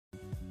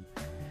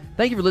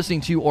Thank you for listening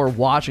to or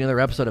watching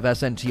another episode of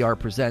SNTR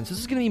Presents. This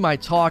is going to be my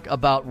talk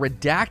about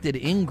redacted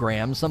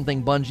engrams,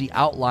 something Bungie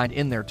outlined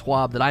in their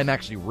TWAB that I'm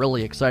actually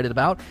really excited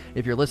about.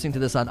 If you're listening to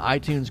this on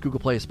iTunes, Google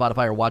Play,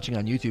 Spotify, or watching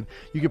on YouTube,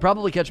 you could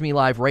probably catch me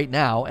live right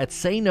now at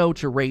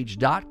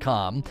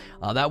saynotorage.com.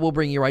 That will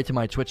bring you right to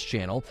my Twitch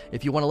channel.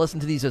 If you want to listen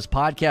to these as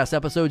podcast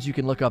episodes, you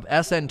can look up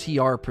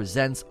SNTR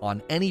Presents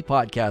on any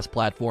podcast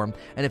platform.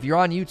 And if you're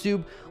on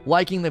YouTube,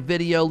 liking the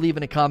video,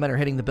 leaving a comment, or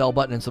hitting the bell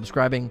button and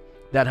subscribing,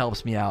 that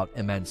helps me out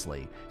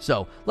immensely.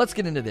 So let's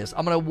get into this.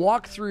 I'm going to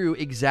walk through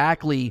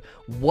exactly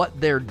what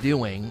they're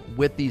doing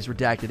with these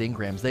redacted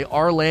engrams. They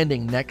are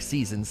landing next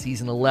season,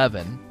 Season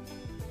 11.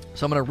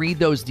 So I'm going to read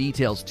those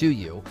details to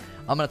you.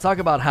 I'm going to talk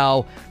about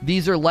how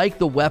these are like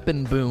the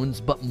weapon boons,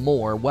 but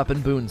more,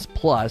 weapon boons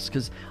plus,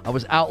 because I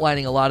was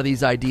outlining a lot of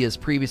these ideas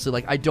previously,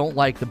 like I don't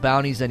like the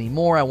bounties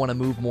anymore, I want to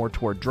move more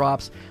toward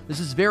drops. This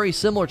is very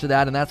similar to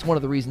that, and that's one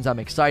of the reasons I'm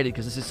excited,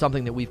 because this is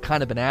something that we've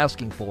kind of been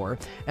asking for.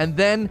 And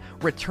then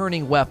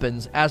returning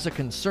weapons as a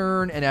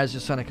concern, and as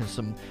just kind of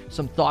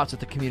some thoughts that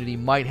the community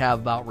might have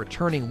about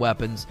returning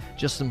weapons,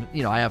 just some,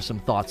 I have some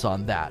thoughts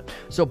on that.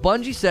 So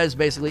Bungie says,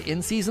 basically,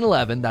 in Season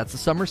 11, that's the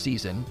summer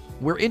season,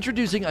 we're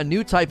introducing a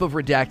new type of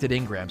redacted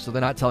engram, so they're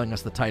not telling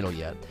us the title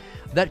yet,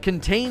 that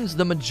contains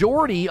the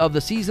majority of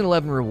the Season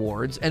 11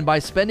 rewards, and by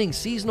spending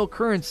seasonal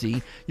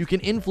currency, you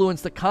can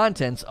influence the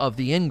contents of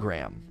the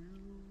engram.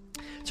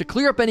 To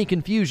clear up any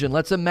confusion,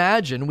 let's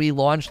imagine we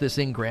launch this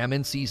engram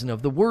in Season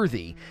of the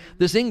Worthy.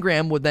 This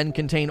engram would then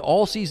contain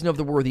all Season of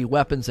the Worthy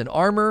weapons and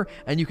armor,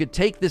 and you could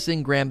take this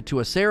engram to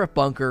a Seraph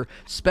bunker,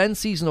 spend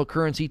seasonal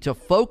currency to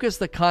focus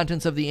the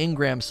contents of the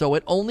engram so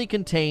it only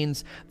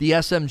contains the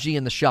SMG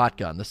and the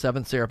shotgun, the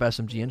 7th Seraph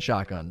SMG and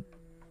shotgun.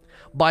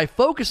 By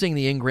focusing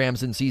the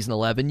engrams in Season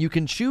 11, you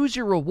can choose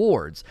your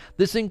rewards.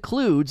 This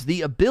includes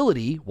the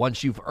ability,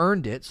 once you've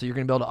earned it, so you're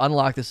going to be able to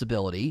unlock this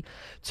ability,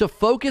 to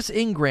focus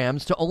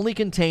engrams to only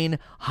contain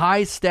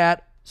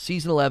high-stat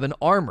Season 11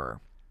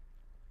 armor.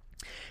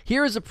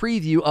 Here is a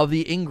preview of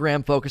the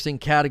engram focusing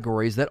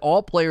categories that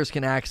all players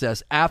can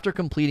access after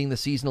completing the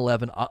Season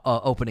 11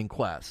 opening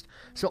quest.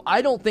 So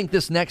I don't think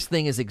this next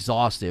thing is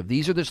exhaustive.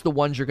 These are just the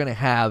ones you're going to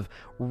have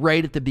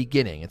right at the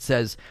beginning. It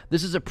says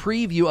this is a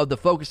preview of the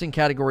focusing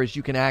categories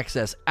you can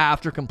access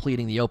after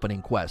completing the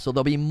opening quest. So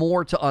there'll be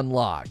more to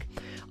unlock.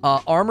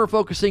 Armor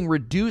focusing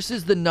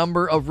reduces the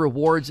number of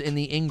rewards in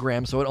the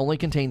engram, so it only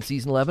contains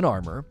Season 11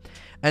 armor.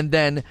 And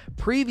then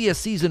previous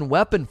season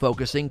weapon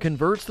focusing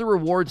converts the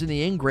rewards in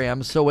the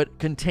engram so it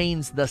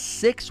contains the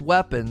 6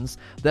 weapons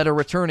that are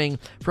returning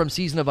from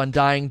Season of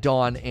Undying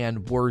Dawn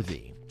and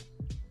Worthy.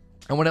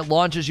 And when it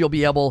launches,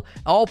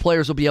 all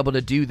players will be able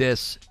to do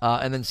this,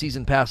 and then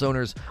Season Pass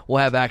owners will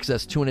have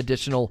access to an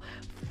additional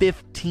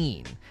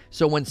 15.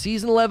 So when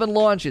Season 11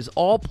 launches,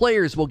 all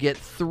players will get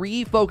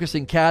 3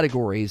 focusing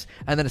categories,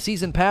 and then a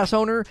Season Pass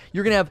owner,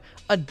 you're going to have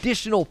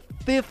additional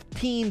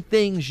 15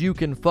 things you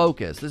can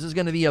focus. This is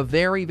going to be a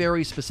very,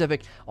 very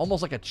specific,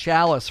 almost like a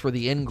chalice for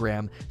the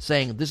engram,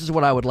 saying this is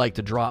what I would like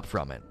to drop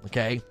from it,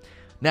 okay?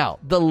 Now,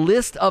 the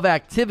list of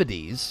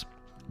activities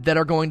that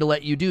are going to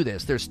let you do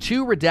this. There's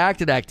 2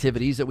 redacted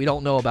activities that we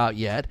don't know about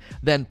yet.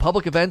 Then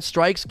public events,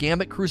 strikes,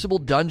 Gambit, Crucible,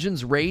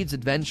 dungeons, raids,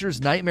 adventures,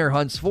 nightmare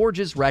hunts,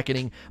 forges,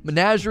 reckoning,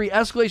 menagerie,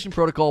 escalation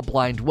protocol,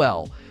 blind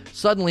well.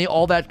 Suddenly,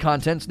 all that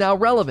content's now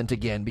relevant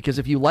again, because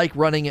if you like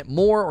running it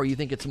more or you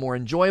think it's more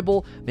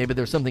enjoyable, maybe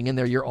there's something in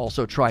there you're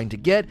also trying to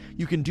get,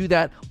 you can do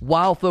that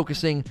while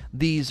focusing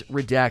these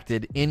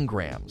redacted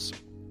engrams.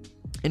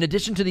 In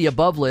addition to the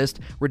above list,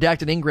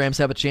 redacted engrams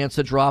have a chance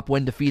to drop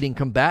when defeating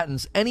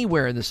combatants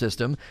anywhere in the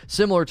system,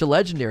 similar to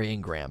legendary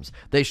engrams.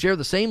 They share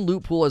the same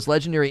loot pool as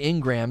legendary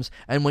engrams,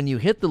 and when you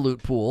hit the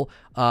loot pool,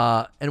 they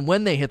have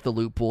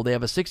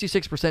a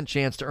 66%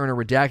 chance to earn a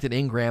redacted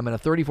engram and a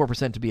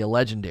 34% to be a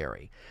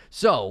legendary.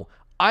 So,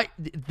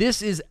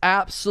 this is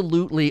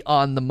absolutely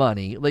on the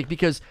money,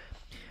 because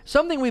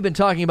something we've been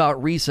talking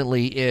about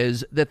recently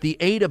is that the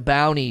Ada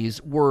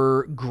bounties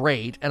were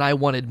great, and I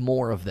wanted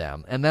more of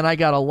them. And then I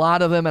got a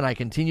lot of them, and I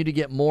continue to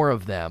get more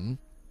of them.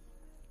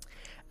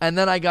 And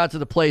then I got to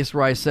the place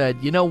where I said,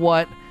 you know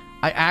what?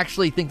 I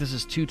actually think this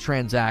is too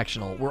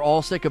transactional. We're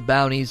all sick of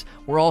bounties.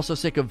 We're also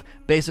sick of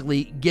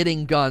basically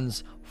getting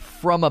guns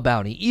from a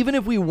bounty. Even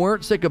if we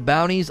weren't sick of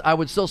bounties, I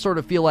would still sort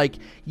of feel like,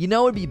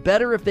 it'd be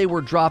better if they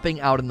were dropping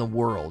out in the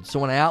world. So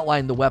when I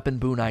outlined the weapon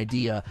boon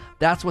idea,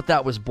 that's what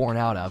that was born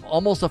out of.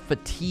 Almost a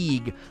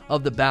fatigue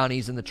of the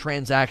bounties and the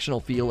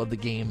transactional feel of the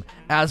game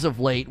as of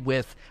late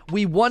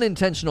we won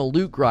intentional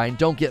loot grind,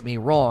 don't get me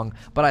wrong,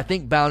 but I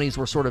think bounties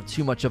were sort of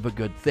too much of a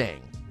good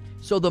thing.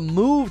 So the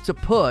move to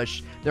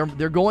push,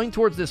 they're going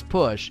towards this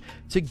push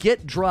to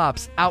get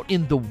drops out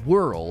in the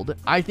world.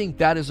 I think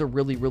that is a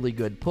really, really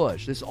good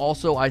push. This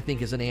also, I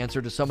think, is an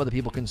answer to some of the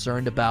people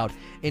concerned about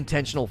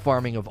intentional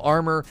farming of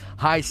armor.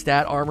 High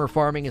stat armor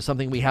farming is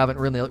something we haven't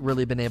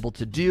really been able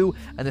to do,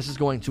 and this is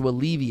going to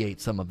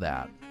alleviate some of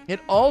that.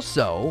 It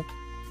also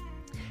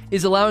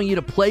is allowing you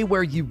to play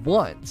where you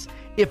want.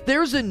 If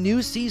there's a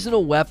new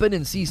seasonal weapon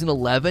in Season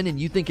 11 and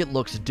you think it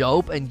looks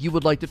dope and you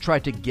would like to try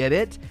to get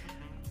it,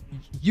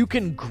 you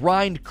can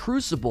grind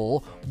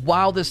Crucible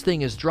while this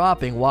thing is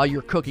dropping, while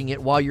you're cooking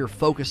it, while you're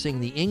focusing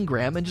the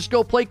engram, and just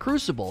go play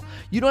Crucible.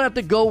 You don't have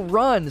to go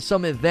run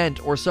some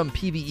event or some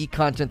PvE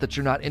content that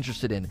you're not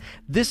interested in.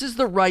 This is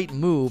the right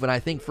move, and I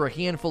think for a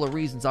handful of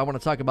reasons I want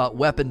to talk about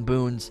weapon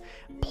boons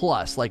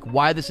plus, like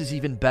why this is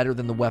even better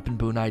than the weapon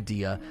boon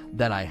idea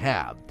that I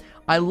have.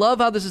 I love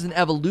how this is an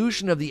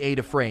evolution of the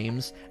Ada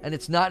frames, and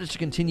it's not just a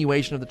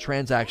continuation of the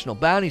transactional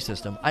bounty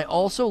system. I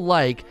also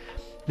like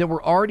that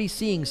we're already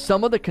seeing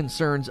some of the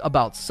concerns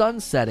about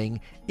sunsetting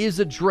is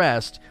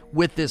addressed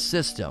with this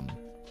system.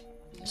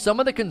 Some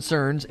of the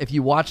concerns, if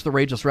you watch the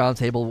Rageless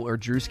Roundtable where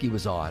Drewski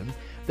was on,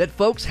 that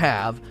folks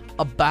have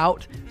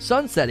about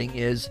sunsetting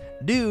is,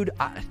 dude,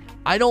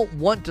 I don't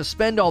want to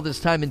spend all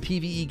this time in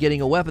PvE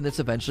getting a weapon that's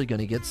eventually going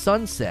to get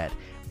sunset.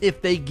 If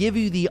they give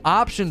you the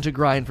option to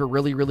grind for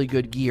really, really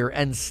good gear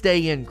and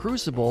stay in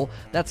Crucible,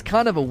 that's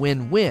kind of a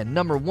win-win.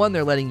 Number one,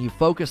 they're letting you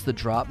focus the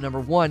drop. Number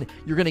one,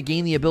 you're going to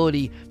gain the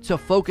ability to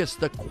focus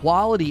the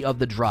quality of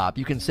the drop.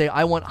 You can say,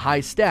 I want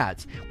high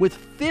stats. With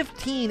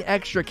 15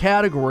 extra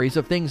categories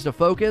of things to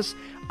focus,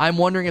 I'm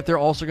wondering if they're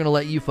also going to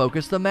let you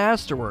focus the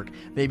masterwork,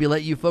 maybe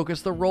let you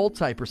focus the role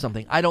type or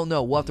something. I don't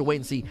know. We'll have to wait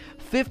and see.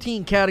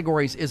 15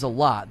 categories is a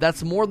lot.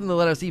 That's more than they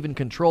let us even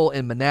control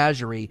in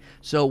Menagerie,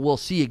 so we'll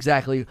see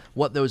exactly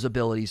what those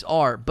abilities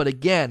are. But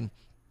again,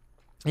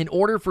 in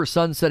order for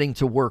sunsetting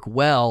to work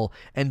well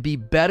and be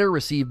better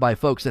received by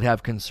folks that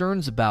have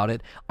concerns about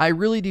it, I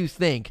really do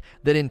think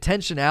that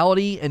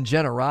intentionality and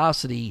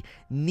generosity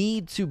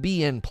need to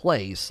be in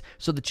place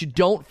so that you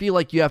don't feel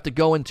like you have to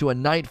go into a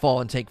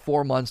Nightfall and take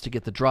 4 months to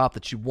get the drop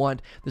that you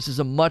want. This is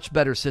a much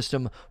better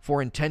system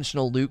for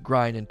intentional loot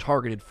grind and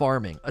targeted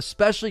farming,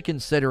 especially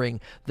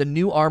considering the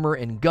new armor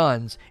and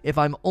guns. If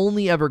I'm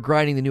only ever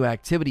grinding the new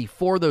activity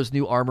for those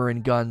new armor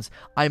and guns,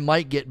 I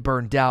might get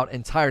burned out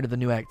and tired of the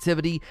new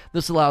activity.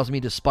 This allows me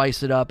to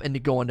spice it up and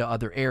to go into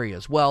other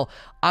areas. Well,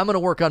 I'm going to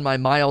work on my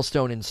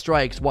milestone and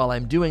strikes. While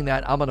I'm doing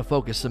that, I'm going to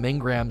focus some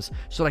engrams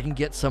so that I can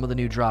get some of the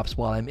new drops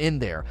while I'm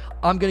in there.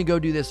 I'm going to go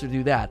do this or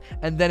do that.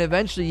 And then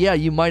eventually, yeah,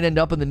 you might end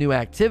up in the new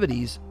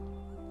activities,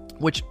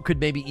 which could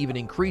maybe even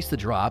increase the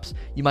drops.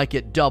 You might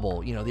get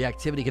double. You know, the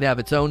activity could have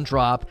its own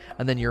drop,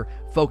 and then your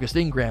focused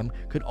engram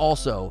could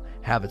also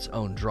have its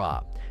own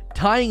drop.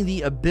 Tying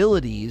the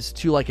abilities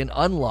to like an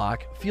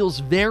unlock feels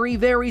very,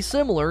 very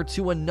similar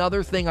to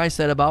another thing I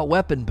said about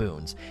weapon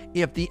boons.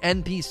 If the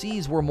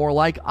NPCs were more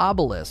like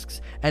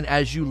obelisks, and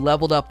as you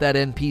leveled up that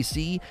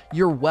NPC,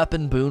 your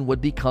weapon boon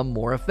would become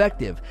more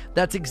effective.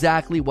 That's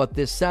exactly what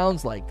this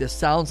sounds like. This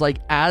sounds like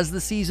as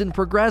the season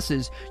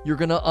progresses, you're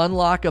going to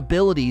unlock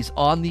abilities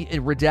on the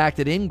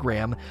redacted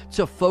engram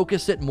to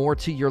focus it more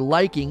to your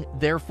liking,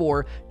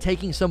 therefore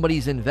taking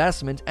somebody's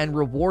investment and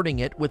rewarding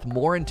it with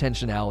more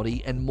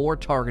intentionality and more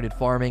targeted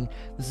farming.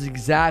 This is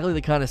exactly the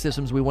kind of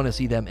systems we want to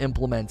see them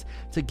implement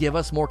to give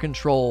us more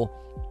control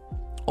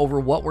over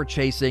what we're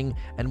chasing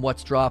and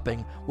what's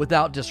dropping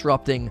without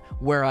disrupting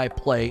where I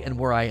play and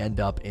where I end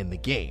up in the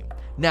game.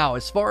 Now,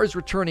 as far as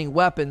returning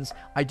weapons,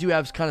 I do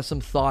have kind of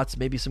some thoughts,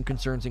 maybe some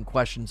concerns and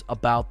questions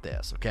about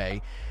this,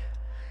 okay?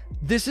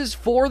 This is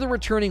for the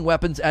returning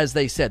weapons, as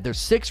they said. There's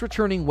 6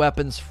 returning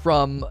weapons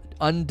from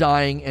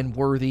Undying and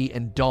Worthy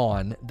and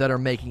Dawn that are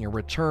making a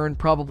return,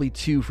 probably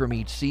 2 from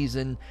each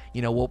season.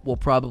 You know, we'll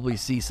probably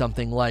see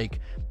something like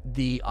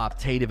the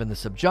Optative and the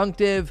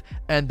Subjunctive,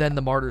 and then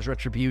the Martyr's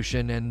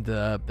Retribution and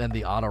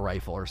the Auto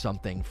Rifle or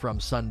something from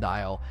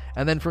Sundial.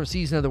 And then from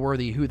Season of the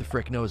Worthy, who the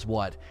frick knows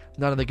what.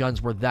 None of the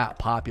guns were that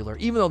popular,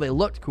 even though they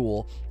looked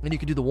cool, and you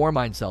could do the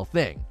Warmind Cell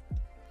thing.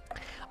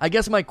 I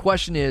guess my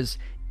question is,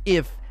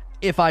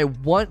 if I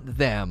want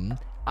them,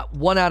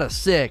 1 out of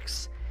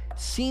 6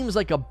 seems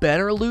like a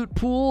better loot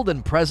pool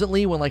than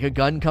presently when like a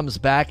gun comes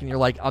back and you're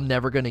like, I'm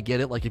never going to get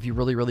it. Like if you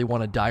really, really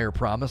want a dire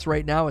promise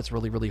right now, it's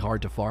really, really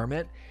hard to farm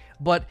it.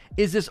 But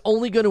is this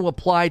only going to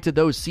apply to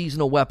those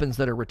seasonal weapons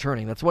that are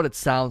returning? That's what it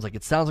sounds like.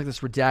 It sounds like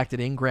this redacted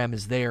engram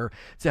is there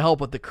to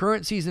help with the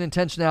current season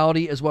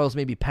intentionality as well as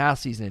maybe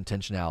past season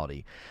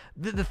intentionality.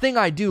 The thing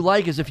I do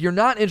like is if you're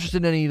not interested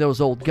in any of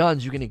those old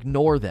guns, you can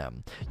ignore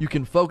them. You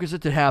can focus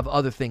it to have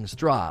other things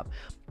drop.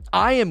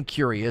 I am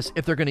curious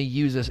if they're going to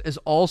use this as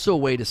also a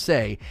way to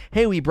say,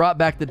 hey, we brought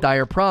back the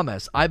Dire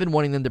Promise. I've been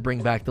wanting them to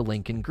bring back the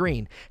Lincoln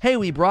Green. Hey,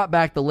 we brought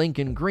back the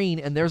Lincoln Green,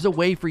 and there's a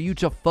way for you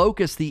to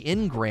focus the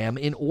engram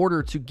in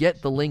order to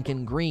get the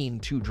Lincoln Green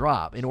to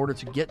drop, in order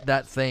to get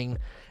that thing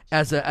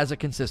as a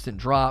consistent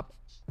drop,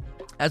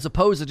 as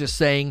opposed to just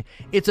saying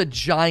it's a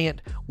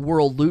giant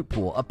world loot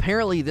pool.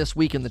 Apparently this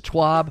week in the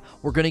TWAB,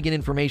 we're going to get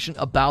information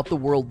about the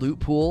world loot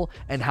pool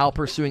and how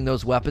pursuing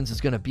those weapons is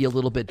going to be a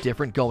little bit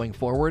different going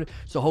forward.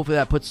 So hopefully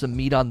that puts some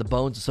meat on the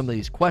bones of some of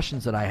these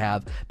questions that I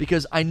have,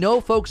 because I know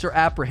folks are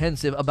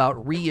apprehensive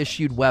about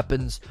reissued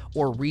weapons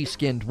or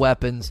reskinned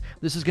weapons.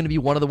 This is going to be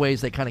one of the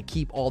ways they kind of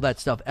keep all that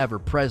stuff ever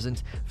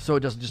present so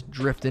it doesn't just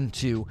drift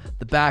into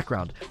the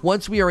background.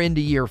 Once we are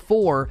into year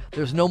 4,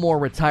 there's no more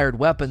retired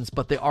weapons,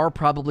 but they are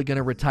probably going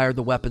to retire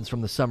the weapons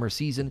from the summer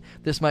season.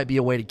 This might be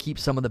a way to keep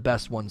some of the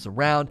best ones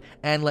around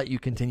and let you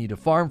continue to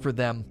farm for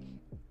them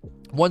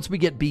Once we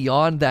get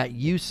beyond that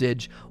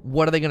usage,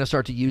 what are they going to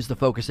start to use the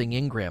focusing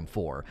engram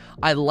for?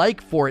 I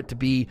like for it to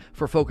be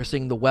for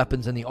focusing the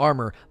weapons and the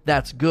armor.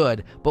 That's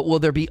good. But will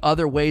there be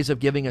other ways of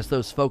giving us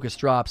those focus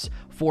drops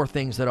for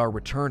things that are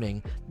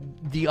returning?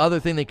 The other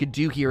thing they could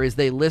do here is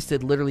they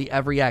listed literally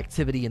every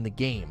activity in the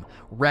game.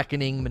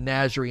 Reckoning,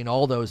 Menagerie, and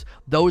all those.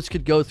 Those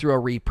could go through a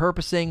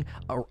repurposing,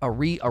 a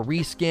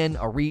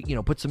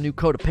reskin, put some new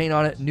coat of paint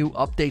on it, new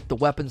update the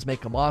weapons,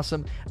 make them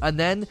awesome. And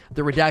then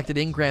the redacted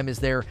engram is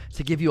there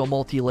to give you a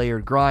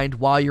multi-layered grind.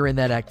 While you're in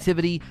that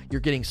activity,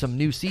 you're getting some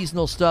new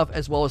seasonal stuff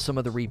as well as some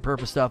of the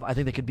repurposed stuff. I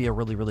think that could be a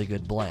really, really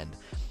good blend.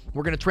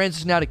 We're going to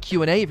transition now to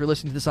Q&A. If you're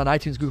listening to this on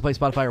iTunes, Google Play,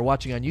 Spotify, or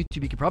watching on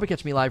YouTube, you can probably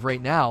catch me live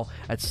right now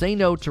at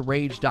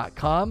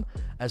sayno2rage.com.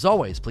 As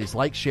always, please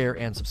like, share,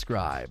 and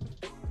subscribe.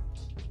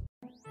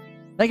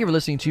 Thank you for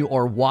listening to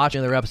or watching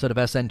another episode of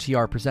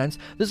SNTR Presents.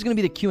 This is going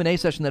to be the Q&A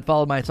session that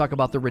followed my talk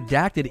about the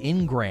redacted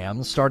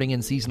engrams starting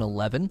in Season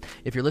 11.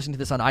 If you're listening to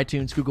this on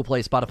iTunes, Google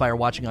Play, Spotify, or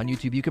watching on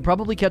YouTube, you can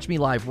probably catch me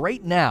live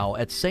right now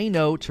at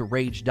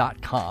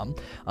sayno2rage.com.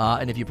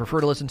 And if you prefer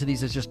to listen to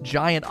these as just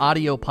giant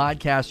audio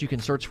podcasts, you can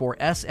search for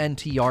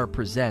SNTR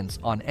Presents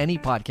on any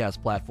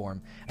podcast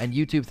platform. And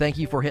YouTube, thank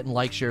you for hitting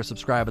like, share,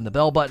 subscribe, and the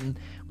bell button.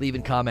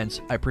 Leaving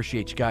comments. I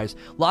appreciate you guys.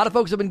 A lot of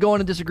folks have been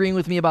going and disagreeing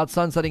with me about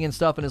sunsetting and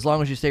stuff, and as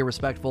long as you stay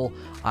respectful,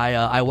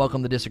 I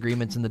welcome the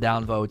disagreements and the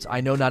downvotes. I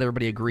know not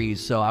everybody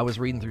agrees, so I was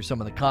reading through some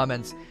of the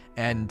comments,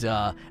 and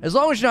as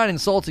long as you're not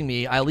insulting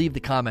me, I leave the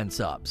comments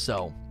up.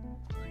 So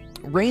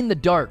Rain the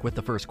Dark with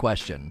the first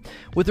question.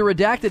 With the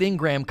redacted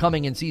engram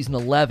coming in Season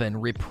 11,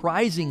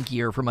 reprising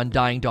gear from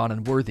Undying Dawn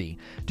and Worthy,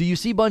 do you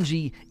see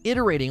Bungie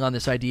iterating on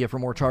this idea for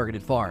more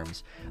targeted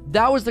farms?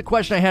 That was the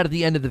question I had at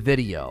the end of the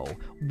video.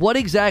 What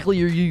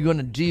exactly are you going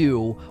to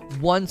do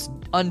once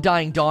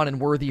Undying Dawn and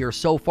Worthy are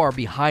so far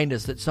behind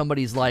us that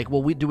somebody's like,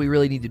 well, do we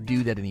really need to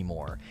do that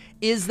anymore?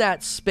 Is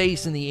that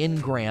space in the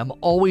engram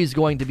always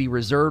going to be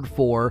reserved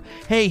for,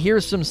 hey,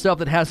 here's some stuff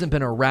that hasn't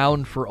been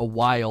around for a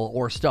while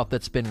or stuff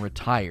that's been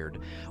retired?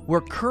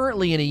 We're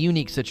currently in a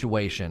unique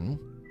situation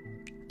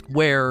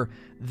where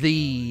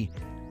the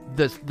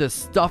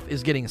stuff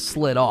is getting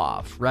slid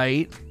off,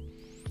 right?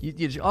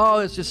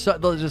 They'll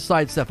just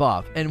slide stuff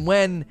off. And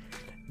when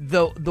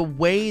the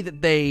way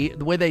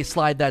they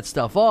slide that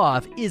stuff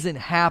off isn't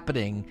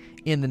happening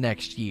in the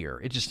next year,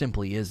 it just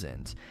simply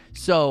isn't.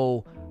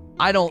 So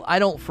I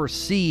don't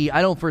foresee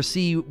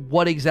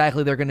what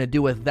exactly they're going to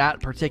do with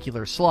that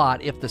particular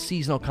slot if the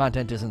seasonal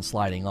content isn't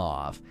sliding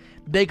off.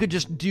 They could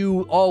just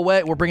do,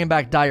 we're bringing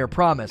back Dire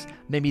Promise.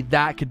 Maybe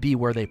that could be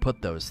where they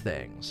put those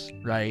things,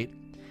 right?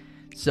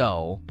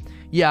 So,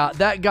 yeah,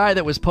 that guy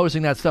that was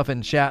posting that stuff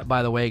in chat,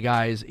 by the way,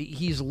 guys,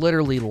 he's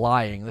literally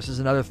lying. This is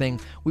another thing.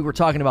 We were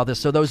talking about this.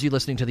 So those of you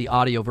listening to the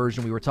audio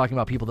version, we were talking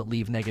about people that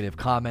leave negative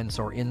comments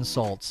or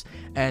insults.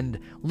 And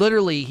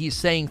literally, he's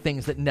saying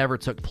things that never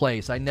took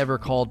place. I never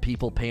called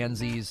people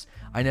pansies.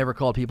 I never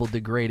called people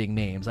degrading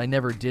names. I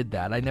never did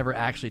that. I never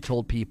actually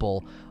told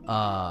people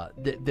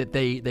that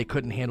they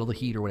couldn't handle the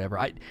heat or whatever.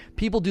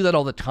 People do that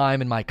all the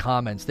time in my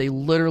comments. They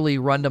literally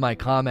run to my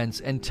comments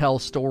and tell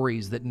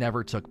stories that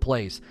never took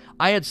place.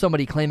 I had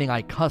somebody claiming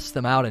I cussed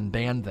them out and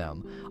banned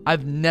them.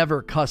 I've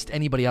never cussed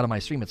anybody out of my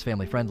stream. It's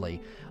family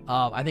friendly.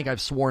 I think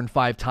I've sworn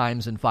 5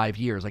 times in 5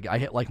 years. I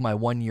hit like my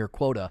 1-year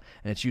quota,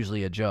 and it's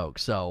usually a joke.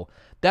 So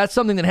that's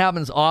something that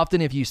happens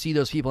often. If you see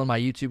those people in my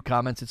YouTube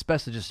comments, it's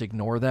best to just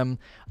ignore them.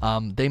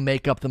 They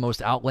make up the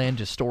most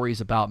outlandish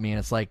stories about me, and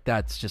it's like,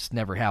 that's just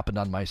never happened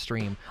on my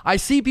stream. I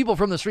see people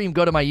from the stream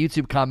go to my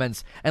YouTube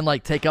comments and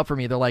like take up for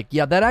me. They're like,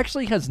 yeah, that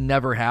actually has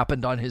never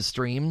happened on his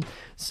stream.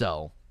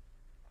 So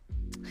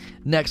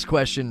next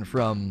question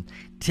from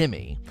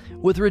Timmy.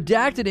 With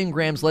redacted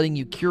engrams letting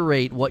you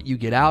curate what you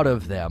get out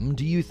of them,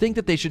 do you think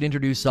that they should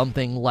introduce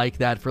something like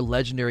that for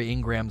legendary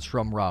engrams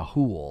from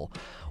Rahul?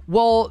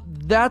 Well,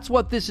 that's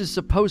what this is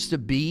supposed to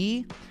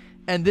be,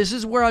 and this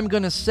is where I'm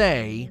going to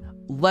say,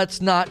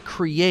 let's not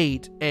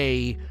create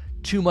a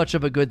too much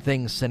of a good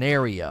thing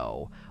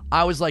scenario.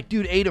 I was like,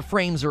 dude, Ada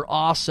frames are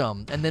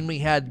awesome. And then we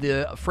had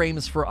the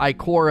frames for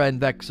Ikora and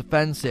Vex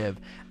Offensive.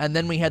 And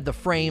then we had the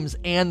frames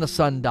and the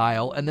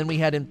Sundial. And then we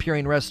had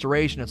Empyrean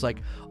Restoration. It's like,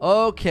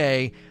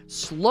 okay,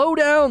 slow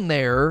down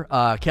there,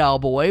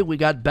 cowboy. We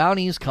got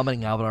bounties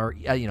coming out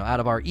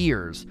of our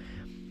ears.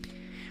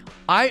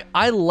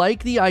 I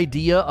like the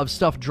idea of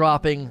stuff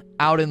dropping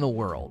out in the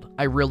world.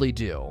 I really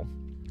do.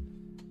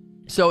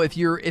 So if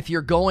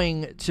you're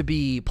going to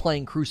be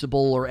playing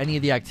Crucible or any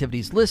of the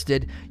activities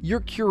listed, you're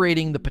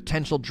curating the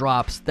potential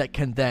drops that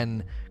can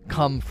then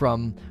come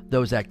from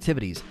those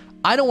activities.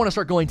 I don't want to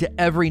start going to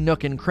every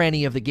nook and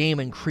cranny of the game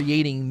and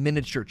creating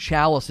miniature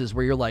chalices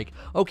where you're like,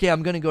 okay,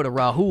 I'm going to go to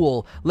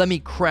Rahul, let me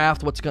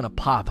craft what's going to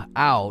pop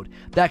out.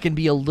 That can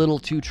be a little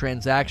too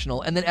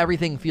transactional, and then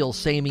everything feels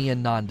samey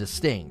and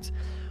non-distinct.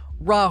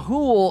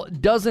 Rahul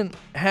doesn't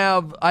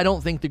have, I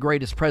don't think, the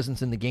greatest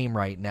presence in the game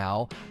right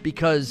now,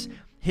 because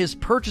his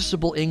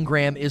purchasable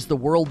engram is the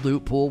World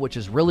Loot Pool, which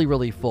is really,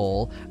 really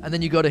full. And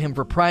then you go to him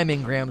for Prime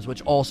engrams,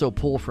 which also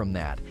pull from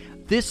that.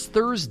 This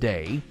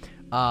Thursday,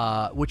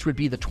 which would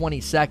be the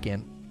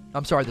 22nd,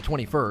 I'm sorry, the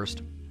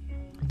 21st,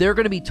 they're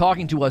going to be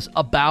talking to us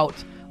about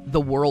the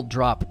world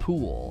drop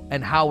pool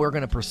and how we're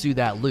going to pursue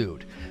that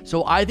loot.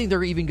 So I think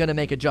they're even going to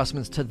make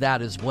adjustments to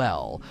that as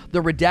well.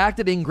 The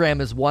redacted engram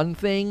is one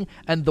thing,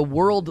 and the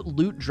world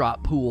loot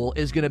drop pool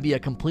is going to be a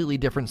completely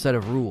different set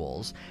of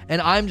rules.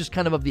 And I'm just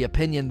kind of the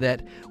opinion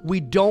that we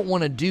don't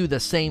want to do the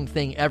same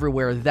thing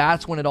everywhere.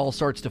 That's when it all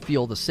starts to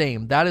feel the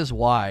same. That is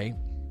why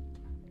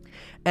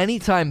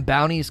anytime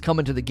bounties come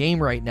into the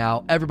game right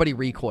now, everybody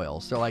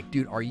recoils. They're like,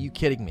 dude, are you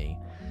kidding me?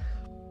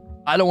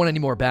 I don't want any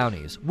more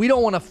bounties. We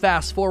don't want to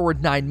fast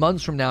forward 9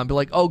 months from now and be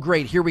like, oh,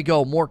 great, here we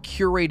go, more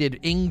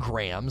curated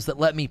engrams that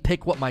let me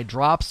pick what my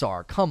drops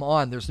are. Come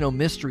on, there's no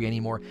mystery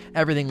anymore.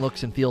 Everything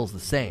looks and feels the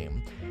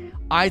same.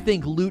 I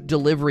think loot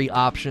delivery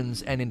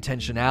options and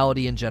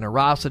intentionality and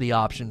generosity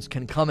options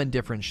can come in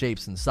different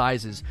shapes and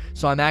sizes,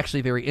 so I'm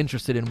actually very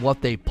interested in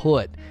what they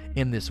put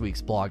in this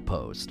week's blog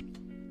post.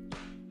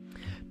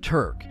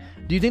 Turk.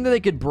 Do you think that they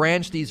could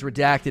branch these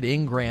redacted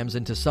engrams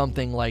into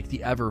something like the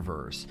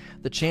Eververse?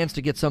 The chance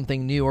to get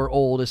something new or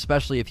old,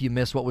 especially if you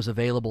miss what was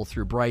available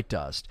through Bright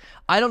Dust.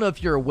 I don't know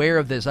if you're aware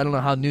of this. I don't know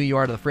how new you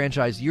are to the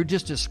franchise. You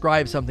just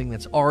described something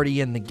that's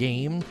already in the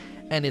game,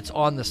 and it's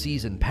on the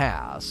season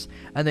pass.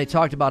 And they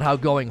talked about how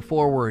going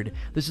forward,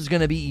 this is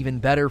going to be even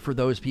better for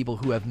those people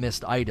who have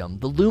missed item.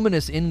 The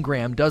Luminous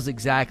Engram does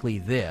exactly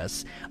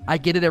this. I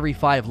get it every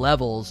 5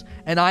 levels,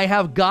 and I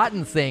have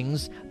gotten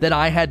things that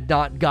I had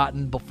not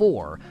gotten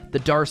before. The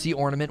Darcy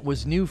ornament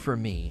was new for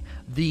me.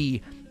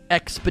 The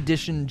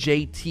Expedition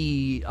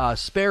JT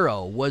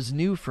Sparrow was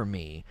new for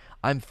me.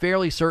 I'm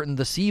fairly certain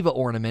the Siva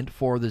ornament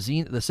for the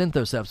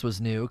Synthoceps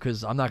was new,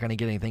 because I'm not going to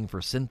get anything for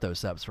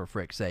Synthoceps, for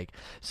frick's sake.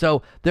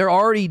 So they're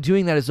already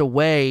doing that as a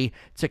way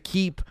to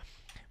keep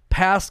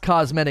past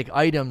cosmetic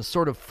items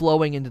sort of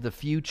flowing into the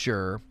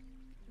future,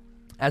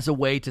 as a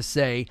way to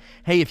say,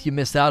 hey, if you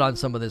miss out on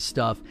some of this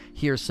stuff,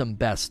 here's some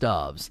best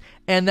ofs.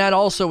 And that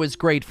also is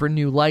great for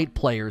new light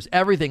players.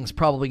 Everything's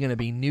probably going to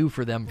be new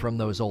for them from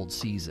those old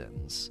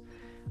seasons.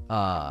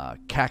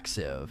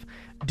 Caxiv.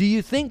 Do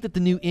you think that the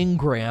new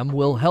engram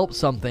will help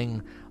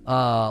something,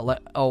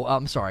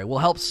 will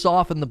help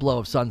soften the blow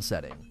of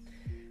sunsetting?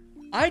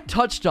 I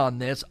touched on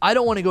this. I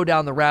don't want to go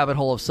down the rabbit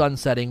hole of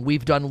sunsetting.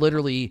 We've done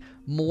literally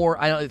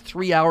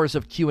 3 hours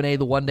of Q&A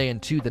the one day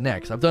and 2 the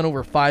next. I've done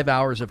over 5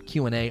 hours of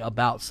Q&A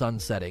about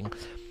sunsetting.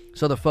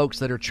 So the folks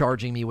that are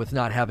charging me with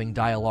not having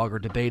dialogue or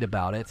debate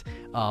about it,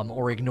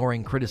 or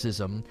ignoring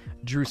criticism,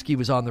 Drewski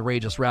was on the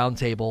Rageous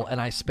Roundtable,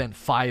 and I spent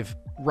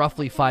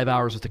roughly 5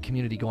 hours with the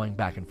community going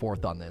back and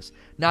forth on this.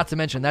 Not to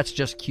mention, that's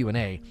just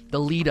Q&A. The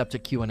lead up to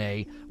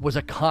Q&A was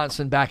a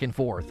constant back and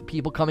forth.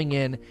 People coming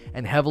in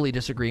and heavily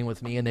disagreeing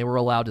with me, and they were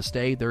allowed to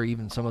stay.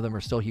 Some of them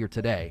are still here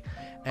today.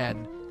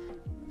 And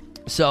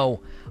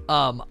so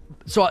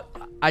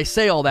I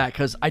say all that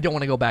because I don't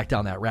want to go back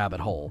down that rabbit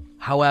hole.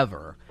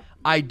 However,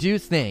 I do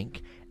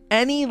think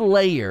any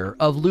layer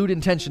of loot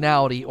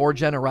intentionality or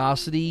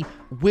generosity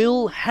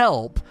will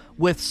help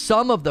with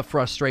some of the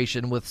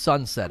frustration with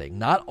sunsetting.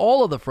 Not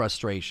all of the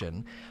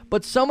frustration,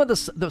 but some of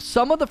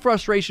the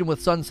frustration with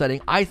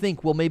sunsetting, I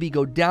think, will maybe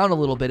go down a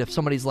little bit if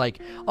somebody's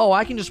like, oh,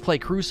 I can just play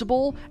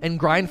Crucible and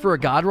grind for a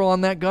god roll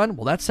on that gun?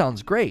 Well, that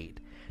sounds great.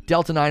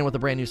 Delta 9 with a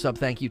brand new sub,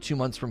 thank you, 2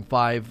 months from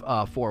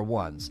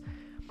 541s.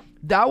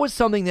 That was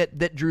something that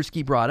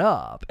Drewski brought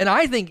up. And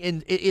I think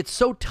it's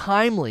so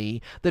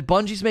timely that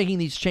Bungie's making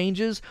these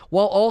changes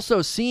while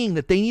also seeing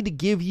that they need to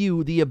give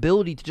you the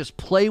ability to just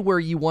play where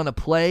you want to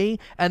play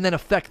and then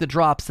affect the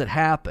drops that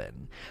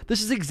happen.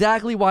 This is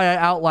exactly why I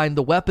outlined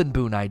the weapon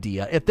boon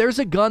idea. If there's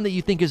a gun that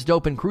you think is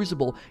dope in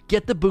Crucible,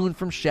 get the boon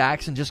from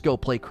Shaxx and just go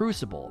play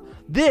Crucible.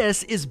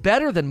 This is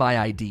better than my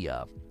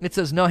idea. It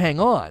says, no, hang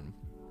on.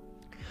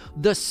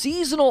 The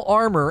seasonal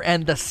armor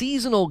and the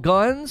seasonal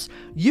guns,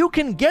 you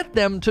can get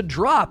them to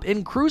drop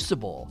in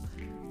Crucible.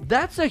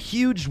 That's a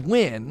huge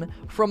win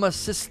from a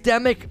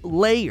systemic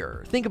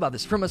layer. Think about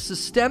this. From a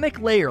systemic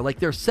layer, like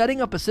they're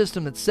setting up a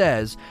system that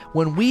says,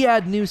 when we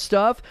add new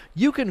stuff,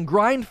 you can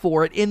grind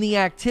for it in the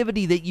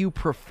activity that you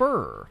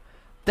prefer.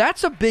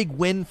 That's a big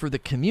win for the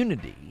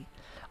community.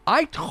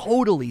 I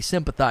totally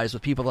sympathize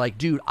with people like,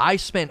 dude, I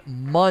spent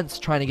months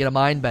trying to get a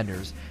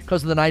Mindbenders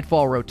because of the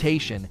Nightfall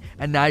rotation,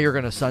 and now you're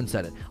going to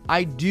sunset it.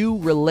 I do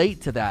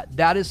relate to that.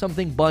 That is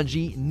something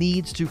Bungie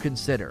needs to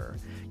consider.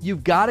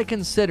 You've got to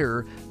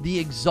consider the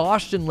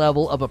exhaustion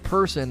level of a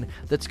person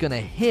that's going to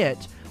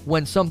hit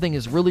when something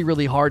is really,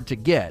 really hard to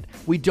get.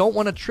 We don't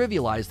want to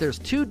trivialize. There's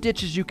 2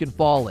 ditches you can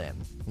fall in,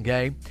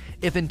 okay?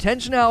 If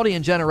intentionality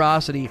and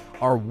generosity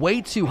are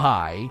way too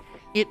high,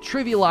 it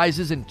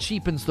trivializes and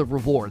cheapens the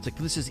rewards. Like,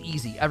 this is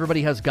easy.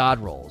 Everybody has god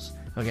rolls,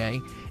 okay?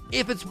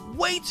 If it's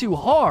way too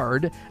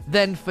hard,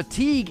 then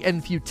fatigue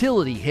and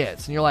futility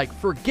hits. And you're like,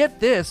 forget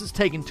this, it's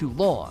taking too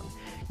long.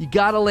 You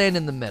gotta land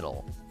in the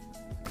middle.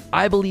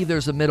 I believe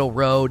there's a middle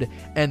road,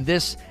 and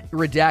this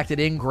redacted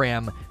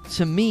engram,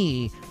 to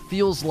me,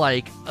 feels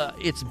like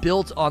it's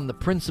built on the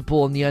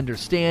principle and the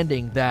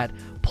understanding that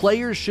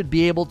players should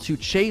be able to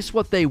chase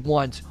what they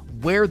want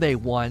where they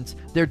want.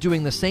 They're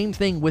doing the same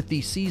thing with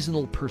the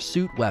seasonal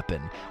pursuit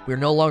weapon. We're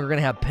no longer going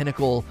to have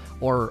pinnacle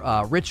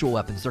or ritual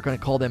weapons. They're going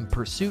to call them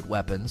pursuit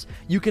weapons.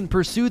 You can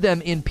pursue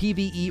them in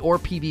PvE or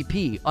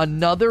PvP.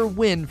 Another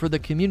win for the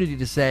community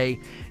to say,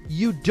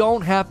 you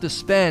don't have to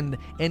spend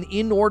an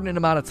inordinate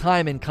amount of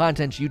time in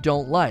content you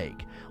don't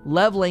like.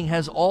 Leveling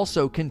has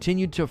also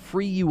continued to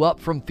free you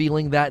up from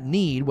feeling that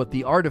need with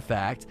the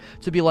artifact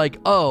to be like,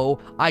 oh,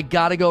 I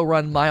gotta go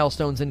run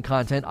milestones in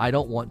content I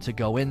don't want to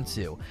go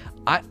into.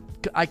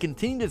 I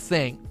continue to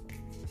think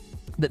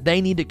that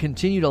they need to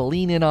continue to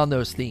lean in on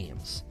those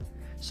themes.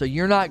 So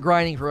you're not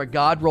grinding for a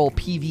God roll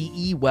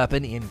PvE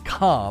weapon in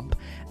comp,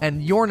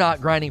 and you're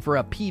not grinding for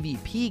a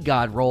PvP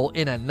God roll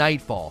in a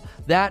Nightfall.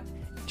 That,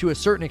 to a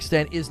certain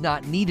extent, is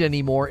not needed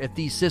anymore if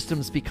these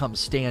systems become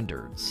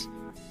standards.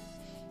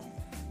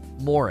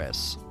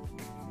 Morris.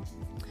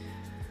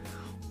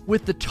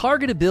 With the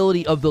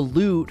targetability of the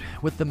loot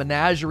with the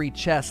Menagerie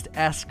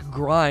Chest-esque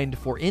grind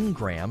for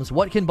engrams,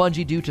 what can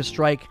Bungie do to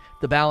strike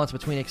the balance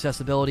between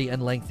accessibility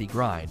and lengthy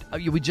grind?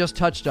 We just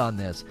touched on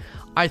this.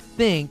 I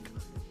think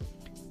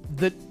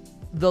that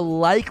the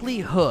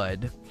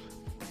likelihood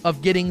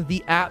of getting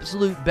the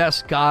absolute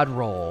best God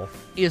roll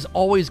is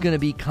always going to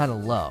be kind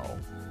of low.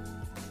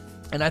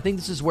 And I think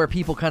this is where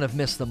people kind of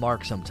miss the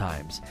mark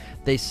sometimes.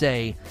 They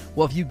say,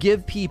 well, if you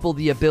give people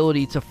the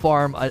ability to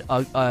farm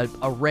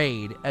a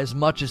raid as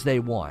much as they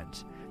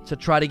want to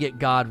try to get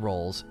God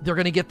rolls, they're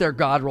going to get their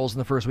God rolls in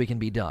the first week and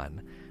be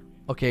done.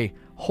 Okay,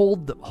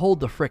 hold the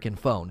frickin'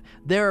 phone.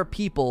 There are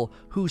people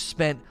who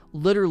spent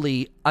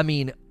literally,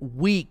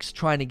 weeks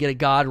trying to get a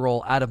God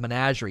roll out of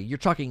Menagerie. You're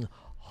talking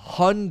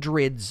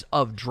hundreds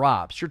of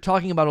drops. You're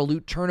talking about a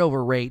loot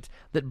turnover rate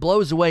that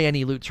blows away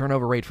any loot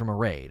turnover rate from a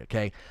raid,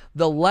 okay?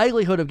 The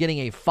likelihood of getting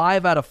a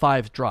 5 out of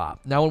 5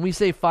 drop. Now, when we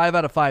say 5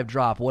 out of 5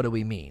 drop, what do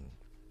we mean?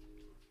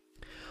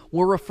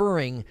 We're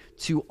referring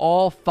to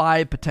all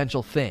 5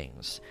 potential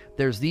things.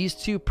 There's these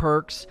 2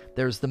 perks,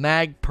 there's the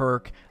mag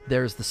perk,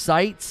 there's the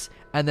sights,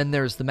 and then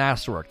there's the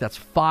masterwork. That's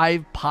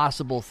 5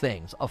 possible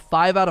things. A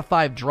 5 out of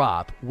 5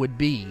 drop would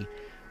be,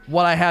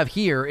 what I have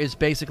here is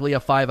basically a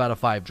 5 out of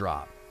 5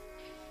 drop.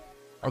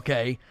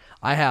 Okay,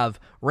 I have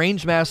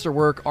range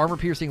masterwork,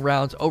 armor-piercing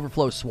rounds,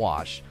 overflow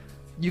swash.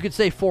 You could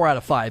say 4 out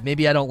of 5.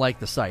 Maybe I don't like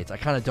the sights. I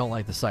kind of don't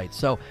like the sights.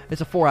 So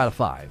it's a 4 out of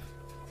 5.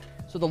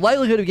 So the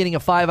likelihood of getting a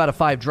 5 out of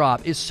 5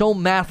 drop is so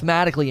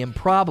mathematically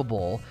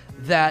improbable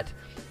that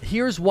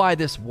here's why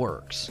this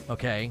works,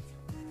 okay?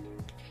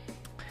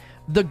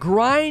 The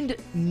grind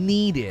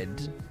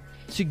needed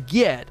to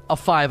get a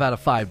 5 out of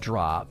 5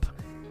 drop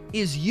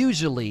is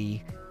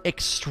usually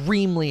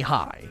extremely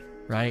high.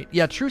 Right?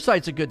 Yeah, True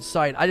Sight's a good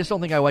sight. I just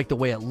don't think I like the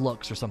way it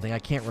looks or something. I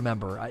can't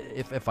remember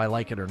if I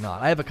like it or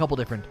not. I have a couple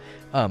different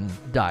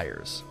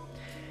dyers.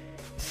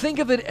 Think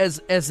of it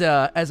as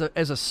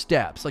a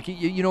steps. Like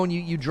you know when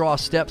you draw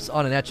steps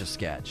on an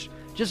Etch-a-Sketch.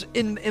 Just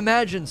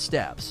imagine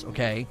steps,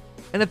 okay?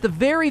 And at the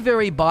very,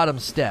 very bottom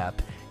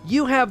step,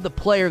 you have the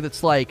player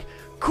that's like,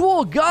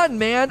 cool gun,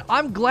 man.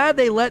 I'm glad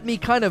they let me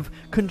kind of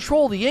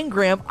control the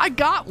engram. I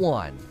got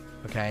one,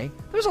 okay?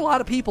 There's a lot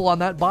of people on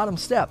that bottom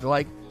step. They're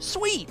like,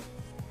 sweet.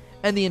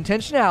 And the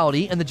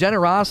intentionality and the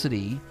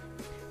generosity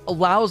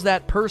allows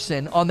that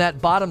person on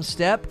that bottom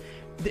step.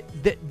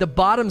 The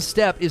bottom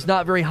step is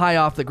not very high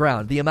off the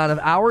ground. The amount of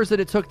hours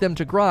that it took them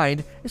to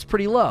grind is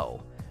pretty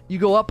low. You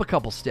go up a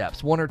couple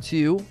steps, 1 or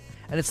 2,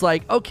 and it's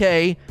like,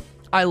 okay,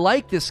 I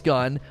like this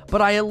gun,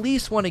 but I at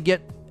least want to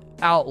get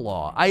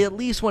Outlaw. I at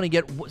least want to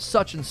get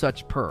such and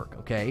such perk,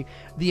 okay?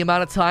 The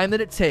amount of time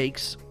that it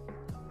takes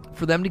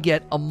for them to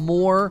get a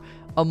more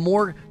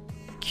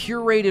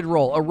curated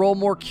role, a role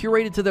more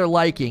curated to their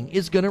liking,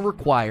 is going to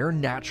require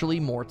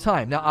naturally more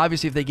time. Now,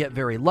 obviously, if they get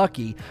very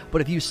lucky,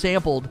 but if you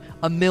sampled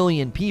 1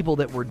 million people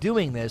that were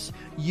doing this,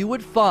 you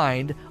would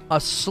find a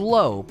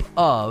slope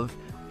of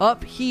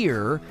up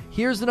here,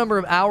 here's the number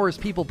of hours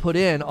people put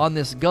in on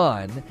this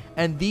gun,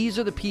 and these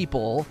are the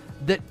people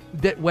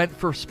that went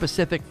for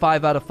specific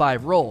 5 out of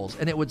 5 rolls,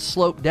 and it would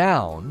slope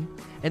down.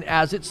 And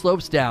as it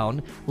slopes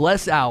down,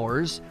 less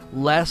hours,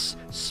 less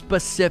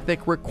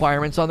specific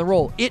requirements on the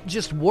roll. It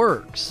just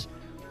works.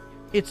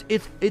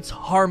 It's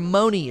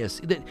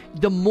harmonious.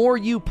 The more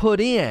you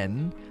put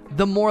in,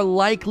 the more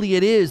likely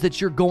it is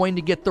that you're going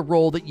to get the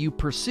roll that you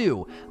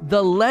pursue.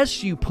 The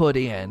less you put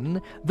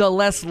in, the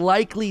less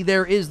likely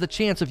there is the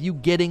chance of you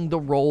getting the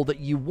roll that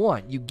you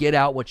want. You get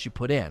out what you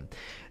put in.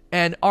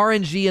 And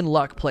RNG and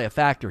luck play a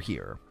factor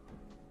here.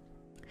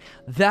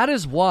 That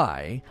is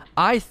why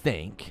I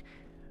think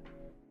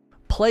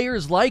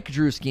players like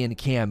Drewski and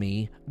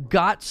Cammy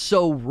got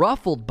so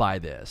ruffled by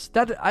this.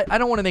 That I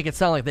don't want to make it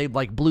sound like they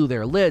blew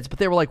their lids, but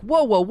they were like,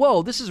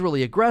 whoa, this is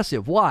really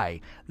aggressive.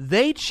 Why?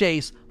 They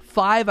chase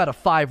 5 out of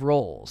 5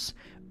 rolls.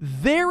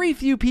 Very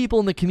few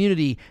people in the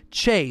community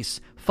chase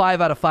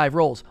 5 out of 5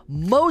 rolls.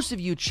 Most of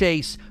you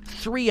chase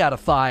 3 out of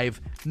 5,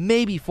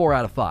 maybe 4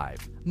 out of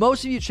 5.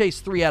 Most of you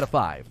chase 3 out of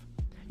 5.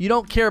 You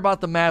don't care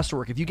about the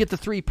masterwork. If you get the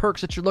 3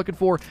 perks that you're looking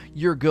for,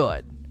 you're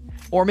good.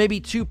 Or maybe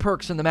 2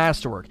 perks in the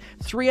masterwork.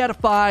 3 out of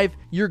 5,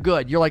 you're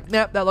good. You're like,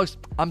 nah, that looks,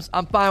 I'm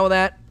fine with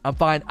that. I'm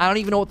fine. I don't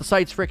even know what the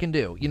sights freaking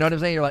do. You know what I'm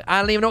saying? You're like,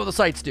 I don't even know what the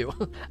sights do.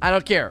 I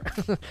don't care.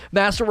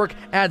 Masterwork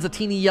adds a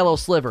teeny yellow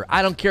sliver.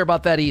 I don't care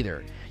about that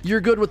either.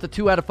 You're good with the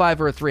 2 out of 5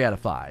 or a 3 out of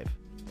 5.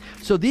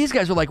 So these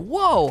guys are like,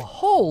 whoa,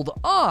 hold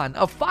on.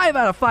 A 5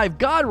 out of 5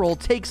 God roll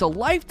takes a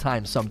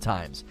lifetime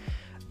sometimes.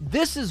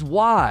 This is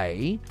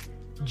why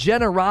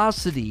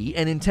generosity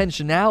and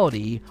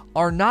intentionality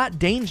are not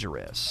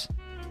dangerous.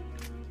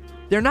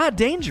 They're not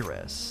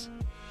dangerous.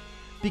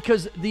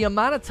 Because the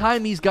amount of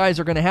time these guys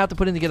are going to have to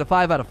put in to get a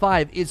 5 out of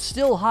 5 is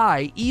still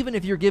high, even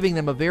if you're giving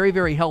them a very,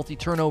 very healthy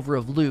turnover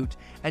of loot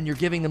and you're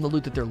giving them the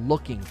loot that they're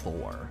looking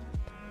for.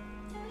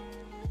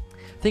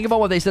 Think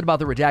about what they said about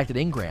the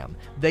redacted engram.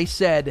 They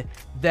said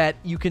that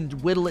you can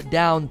whittle it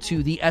down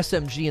to the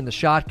SMG and the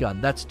shotgun.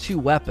 That's 2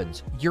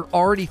 weapons. You're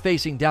already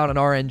facing down an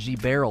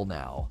RNG barrel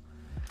now.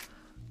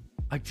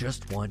 I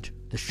just want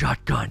the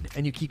shotgun.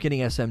 And you keep getting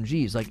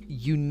SMGs. Like,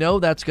 you know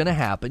that's going to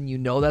happen. You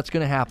know that's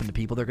going to happen to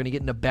people. They're going to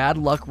get in a bad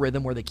luck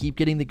rhythm where they keep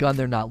getting the gun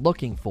they're not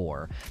looking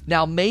for.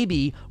 Now,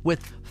 maybe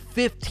with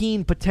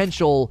 15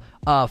 potential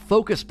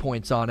focus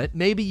points on it,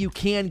 maybe you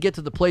can get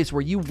to the place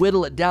where you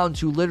whittle it down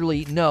to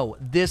literally, no,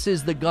 this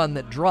is the gun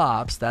that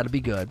drops. That'd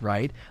be good,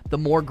 right? The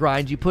more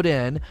grind you put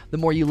in, the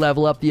more you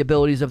level up the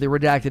abilities of the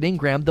redacted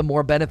engram, the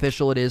more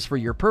beneficial it is for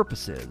your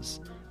purposes.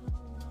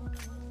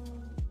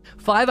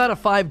 5 out of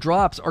 5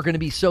 drops are going to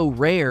be so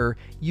rare,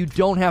 you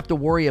don't have to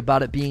worry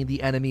about it being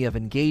the enemy of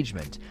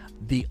engagement.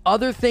 The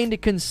other thing to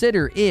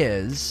consider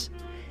is,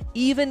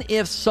 even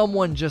if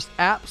someone just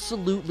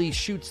absolutely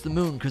shoots the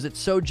moon because it's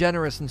so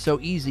generous and so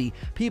easy,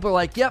 people are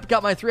like, yep,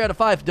 got my 3 out of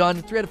 5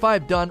 done, 3 out of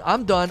 5 done,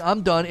 I'm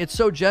done, it's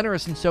so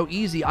generous and so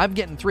easy, I'm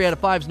getting 3 out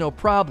of 5s, no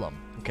problem,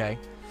 okay?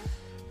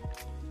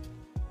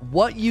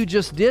 What you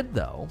just did,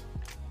 though,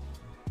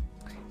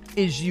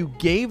 is you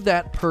gave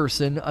that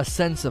person a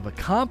sense of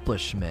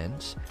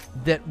accomplishment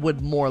that would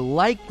more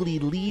likely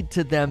lead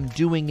to them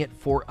doing it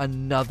for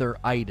another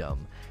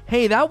item.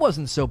 Hey, that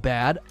wasn't so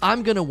bad.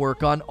 I'm going to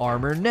work on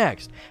armor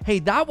next. Hey,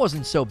 that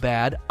wasn't so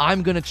bad.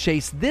 I'm going to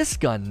chase this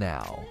gun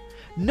now.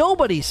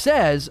 Nobody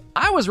says,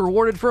 I was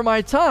rewarded for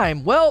my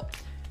time. Well,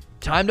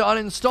 time to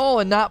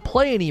uninstall and not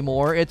play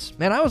anymore. It's,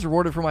 man, I was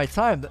rewarded for my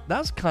time.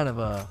 That's kind of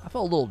I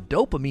felt a little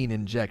dopamine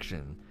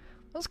injection.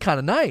 That's kind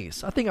of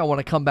nice. I think I want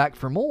to come back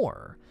for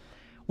more.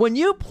 When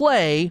you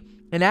play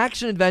an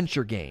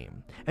action-adventure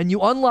game and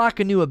you unlock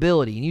a new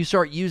ability and you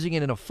start using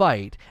it in a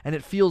fight and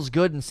it feels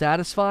good and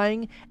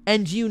satisfying,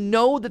 and you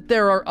know that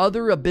there are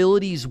other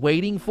abilities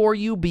waiting for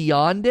you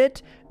beyond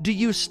it, do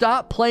you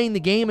stop playing the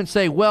game and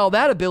say, well,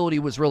 that ability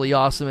was really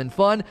awesome and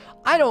fun,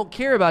 I don't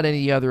care about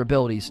any other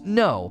abilities?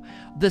 No.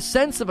 The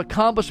sense of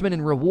accomplishment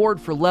and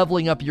reward for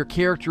leveling up your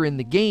character in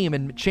the game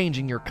and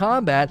changing your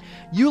combat,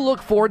 you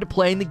look forward to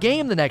playing the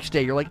game the next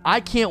day. You're like, I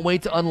can't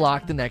wait to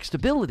unlock the next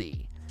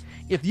ability.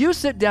 If you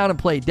sit down and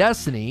play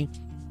Destiny,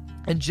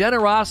 and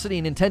generosity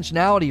and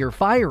intentionality are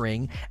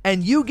firing,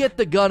 and you get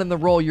the gun and the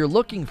role you're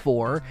looking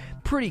for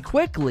pretty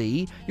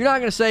quickly, you're not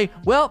going to say,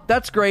 well,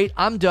 that's great,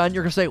 I'm done.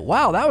 You're going to say,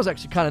 wow, that was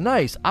actually kind of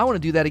nice. I want to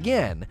do that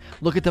again.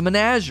 Look at the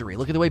menagerie.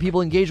 Look at the way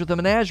people engage with the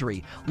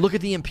menagerie. Look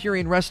at the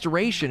Empyrean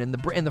restoration and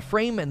the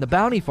frame and the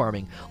bounty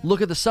farming.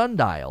 Look at the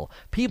sundial.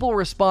 People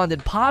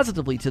responded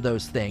positively to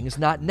those things,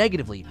 not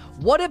negatively.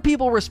 What if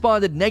people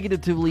responded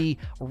negatively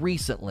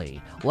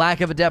recently?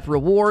 Lack of adept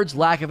rewards,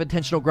 lack of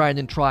intentional grind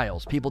in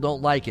trials. People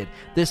don't like it.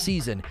 This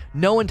season,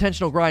 no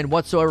intentional grind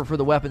whatsoever for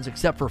the weapons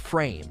except for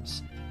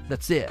frames.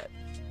 That's it.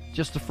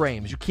 Just the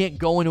frames. You can't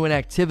go into an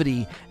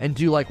activity and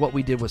do like what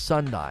we did with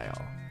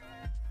Sundial.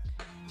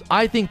 So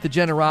I think the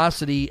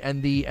generosity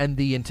and the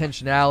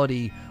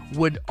intentionality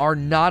are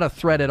not a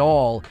threat at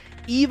all,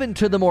 even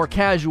to the more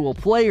casual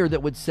player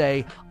that would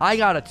say, I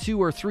got a 2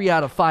 or 3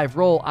 out of 5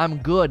 roll, I'm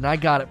good, and I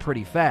got it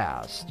pretty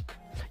fast.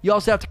 You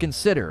also have to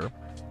consider,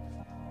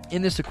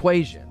 in this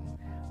equation,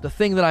 the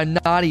thing that I'm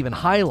not even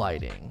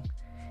highlighting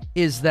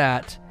is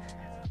that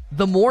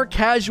the more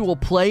casual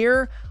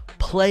player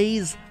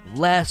plays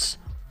less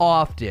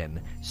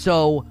often.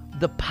 So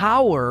the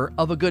power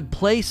of a good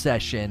play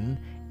session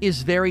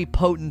is very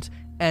potent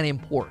and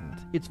important.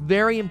 It's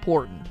very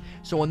important.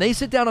 So when they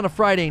sit down on a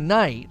Friday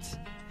night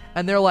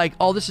and they're like,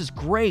 oh, this is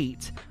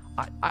great,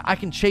 I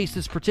can chase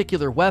this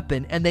particular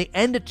weapon, and they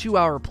end a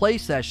 2-hour play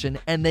session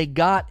and they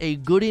got a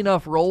good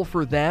enough roll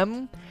for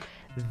them,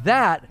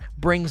 that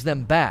brings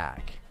them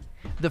back.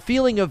 The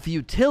feeling of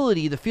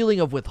futility, the feeling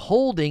of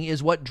withholding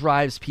is what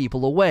drives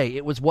people away.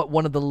 It was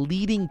one of the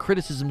leading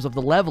criticisms of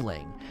the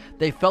leveling.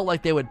 They felt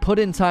like they would put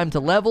in time to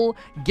level,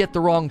 get the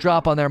wrong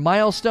drop on their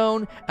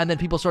milestone, and then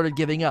people started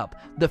giving up.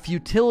 The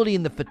futility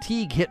and the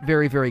fatigue hit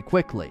very, very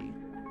quickly.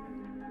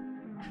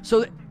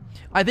 So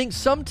I think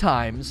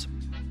sometimes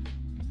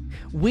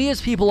we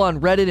as people on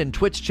Reddit and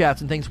Twitch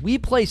chats and things, we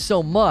play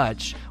so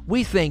much,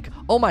 we think,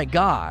 oh my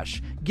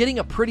gosh, getting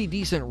a pretty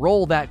decent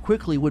roll that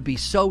quickly would be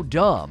so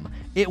dumb.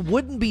 It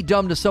wouldn't be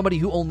dumb to somebody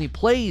who only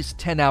plays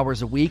 10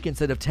 hours a week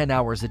instead of 10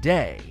 hours a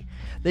day.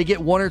 They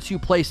get 1 or 2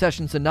 play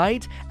sessions a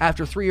night.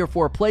 After 3 or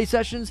 4 play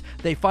sessions,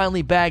 they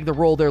finally bag the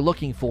role they're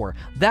looking for.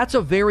 That's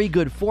a very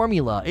good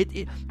formula.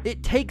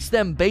 It takes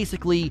them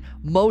basically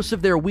most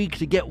of their week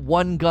to get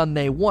one gun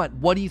they want.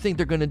 What do you think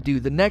they're going to do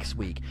the next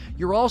week?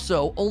 You're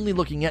also only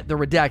looking at the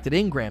redacted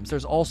engrams.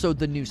 There's also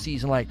the new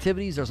seasonal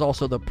activities. There's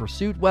also the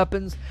pursuit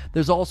weapons.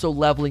 There's also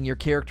leveling your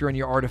character and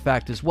your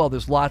artifact as well.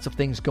 There's lots of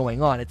things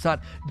going on. It's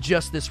not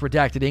just this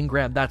redacted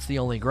engram. That's the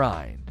only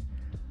grind.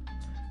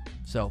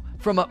 So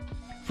from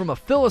a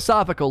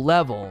philosophical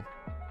level,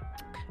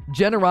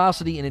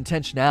 generosity and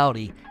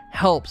intentionality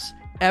helps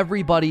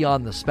everybody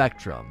on the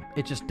spectrum.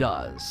 It just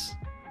does.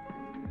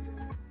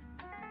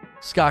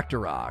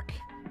 Skoktorok.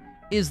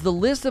 Is the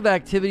list of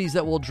activities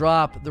that will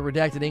drop the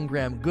redacted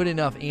engram good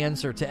enough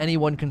answer to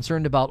anyone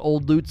concerned about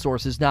old loot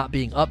sources not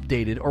being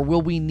updated, or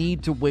will we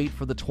need to wait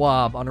for the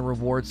TWAB on a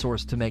reward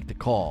source to make the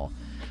call?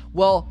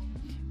 Well,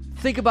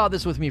 think about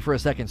this with me for a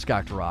second,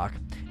 Skoktorok.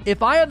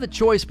 If I have the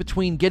choice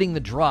between getting the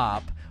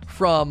drop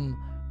from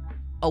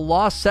a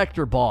Lost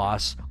Sector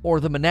boss or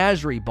the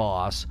Menagerie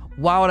boss,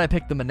 why would I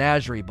pick the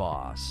Menagerie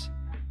boss?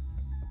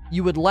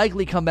 You would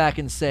likely come back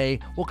and say,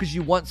 well, because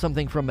you want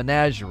something from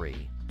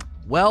Menagerie.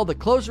 Well, the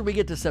closer we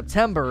get to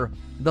September,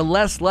 the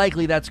less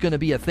likely that's going to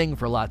be a thing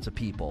for lots of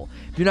people.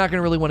 You're not going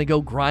to really want to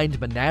go grind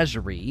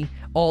Menagerie.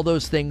 All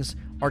those things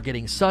are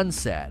getting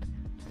sunset.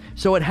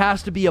 So it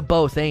has to be a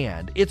both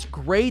and. It's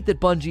great that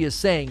Bungie is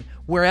saying,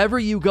 wherever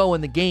you go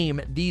in the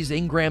game, these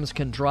engrams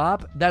can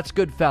drop. That's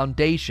good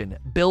foundation.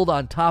 Build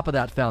on top of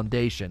that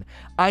foundation.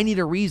 I need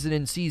a reason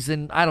in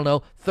season,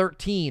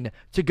 13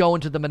 to go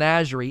into the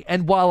Menagerie.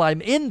 And while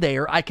I'm in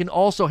there, I can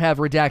also have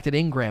redacted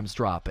engrams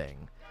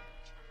dropping.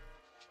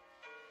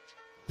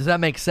 Does that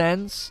make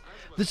sense?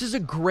 This is a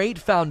great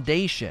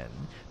foundation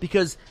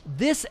because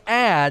this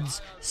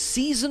adds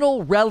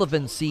seasonal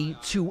relevancy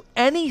to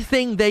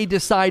anything they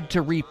decide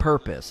to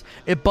repurpose.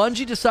 If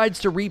Bungie decides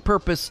to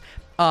repurpose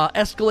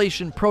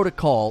Escalation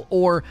Protocol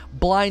or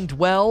Blind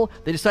Well,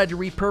 they decide to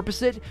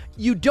repurpose it,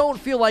 you don't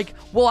feel like,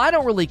 well, I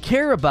don't really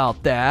care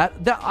about that.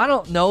 I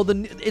don't know.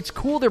 It's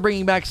cool they're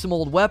bringing back some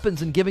old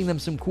weapons and giving them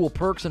some cool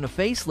perks and a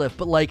facelift,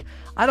 but like,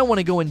 I don't want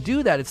to go and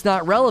do that. It's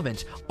not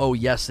relevant. Oh,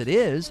 yes, it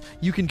is.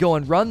 You can go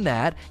and run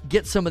that,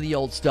 get some of the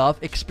old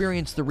stuff,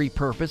 experience the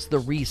repurpose,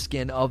 the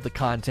reskin of the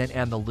content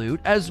and the loot,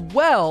 as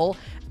well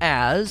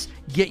as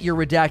get your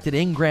redacted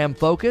engram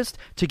focused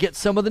to get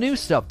some of the new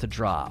stuff to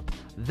drop.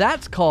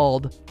 That's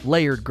called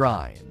layered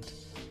grind.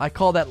 I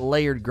call that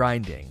layered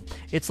grinding.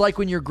 It's like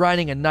when you're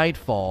grinding a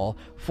Nightfall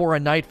for a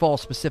Nightfall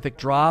specific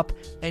drop,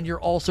 and you're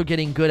also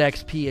getting good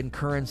XP and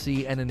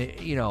currency and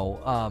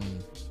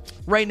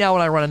right now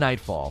when I run a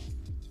Nightfall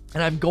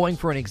and I'm going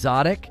for an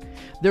exotic,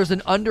 there's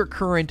an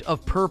undercurrent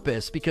of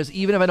purpose because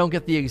even if I don't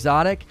get the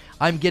exotic,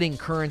 I'm getting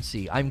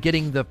currency. I'm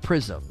getting the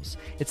prisms.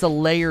 It's a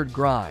layered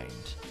grind.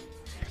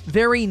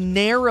 Very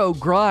narrow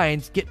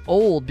grinds get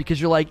old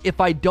because you're like,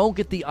 if I don't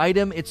get the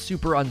item, it's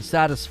super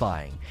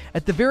unsatisfying.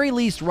 At the very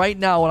least, right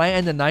now, when I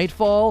end a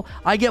Nightfall,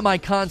 I get my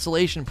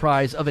consolation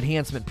prize of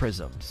enhancement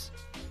prisms.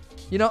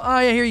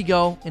 Yeah, here you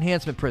go,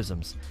 enhancement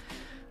prisms.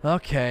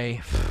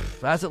 Okay,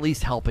 that's at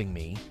least helping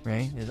me,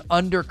 right? There's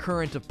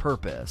undercurrent of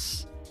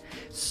purpose.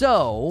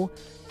 So,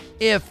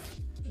 if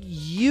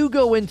you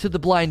go into the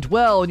Blind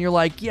Well and you're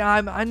like, yeah,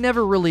 I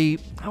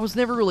was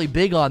never really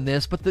big on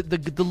this, but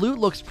the loot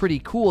looks pretty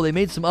cool. They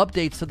made some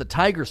updates to the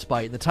Tiger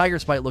Spite, and the Tiger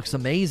Spite looks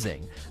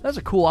amazing. That's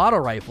a cool auto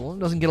rifle. It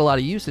doesn't get a lot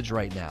of usage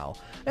right now.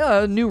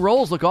 Yeah, new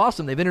rolls look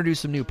awesome. They've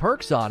introduced some new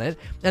perks on it,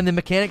 and the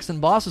mechanics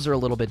and bosses are a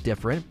little bit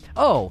different.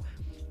 Oh,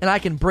 and I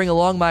can bring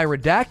along my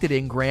redacted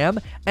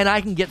engram, and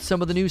I can get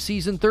some of the new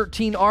Season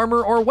 13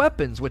 armor or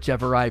weapons,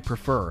 whichever I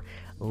prefer.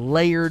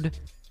 Layered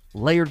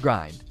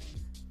grind.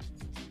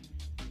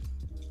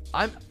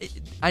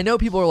 I know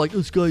people are like,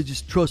 this guy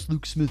just trusts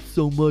Luke Smith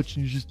so much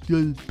and he's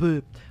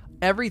just...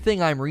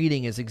 Everything I'm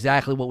reading is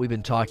exactly what we've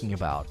been talking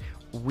about.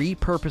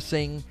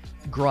 Repurposing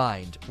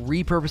grind,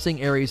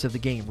 repurposing areas of the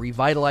game,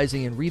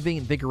 revitalizing and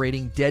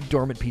reinvigorating dead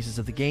dormant pieces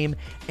of the game,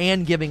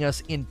 and giving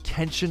us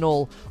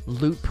intentional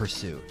loot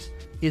pursuit.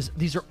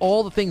 These are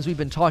all the things we've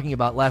been talking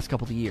about last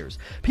couple of years.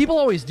 People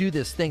always do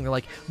this thing. They're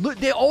like, look,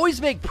 they always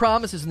make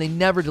promises and they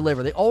never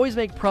deliver. They always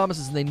make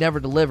promises and they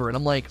never deliver. And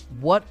I'm like,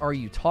 what are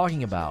you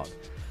talking about?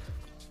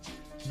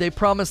 They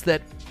promised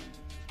that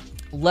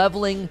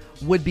leveling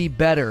would be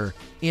better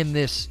in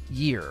this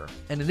year,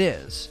 and it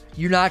is.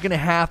 You're not going to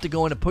have to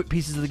go into put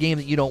pieces of the game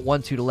that you don't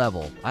want to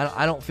level.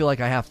 I don't feel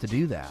like I have to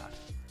do that,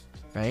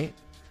 right?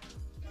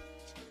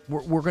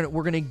 We're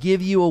gonna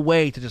give you a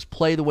way to just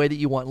play the way that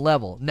you want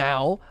level.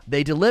 Now,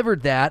 they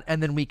delivered that,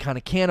 and then we kind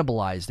of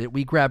cannibalized it.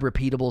 We grab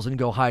repeatables and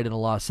go hide in a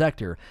lost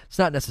sector. It's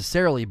not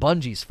necessarily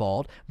Bungie's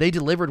fault. They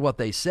delivered what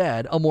they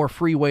said, a more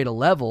free way to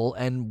level,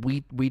 and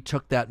we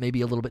took that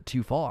maybe a little bit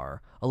too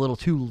far, a little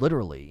too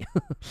literally.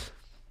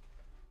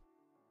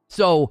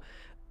 So,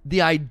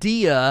 the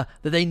idea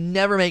that they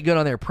never make good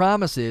on their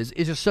promises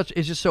is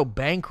just so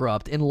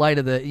bankrupt in light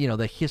of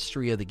the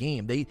history of the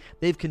game.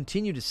 They've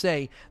continued to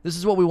say this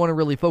is what we want to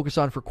really focus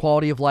on for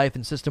quality of life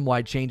and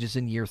system-wide changes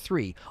in year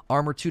 3.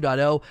 Armor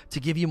 2.0 to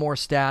give you more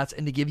stats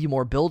and to give you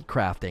more build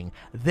crafting.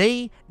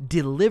 They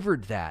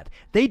delivered that.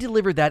 They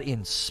delivered that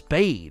in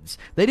spades.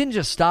 They didn't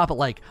just stop at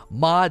like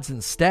mods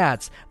and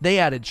stats. They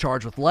added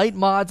Charge with Light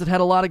mods that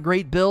had a lot of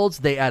great builds.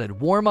 They added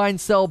Warmind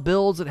Cell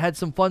builds that had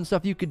some fun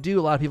stuff you could do.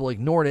 A lot of people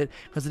ignored it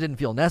because it didn't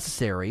feel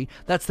necessary.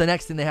 That's the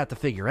next thing they have to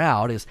figure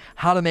out, is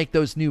how to make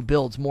those new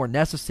builds more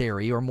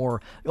necessary, or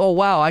more, oh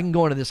wow, I can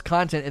go into this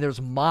content and there's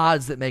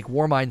mods that make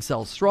Warmind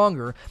Cells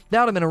stronger.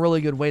 That would have been a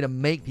really good way to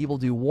make people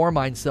do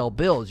Warmind Cell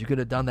builds. You could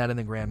have done that in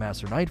the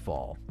Grandmaster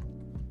Nightfall.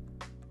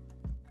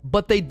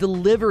 But they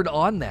delivered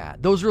on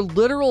that. Those are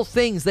literal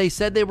things they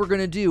said they were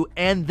going to do,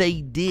 and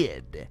they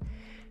did.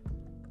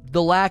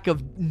 The lack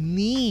of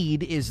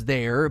need is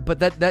there, but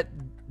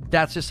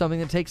that's just something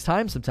that takes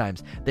time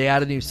sometimes. They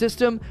add a new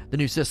system, the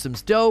new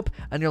system's dope,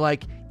 and you're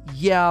like,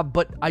 yeah,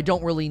 but I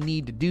don't really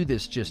need to do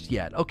this just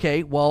yet.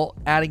 Okay, well,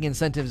 adding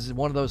incentives is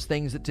one of those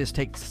things that just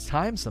takes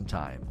time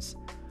sometimes.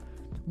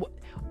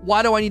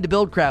 Why do I need to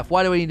build craft?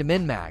 Why do I need to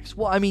min-max?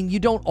 Well, I mean, you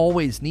don't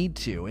always need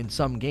to in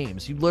some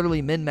games. You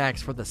literally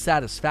min-max for the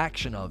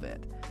satisfaction of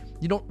it.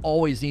 You don't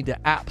always need to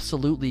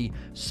absolutely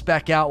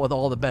spec out with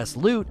all the best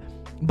loot,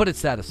 but it's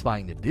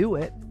satisfying to do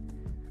it.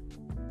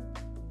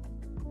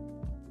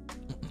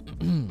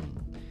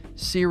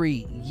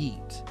 Siri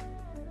Yeet.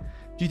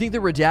 Do you think the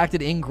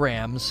redacted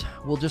engrams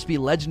will just be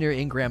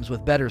legendary engrams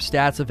with better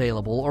stats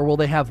available, or will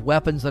they have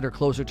weapons that are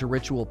closer to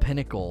Ritual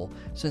Pinnacle,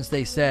 since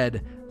they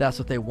said that's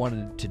what they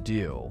wanted to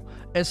do?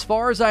 As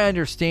far as I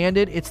understand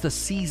it, it's the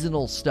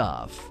seasonal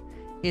stuff.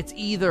 It's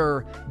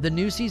either the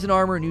new season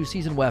armor, new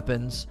season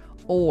weapons,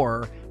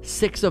 or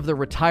 6 of the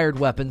retired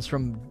weapons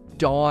from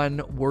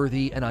Dawn,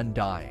 Worthy, and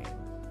Undying.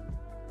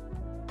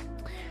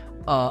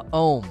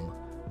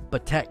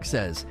 Batek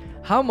says,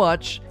 how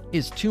much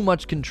is too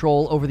much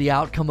control over the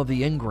outcome of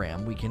the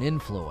engram we can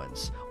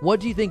influence? What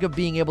do you think of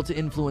being able to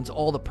influence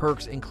all the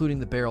perks, including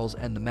the barrels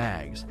and the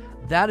mags?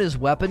 That is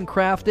weapon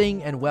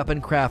crafting, and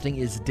weapon crafting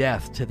is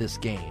death to this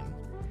game.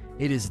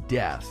 It is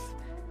death.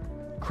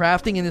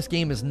 Crafting in this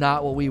game is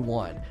not what we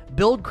want.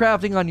 Build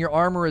crafting on your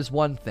armor is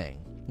one thing,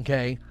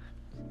 okay?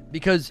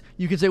 Because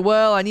you can say,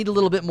 well, I need a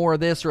little bit more of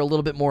this or a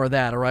little bit more of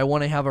that, or I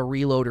want to have a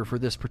reloader for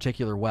this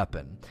particular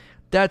weapon.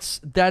 That's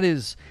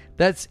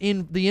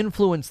in the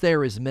influence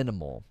there is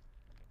minimal.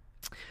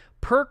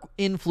 Perk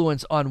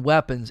influence on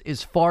weapons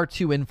is far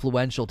too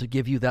influential to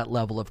give you that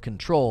level of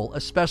control,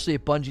 especially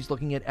if Bungie's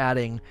looking at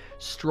adding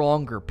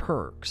stronger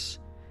perks.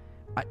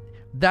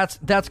 That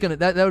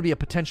would be a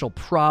potential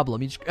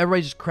problem.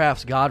 Everybody just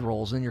crafts god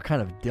rolls and you're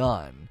kind of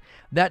done.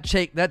 That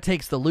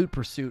takes the loot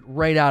pursuit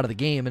right out of the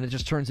game, and it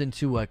just turns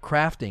into a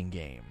crafting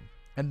game.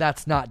 And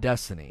that's not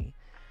Destiny.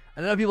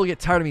 I know people get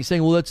tired of me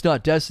saying, well, that's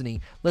not Destiny.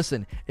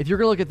 Listen, if you're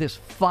going to look at this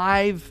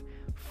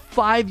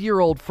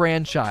five-year-old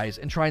franchise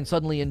and try and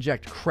suddenly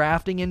inject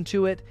crafting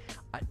into it,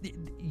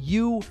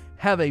 you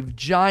have a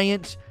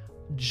giant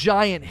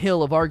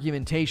hill of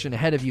argumentation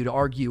ahead of you to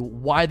argue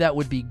why that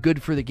would be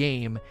good for the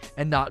game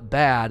and not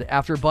bad,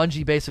 after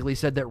Bungie basically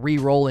said that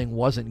re-rolling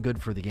wasn't good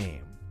for the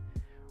game.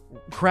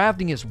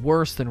 Crafting is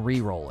worse than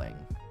re-rolling.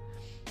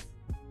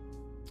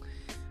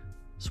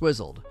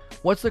 Swizzled.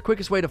 What's the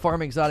quickest way to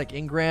farm exotic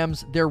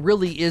engrams? There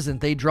really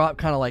isn't. They drop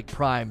kind of like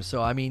Prime,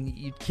 so I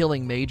mean,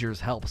 killing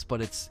majors helps,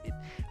 but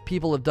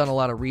people have done a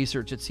lot of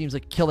research. It seems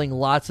like killing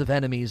lots of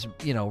enemies,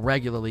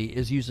 regularly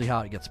is usually how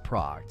it gets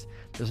procced.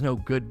 There's no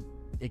good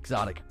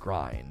exotic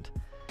grind.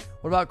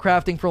 What about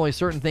crafting for only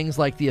certain things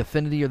like the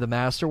affinity or the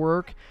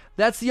masterwork?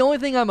 That's the only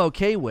thing I'm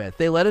okay with.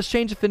 They let us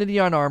change affinity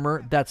on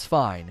armor, that's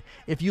fine.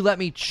 If you let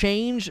me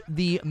change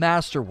the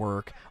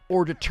masterwork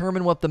or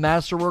determine what the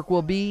masterwork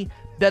will be,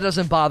 that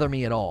doesn't bother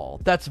me at all.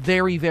 That's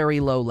very, very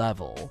low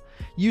level.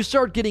 You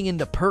start getting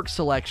into perk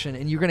selection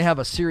and you're going to have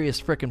a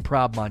serious frickin'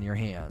 problem on your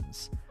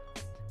hands.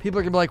 People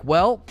are going to be like,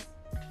 well,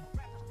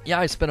 yeah,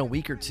 I spent a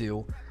week or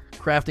two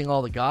crafting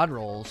all the god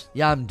rolls.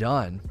 Yeah, I'm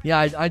done. Yeah,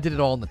 I did it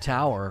all in the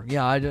tower.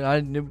 Yeah,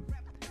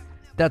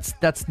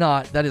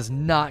 that is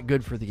not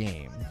good for the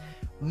game.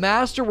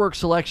 Masterwork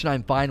selection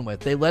I'm fine with.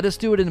 They let us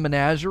do it in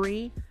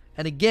Menagerie,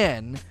 and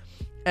again,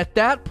 at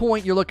that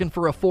point you're looking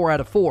for a 4 out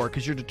of 4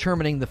 because you're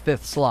determining the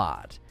 5th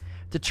slot.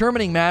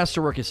 Determining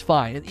masterwork is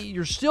fine.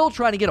 You're still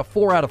trying to get a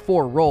 4 out of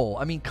 4 roll.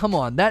 I mean, come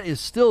on, that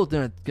is still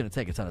going to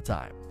take a ton of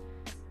time.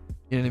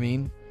 You know what I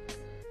mean?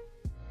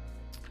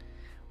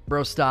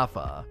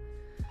 Brostafa.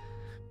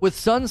 With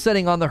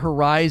sunsetting on the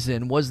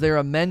horizon, was there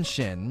a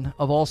mention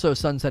of also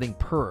sunsetting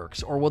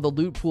perks, or will the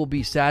loot pool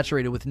be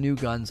saturated with new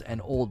guns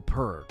and old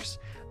perks?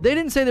 They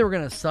didn't say they were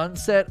going to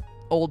sunset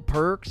old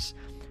perks,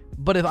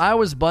 but if I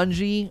was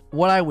Bungie,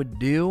 what I would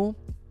do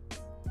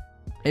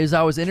is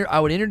I would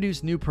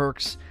introduce new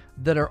perks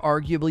that are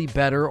arguably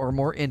better or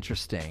more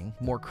interesting,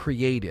 more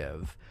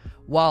creative,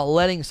 while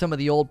letting some of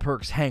the old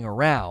perks hang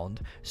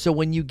around. So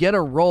when you get a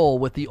roll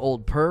with the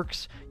old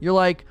perks, you're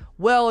like,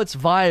 well, it's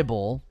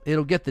viable.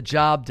 It'll get the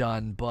job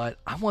done, but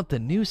I want the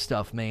new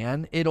stuff,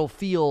 man. It'll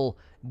feel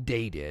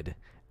dated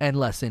and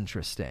less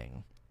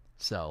interesting.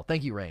 So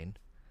thank you, Rain,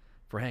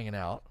 for hanging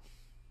out.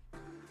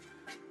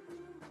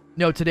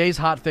 No, today's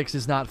hot fix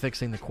is not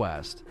fixing the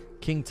quest.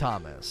 King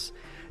Thomas.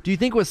 Do you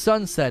think with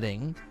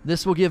sunsetting,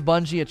 this will give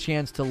Bungie a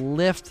chance to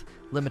lift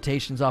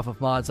limitations off of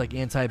mods like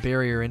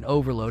Anti-Barrier and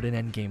Overload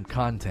and endgame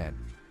content?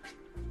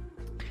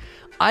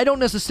 I don't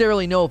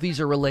necessarily know if these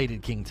are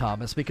related, King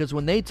Thomas, because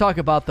when they talk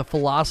about the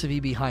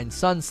philosophy behind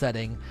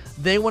sunsetting,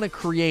 they want to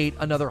create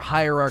another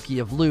hierarchy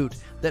of loot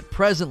that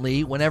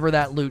presently, whenever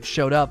that loot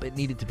showed up, it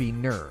needed to be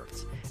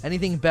nerfed.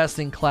 Anything best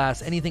in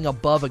class, anything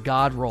above a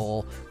god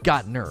roll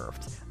got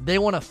nerfed. They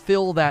want to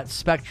fill that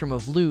spectrum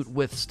of loot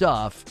with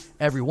stuff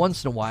every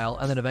once in a while,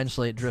 and then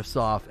eventually it drifts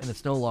off and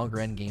it's no longer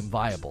endgame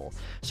viable.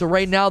 So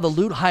right now the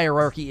loot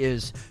hierarchy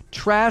is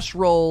trash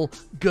roll,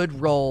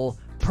 good roll,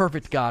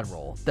 perfect god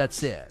roll.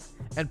 That's it.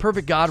 And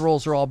perfect god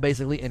rolls are all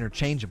basically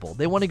interchangeable.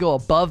 They want to go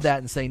above that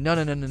and say,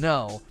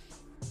 no.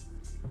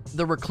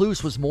 The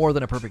Recluse was more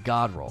than a perfect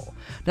god roll.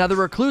 Now, the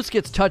Recluse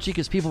gets touchy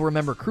because people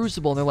remember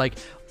Crucible, and they're like,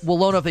 well,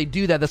 Lona, if they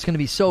do that, that's going to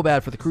be so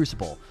bad for the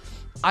Crucible.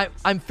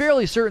 I'm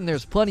fairly certain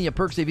there's plenty of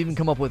perks they've even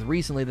come up with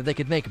recently that they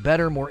could make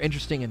better, more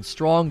interesting, and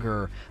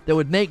stronger that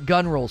would make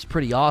gun rolls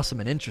pretty awesome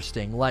and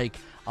interesting, like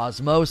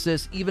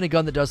Osmosis, even a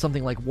gun that does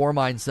something like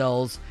Warmind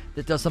Cells,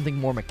 that does something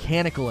more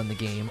mechanical in the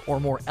game, or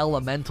more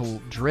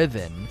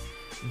elemental-driven.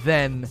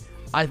 Then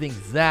I think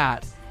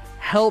that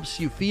helps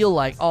you feel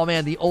like, oh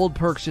man, the old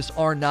perks just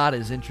are not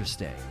as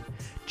interesting.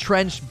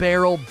 Trenched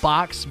barrel,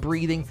 box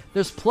breathing,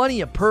 there's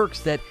plenty of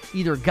perks that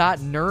either got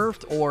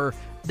nerfed or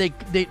they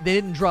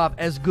didn't drop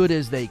as good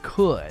as they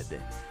could.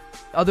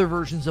 Other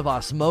versions of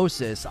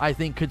Osmosis, I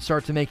think, could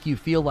start to make you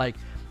feel like,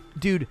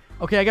 dude,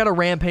 okay, I got a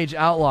Rampage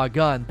Outlaw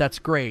gun, that's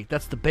great,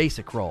 that's the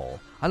basic roll.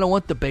 I don't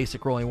want the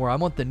basic roll anymore, I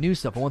want the new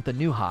stuff, I want the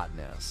new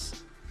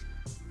hotness.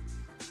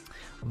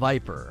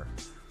 Viper.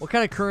 What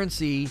kind of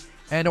currency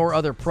and or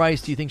other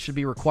price do you think should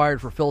be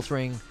required for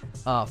filtering,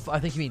 I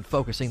think you mean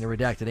focusing the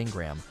redacted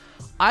engram?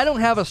 I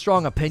don't have a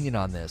strong opinion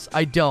on this.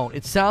 I don't.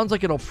 It sounds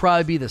like it'll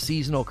probably be the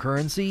seasonal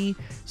currency,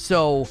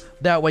 so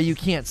that way you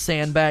can't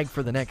sandbag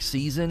for the next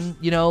season.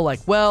 You know, like,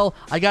 well,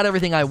 I got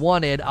everything I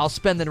wanted. I'll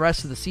spend the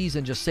rest of the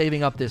season just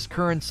saving up this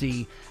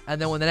currency, and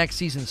then when the next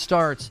season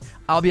starts,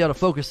 I'll be able to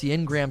focus the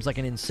engrams like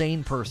an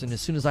insane person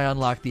as soon as I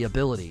unlock the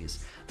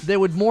abilities. They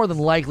would more than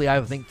likely, I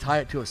would think, tie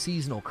it to a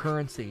seasonal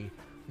currency,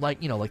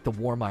 like, you know, like the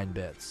Warmind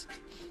bits.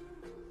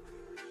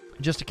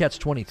 Just to catch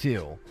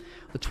 22.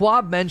 The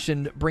TWAB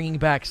mentioned bringing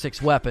back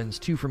 6 weapons,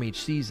 2 from each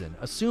season.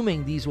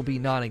 Assuming these will be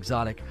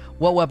non-exotic,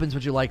 what weapons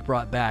would you like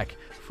brought back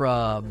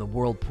from the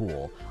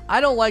Whirlpool? I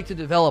don't like to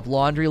develop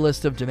laundry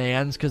list of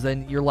demands because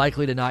then you're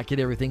likely to not get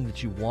everything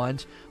that you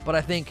want. But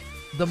I think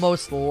the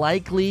most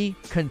likely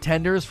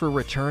contenders for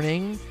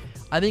returning,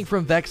 I think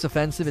from Vex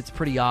Offensive, it's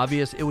pretty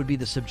obvious. It would be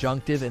the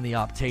Subjunctive and the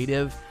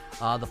Optative.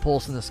 The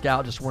Pulse and the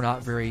Scout just were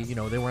not very,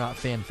 they were not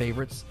fan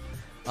favorites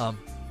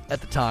at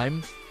the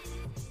time.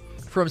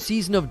 From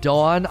Season of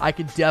Dawn, I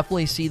could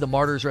definitely see the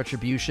Martyr's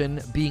Retribution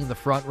being the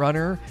front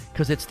runner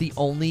because it's the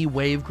only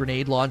wave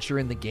grenade launcher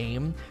in the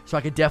game. So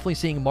I could definitely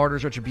see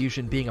Martyr's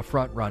Retribution being a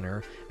front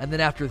runner. And then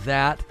after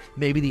that,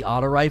 maybe the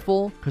Auto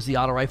Rifle because the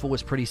Auto Rifle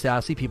was pretty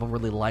sassy. People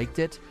really liked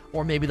it.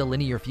 Or maybe the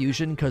Linear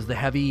Fusion because the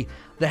heavy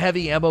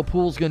ammo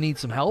pool is going to need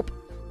some help.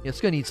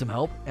 It's going to need some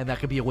help, and that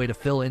could be a way to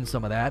fill in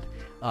some of that,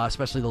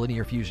 especially the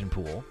Linear Fusion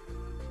pool.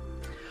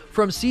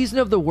 From Season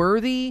of the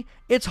Worthy,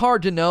 it's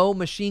hard to know.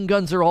 Machine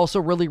guns are also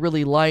really,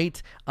 really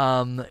light,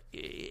 and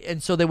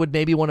so they would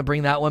maybe want to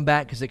bring that one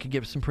back because it could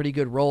give some pretty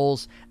good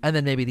rolls, and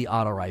then maybe the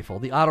Auto Rifle.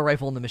 The Auto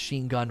Rifle and the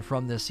Machine Gun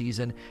from this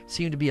season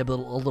seem to be a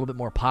little bit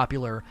more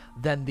popular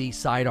than the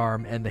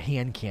Sidearm and the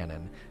Hand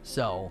Cannon.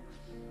 So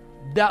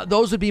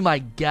those would be my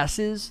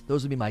guesses.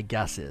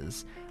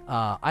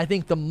 I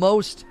think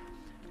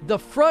the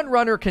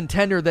front-runner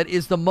contender that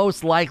is the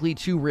most likely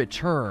to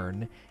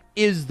return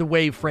is the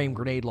Wave Frame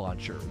Grenade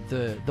Launcher,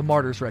 the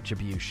Martyr's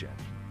Retribution.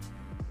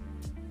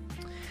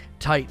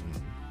 Titan.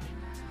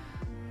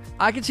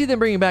 I can see them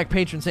bringing back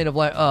Patron Saint of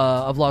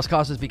Lost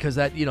Causes because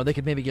that, they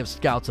could maybe give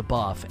Scouts a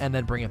buff and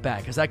then bring it back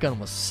because that gun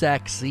was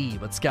sexy,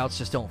 but Scouts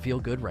just don't feel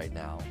good right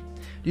now.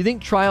 Do you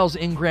think Trials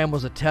Engram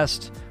was a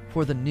test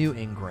for the new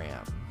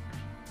Engram?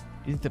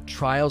 Do you think the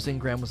Trials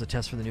Engram was a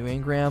test for the new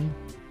Engram?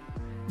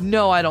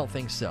 No, I don't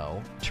think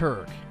so.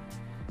 Turk.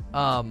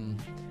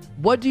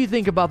 What do you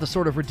think about the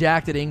sort of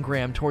redacted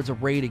engram towards a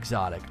raid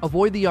exotic?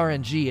 Avoid the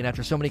RNG, and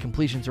after so many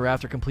completions or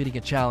after completing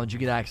a challenge, you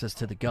get access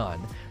to the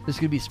gun. This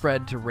could be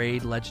spread to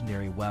raid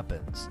legendary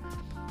weapons.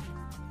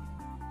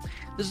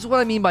 This is what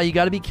I mean by you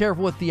got to be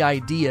careful with the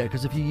idea,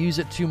 because if you use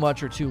it too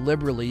much or too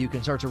liberally, you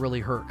can start to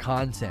really hurt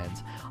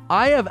content.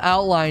 I have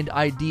outlined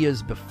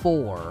ideas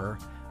before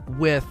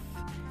with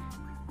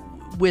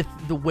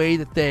the way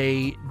that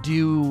they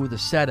do the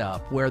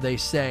setup, where they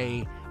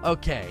say,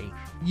 okay,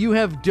 you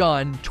have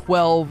done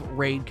 12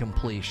 raid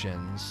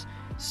completions.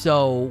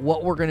 So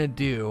what we're going to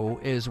do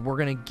is we're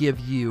going to give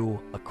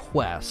you a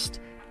quest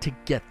to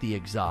get the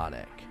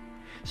exotic.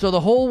 So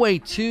the whole way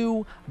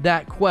to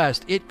that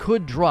quest, it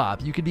could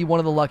drop. You could be one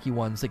of the lucky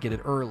ones that get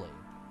it early.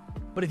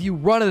 But if you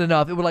run it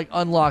enough, it would like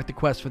unlock the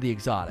quest for the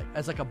exotic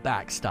as like a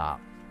backstop.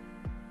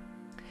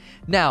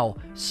 Now,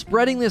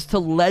 spreading this to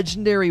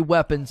legendary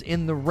weapons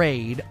in the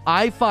raid,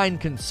 I find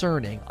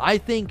concerning. I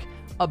think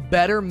a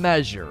better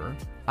measure,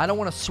 I don't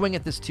want to swing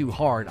at this too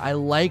hard. I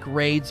like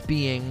raids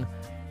being,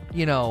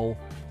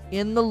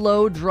 in the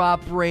low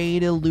drop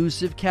raid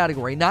elusive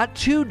category. Not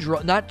too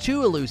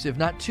elusive,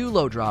 not too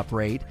low drop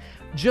raid.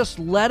 Just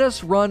let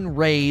us run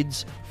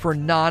raids for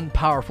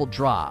non-powerful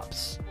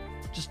drops.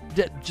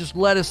 Just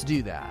let us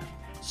do that.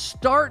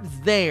 Start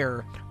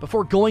there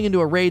before going into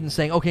a raid and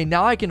saying, okay,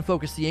 now I can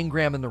focus the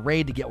engram in the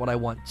raid to get what I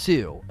want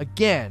too.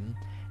 Again,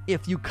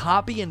 if you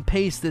copy and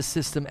paste this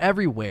system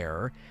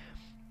everywhere,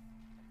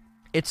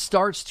 it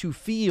starts to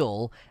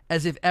feel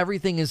as if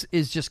everything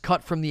is just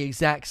cut from the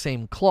exact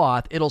same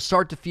cloth. It'll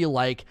start to feel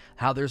like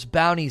how there's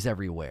bounties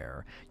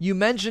everywhere. You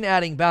mention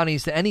adding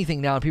bounties to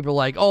anything now, and people are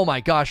like, oh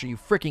my gosh, are you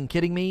freaking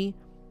kidding me?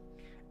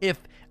 If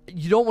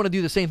you don't want to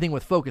do the same thing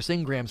with focused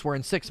engrams, where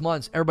in 6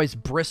 months, everybody's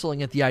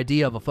bristling at the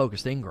idea of a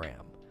focused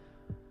engram.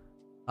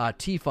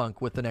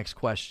 T-Funk with the next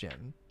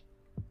question.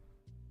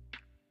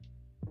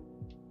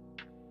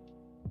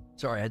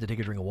 Sorry, I had to take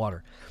a drink of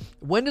water.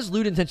 When does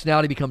loot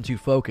intentionality become too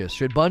focused?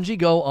 Should Bungie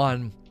go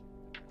on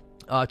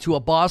to a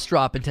boss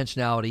drop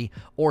intentionality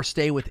or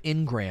stay with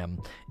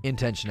engram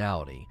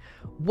intentionality?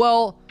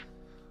 Well,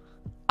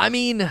 I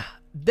mean,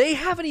 they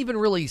haven't even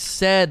really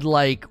said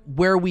like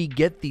where we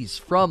get these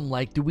from.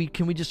 Like,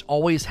 can we just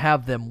always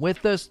have them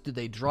with us? Do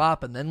they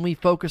drop and then we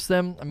focus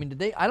them? I mean,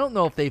 I don't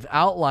know if they've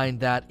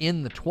outlined that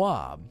in the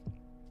TWAB.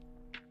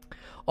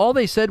 All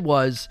they said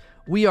was,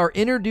 we are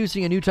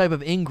introducing a new type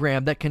of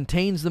engram that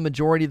contains the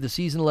majority of the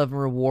Season 11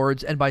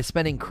 rewards, and by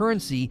spending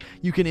currency,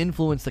 you can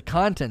influence the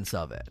contents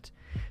of it.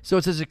 So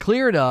it says to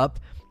clear it up,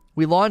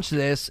 we launch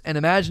this, and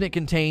imagine it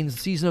contains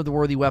Season of the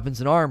Worthy weapons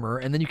and armor,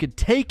 and then you could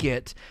take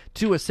it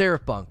to a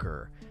Seraph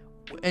bunker,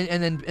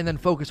 and then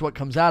focus what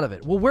comes out of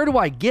it. Well, where do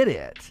I get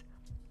it?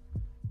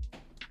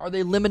 Are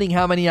they limiting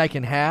how many I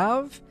can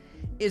have?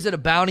 Is it a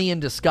bounty in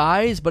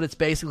disguise? But it's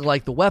basically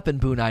like the weapon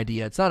boon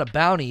idea. It's not a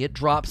bounty, it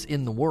drops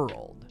in the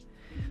world.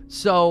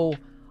 So,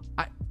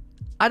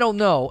 I don't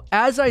know.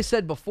 As I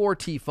said before,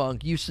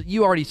 T-Funk,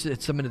 you already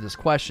submitted this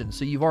question,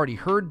 so you've already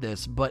heard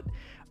this, but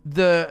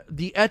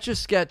the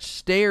Etch-a-Sketch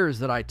stairs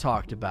that I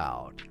talked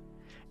about,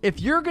 if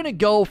you're going to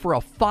go for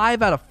a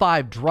 5 out of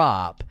 5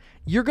 drop,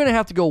 you're going to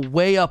have to go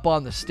way up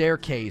on the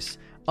staircase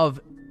of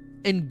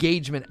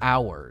engagement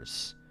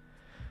hours.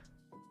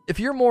 If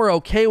you're more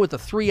okay with a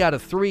 3 out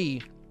of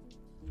 3...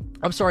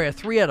 a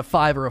 3 out of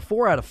 5 or a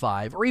 4 out of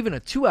 5 or even a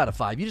 2 out of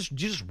 5. You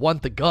just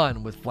want the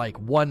gun with like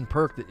one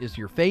perk that is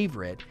your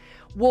favorite.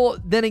 Well,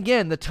 then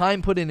again, the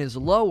time put in is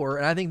lower,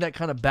 and I think that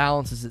kind of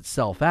balances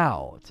itself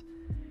out.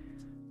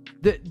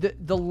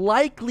 The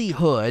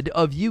likelihood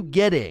of you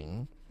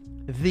getting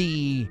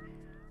the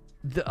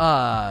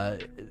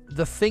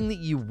thing that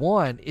you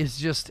want is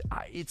just,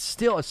 it's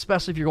still,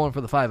 especially if you're going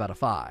for the 5 out of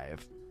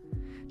 5.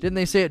 Didn't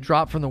they say it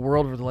dropped from the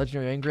world for the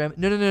legendary engram?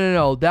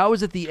 No. That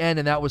was at the end,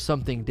 and that was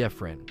something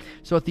different.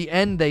 So at the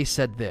end, they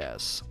said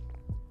this.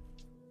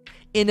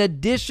 In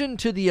addition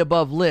to the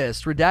above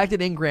list, redacted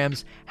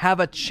engrams have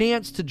a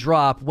chance to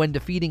drop when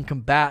defeating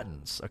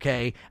combatants,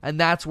 okay? And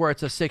that's where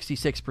it's a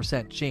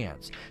 66%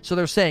 chance. So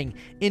they're saying,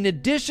 in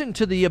addition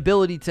to the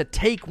ability to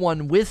take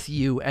one with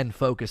you and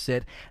focus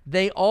it,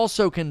 they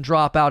also can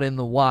drop out in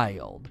the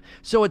wild.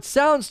 So it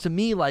sounds to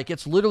me like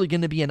it's literally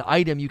going to be an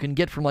item you can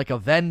get from like a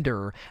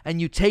vendor, and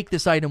you take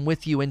this item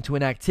with you into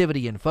an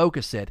activity and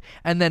focus it,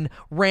 and then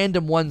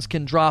random ones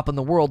can drop in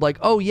the world like,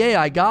 oh yeah,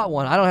 I got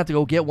one. I don't have to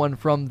go get one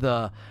from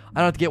the... I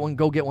don't have to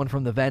go get one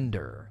from the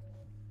vendor.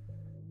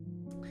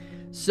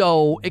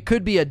 So it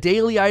could be a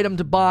daily item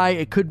to buy.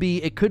 It could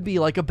be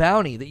like a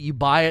bounty that you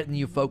buy it and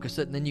you focus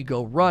it and then you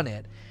go run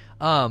it.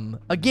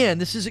 Again,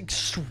 this is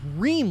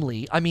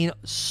extremely,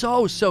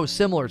 so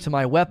similar to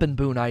my weapon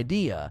boon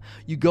idea.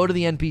 You go to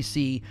the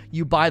NPC,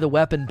 you buy the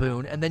weapon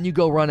boon, and then you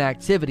go run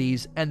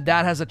activities, and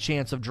that has a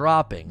chance of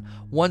dropping.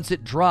 Once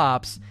it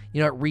drops, it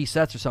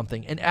resets or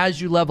something. And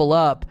as you level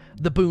up,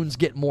 the boons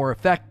get more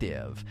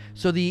effective.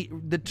 So the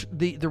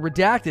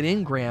redacted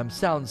engram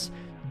sounds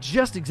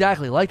just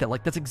exactly like that.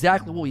 Like, that's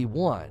exactly what we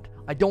want.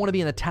 I don't want to be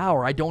in the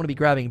tower. I don't want to be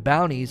grabbing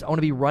bounties. I want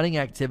to be running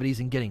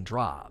activities and getting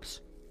drops.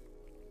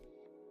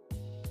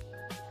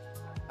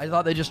 I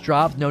thought they just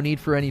dropped no need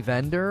for any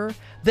vendor.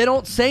 They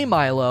don't say,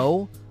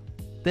 Milo.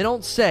 They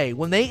don't say.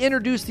 When they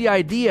introduced the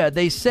idea,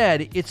 they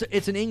said it's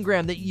an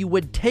engram that you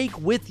would take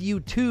with you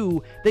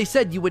to... They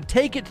said you would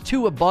take it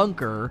to a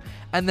bunker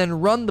and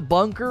then run the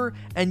bunker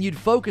and you'd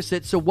focus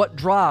it so what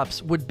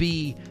drops would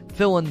be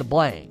fill in the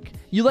blank.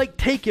 You,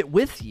 take it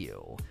with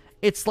you.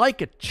 It's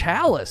like a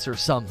chalice or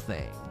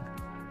something.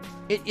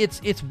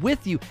 It's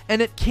with you,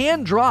 and it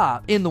can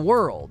drop in the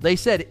world. They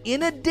said,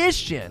 in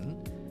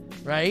addition,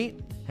 right?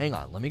 Hang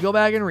on, let me go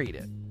back and read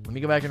it.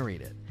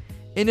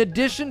 In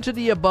addition to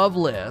the above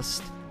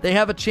list, they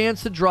have a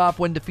chance to drop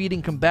when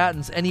defeating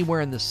combatants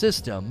anywhere in the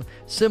system,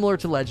 similar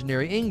to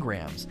legendary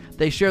engrams.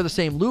 They share the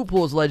same loot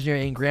pool as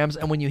legendary engrams,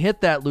 and when you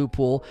hit that loot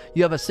pool,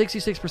 you have a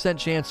 66%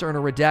 chance to earn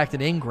a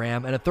redacted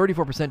engram and a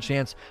 34%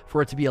 chance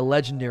for it to be a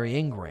legendary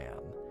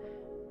engram.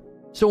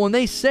 So when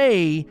they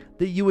say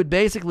that you would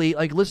basically,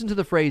 like, listen to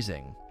the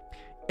phrasing.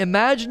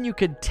 Imagine you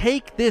could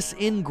take this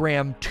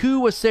engram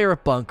to a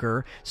Seraph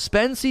bunker,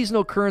 spend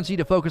seasonal currency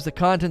to focus the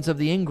contents of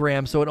the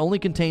engram so it only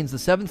contains the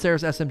 7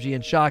 Seraphs SMG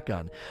and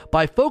shotgun.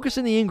 By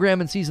focusing the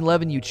engram in Season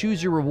 11, you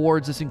choose your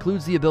rewards. This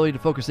includes the ability to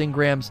focus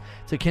engrams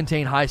to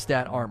contain high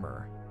stat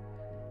armor.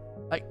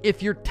 Like,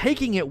 if you're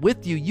taking it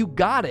with you, you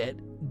got it.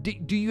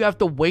 Do you have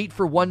to wait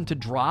for one to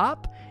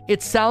drop?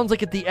 It sounds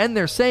like at the end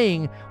they're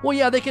saying, well,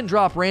 yeah, they can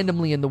drop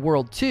randomly in the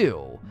world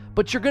too.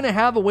 But you're going to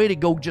have a way to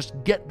go just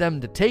get them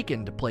to take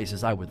into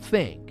places, I would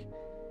think.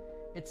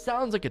 It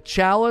sounds like a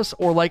chalice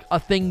or like a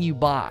thing you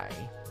buy.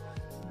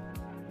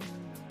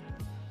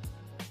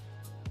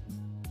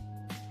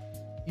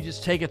 You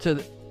just take it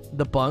to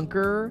the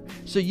bunker?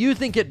 So you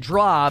think it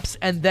drops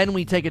and then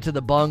we take it to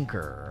the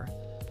bunker.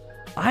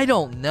 I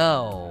don't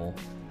know.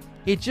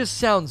 It just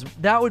sounds...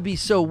 That would be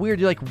so weird.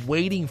 You're like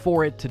waiting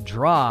for it to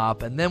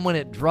drop, and then when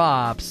it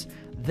drops...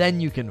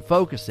 then you can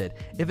focus it.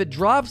 If it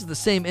drops at the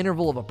same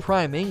interval of a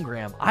prime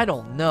engram, I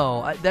don't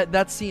know. That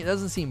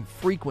doesn't seem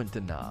frequent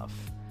enough.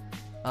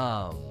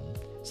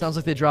 Sounds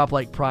like they drop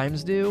like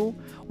primes do.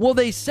 Well,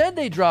 they said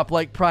they drop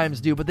like primes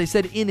do, but they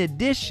said in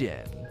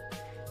addition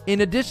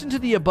to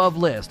the above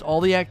list, all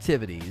the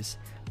activities,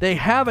 they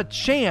have a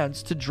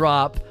chance to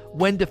drop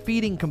when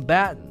defeating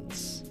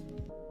combatants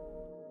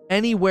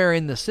anywhere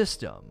in the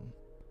system.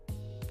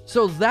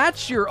 So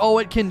that's your,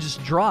 it can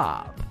just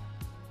drop.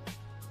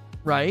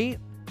 Right?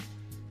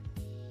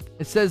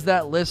 It says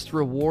that list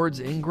rewards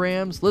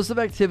engrams. List of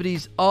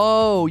activities.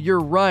 Oh, you're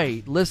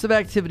right. List of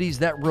activities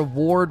that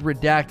reward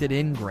redacted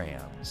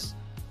engrams.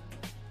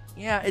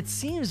 Yeah, it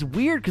seems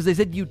weird because they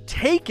said you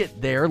take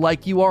it there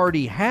like you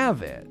already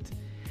have it.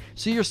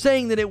 So you're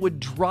saying that it would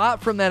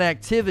drop from that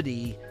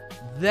activity,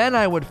 then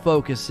I would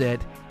focus it,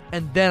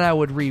 and then I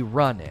would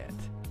rerun it.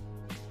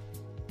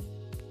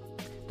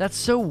 That's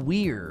so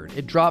weird.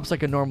 It drops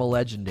like a normal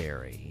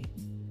legendary.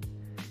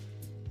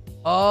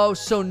 Oh,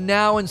 so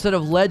now instead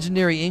of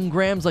legendary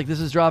engrams, like this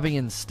is dropping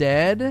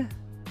instead?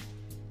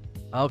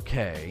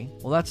 Okay.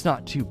 Well, that's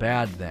not too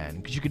bad then,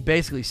 because you could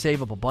basically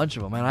save up a bunch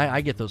of them, and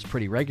I get those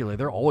pretty regularly.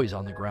 They're always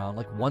on the ground.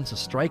 Like, once a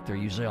strike, they're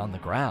usually on the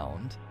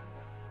ground.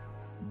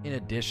 In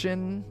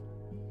addition,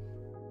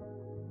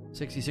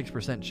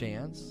 66%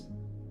 chance.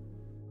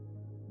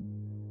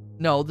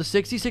 No, the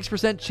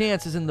 66%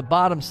 chance is in the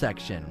bottom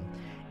section.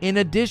 In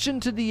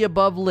addition to the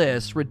above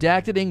list,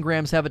 redacted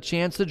engrams have a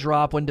chance to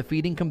drop when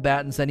defeating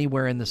combatants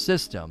anywhere in the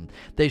system.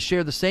 They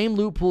share the same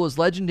loot pool as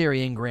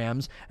legendary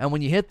engrams, and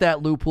when you hit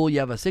that loot pool, you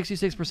have a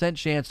 66%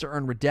 chance to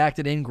earn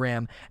redacted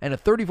engram and a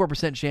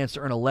 34% chance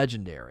to earn a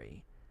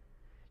legendary.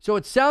 So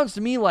it sounds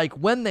to me like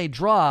when they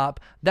drop,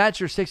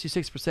 that's your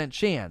 66%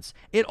 chance.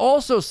 It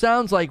also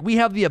sounds like we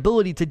have the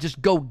ability to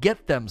just go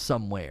get them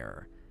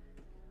somewhere.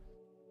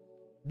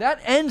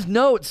 That end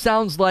note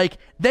sounds like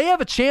they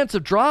have a chance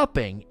of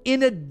dropping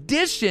in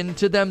addition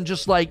to them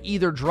just like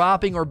either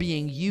dropping or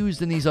being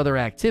used in these other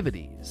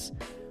activities.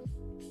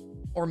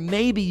 Or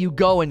maybe you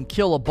go and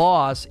kill a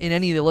boss in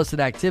any of the listed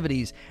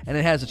activities and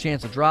it has a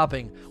chance of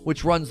dropping,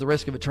 which runs the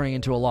risk of it turning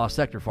into a lost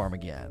sector farm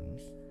again.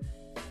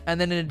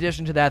 And then in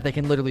addition to that, they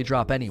can literally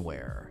drop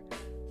anywhere.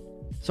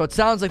 So it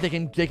sounds like they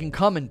can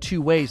come in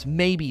two ways,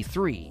 maybe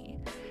three.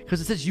 Because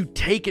it says you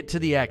take it to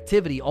the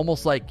activity,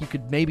 almost like you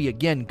could maybe,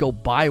 again, go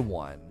buy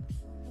one.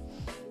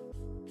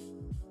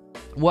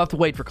 We'll have to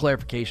wait for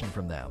clarification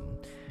from them.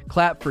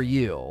 Clap for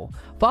you.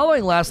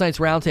 Following last night's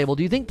roundtable,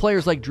 do you think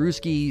players like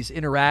Drewski's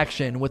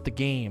interaction with the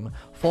game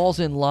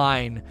falls in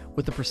line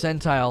with the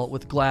percentile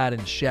with Glad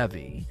and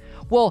Chevy?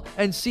 Well,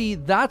 and see,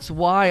 that's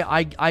why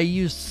I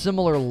used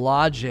similar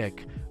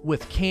logic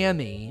with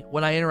Cammy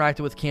when I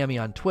interacted with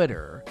Cammy on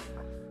Twitter.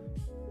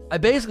 I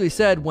basically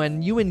said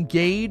when you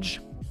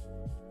engage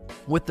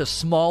with the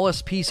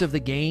smallest piece of the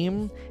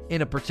game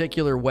in a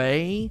particular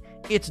way,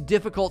 it's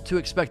difficult to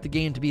expect the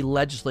game to be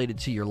legislated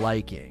to your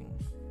liking.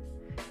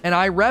 And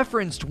I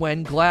referenced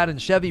when Glad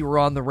and Chevy were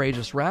on the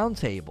Rageous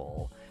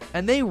Roundtable,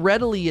 and they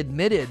readily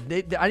admitted,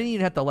 I didn't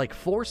even have to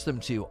force them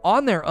to.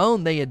 On their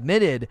own, they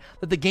admitted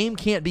that the game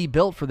can't be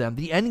built for them.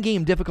 The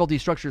endgame difficulty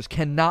structures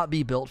cannot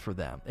be built for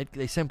them.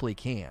 They simply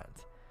can't.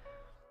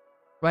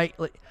 Right?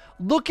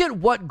 Look at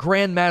what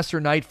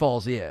Grandmaster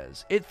Nightfalls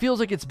is. It feels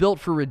like it's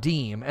built for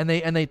Redeem, and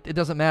it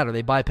doesn't matter.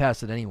 They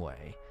bypass it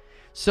anyway.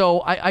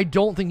 So I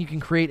don't think you can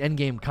create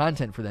endgame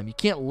content for them. You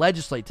can't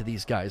legislate to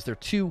these guys. They're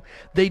too...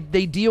 They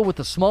deal with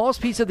the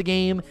smallest piece of the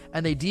game,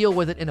 and they deal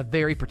with it in a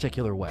very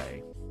particular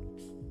way.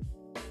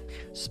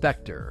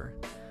 Spectre.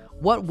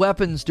 What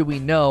weapons do we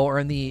know are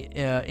in the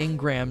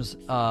engrams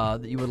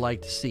that you would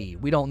like to see?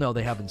 We don't know.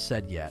 They haven't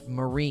said yet.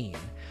 Marine.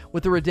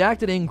 With the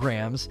redacted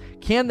engrams,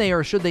 can they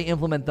or should they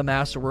implement the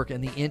masterwork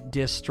and the int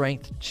dis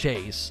strength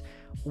chase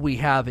we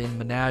have in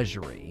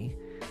Menagerie?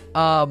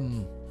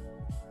 So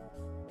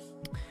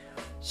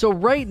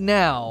right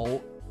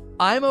now,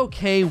 I'm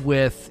okay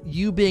with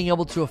you being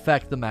able to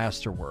affect the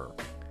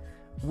masterwork.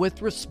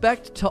 With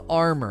respect to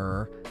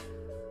armor,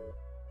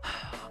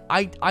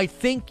 I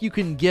think you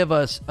can give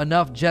us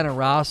enough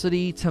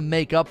generosity to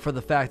make up for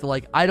the fact that,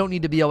 like, I don't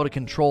need to be able to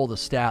control the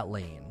stat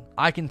lean.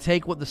 I can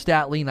take what the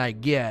stat lean I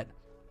get,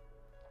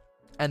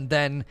 and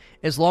then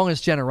as long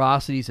as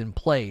generosity's in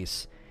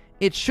place,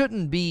 it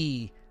shouldn't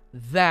be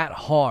that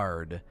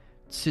hard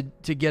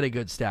to get a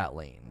good stat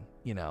lean,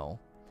 you know?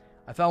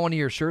 I found one of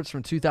your shirts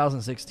from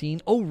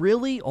 2016. Oh,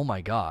 really? Oh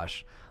my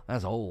gosh.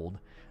 That's old.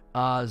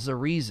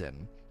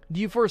 Zareason. Do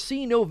you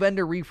foresee no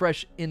vendor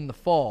refresh in the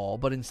fall,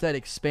 but instead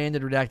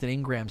expanded redacted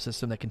engram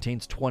system that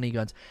contains 20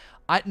 guns?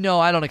 No,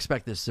 I don't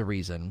expect this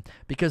Zareason,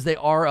 because they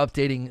are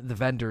updating the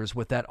vendors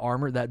with that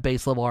armor, that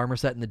base level armor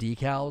set and the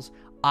decals.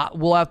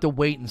 We'll have to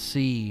wait and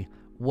see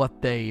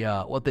what they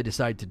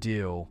decide to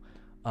do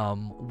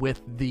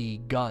with the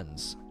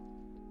guns.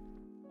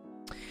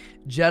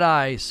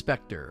 Jedi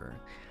Spectre.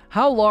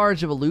 How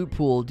large of a loot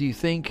pool do you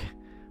think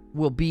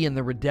will be in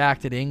the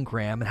redacted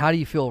engram, and how do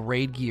you feel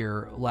raid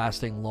gear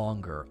lasting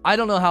longer? I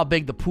don't know how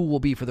big the pool will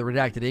be for the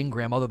redacted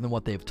engram other than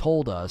what they've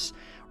told us.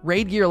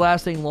 Raid gear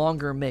lasting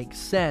longer makes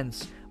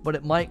sense, but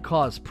it might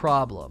cause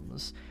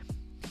problems.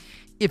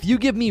 If you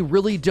give me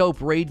really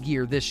dope raid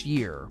gear this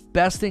year,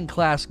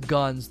 best-in-class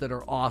guns that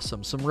are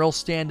awesome, some real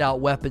standout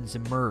weapons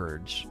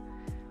emerge,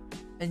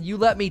 and you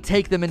let me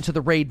take them into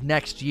the raid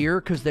next year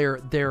because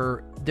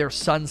their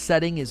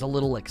sunsetting is a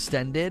little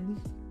extended,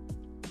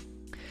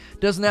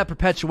 doesn't that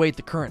perpetuate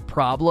the current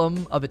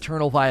problem of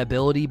eternal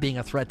viability being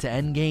a threat to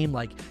endgame?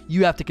 Like,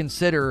 you have to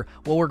consider,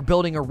 well, we're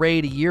building a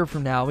raid a year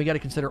from now. We got to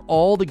consider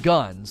all the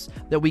guns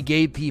that we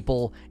gave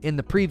people in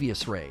the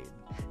previous raid.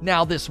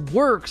 Now, this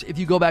works if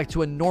you go back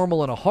to a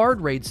normal and a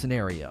hard raid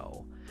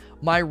scenario.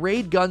 My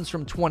raid guns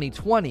from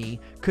 2020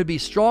 could be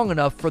strong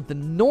enough for the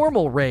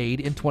normal raid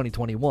in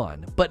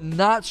 2021, but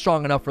not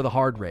strong enough for the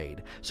hard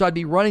raid. So I'd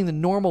be running the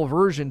normal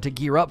version to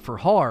gear up for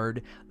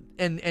hard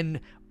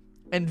and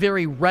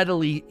very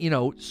readily,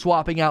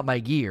 swapping out my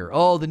gear.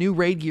 Oh, the new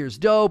raid gear is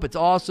dope. It's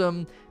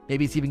awesome.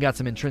 Maybe it's even got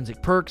some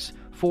intrinsic perks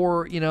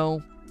for,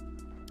 the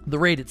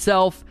raid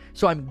itself.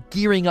 So I'm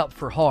gearing up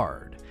for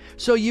hard.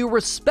 So you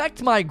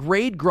respect my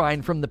raid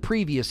grind from the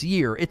previous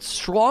year. It's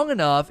strong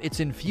enough, it's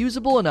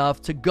infusible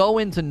enough to go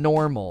into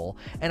normal,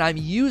 and I'm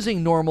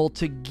using normal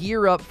to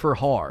gear up for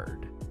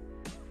hard.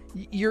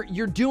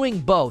 You're doing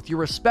both. You're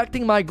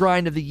respecting my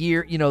grind of the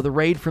year, the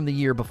raid from the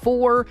year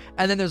before,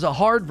 and then there's a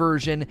hard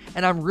version,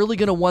 and I'm really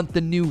going to want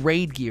the new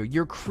raid gear.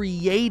 You're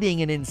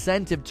creating an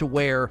incentive to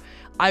where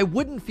I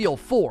wouldn't feel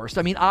forced.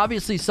 I mean,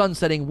 obviously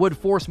sunsetting would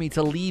force me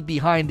to leave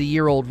behind the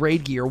year-old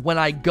raid gear when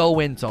I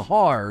go into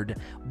hard,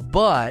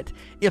 but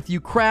if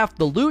you craft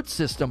the loot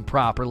system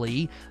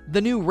properly,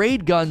 the new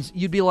raid guns,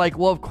 you'd be like,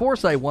 well, of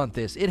course I want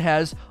this. It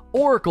has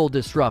Oracle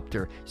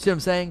Disruptor. See what I'm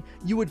saying?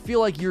 You would feel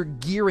like you're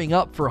gearing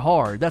up for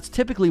hard. That's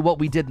typically what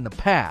we did in the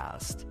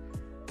past.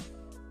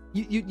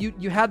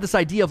 You had this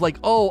idea of like,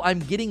 oh, I'm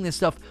getting this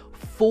stuff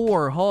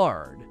for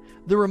hard.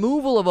 The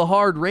removal of a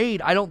hard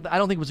raid, I don't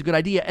think was a good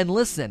idea. And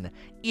listen,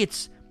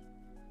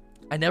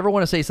 I never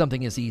want to say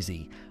something is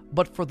easy,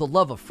 but for the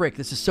love of frick,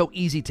 this is so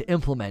easy to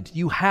implement.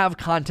 You have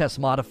contest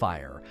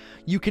modifier.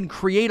 You can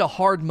create a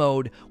hard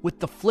mode with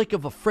the flick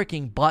of a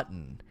fricking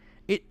button.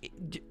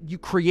 You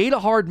create a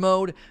hard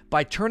mode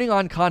by turning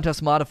on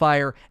contest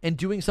modifier and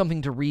doing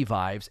something to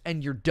revives,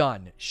 and you're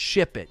done.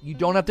 Ship it. You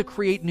don't have to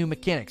create new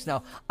mechanics.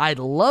 Now, I'd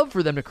love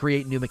for them to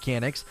create new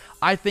mechanics.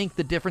 I think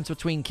the difference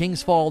between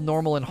King's Fall,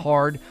 normal, and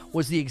hard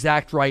was the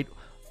exact right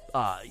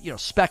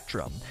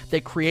spectrum.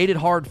 They created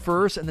hard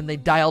first, and then they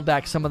dialed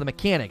back some of the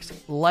mechanics.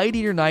 Light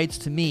Eater Knights,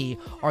 to me,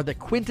 are the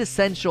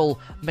quintessential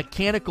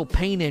mechanical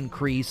pain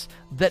increase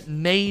that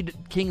made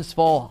King's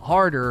Fall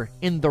harder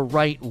in the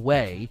right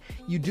way.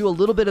 You do a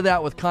little bit of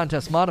that with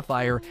contest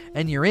modifier,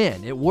 and you're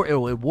in. It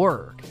would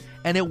work.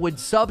 And it would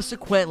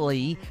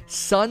subsequently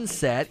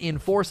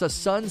enforce a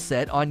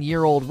sunset on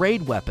year-old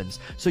raid weapons.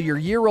 So your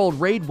year-old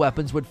raid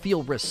weapons would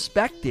feel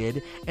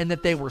respected and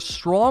that they were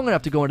strong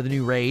enough to go into the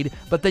new raid,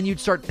 but then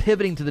you'd start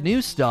pivoting to the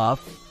new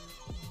stuff.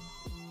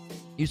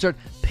 You start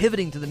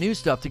pivoting to the new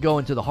stuff to go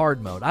into the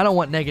hard mode. I don't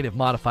want negative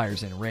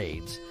modifiers in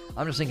raids.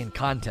 I'm just thinking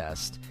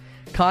contest.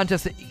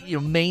 Contest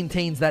that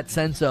maintains that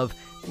sense of,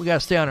 we got to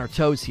stay on our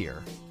toes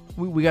here.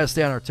 We got to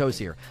stay on our toes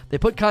here. They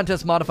put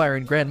contest modifier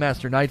in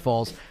Grandmaster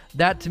Nightfalls.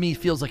 That, to me,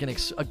 feels like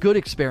a good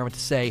experiment to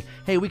say,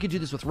 hey, we could do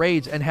this with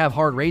raids and have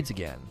hard raids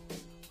again.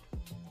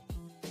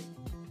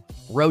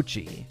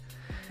 Rochi.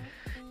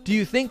 Do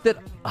you think that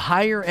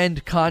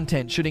higher-end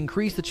content should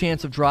increase the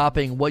chance of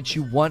dropping what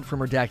you want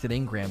from redacted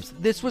engrams?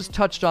 This was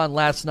touched on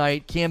last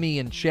night. Cammy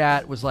in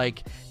chat was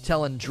like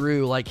telling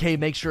Drew, like, hey,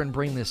 make sure and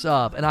bring this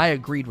up. And I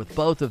agreed with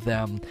both of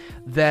them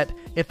that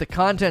if the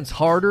content's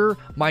harder,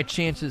 my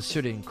chances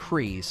should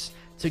increase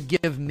to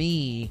give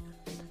me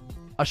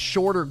a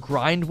shorter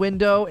grind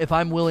window if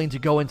I'm willing to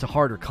go into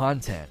harder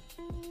content.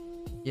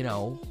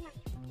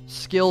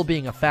 Skill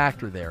being a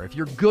factor there. If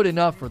you're good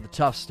enough for the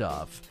tough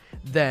stuff,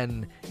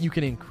 then you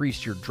can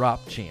increase your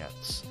drop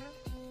chance.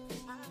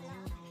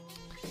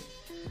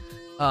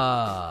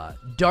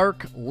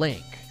 Dark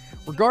Link.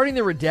 Regarding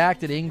the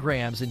redacted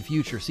engrams in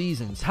future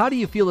seasons, how do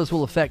you feel this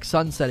will affect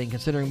sunsetting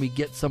considering we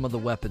get some of the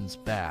weapons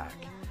back?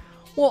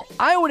 Well,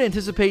 I would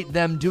anticipate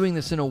them doing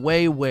this in a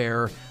way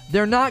where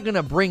they're not going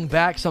to bring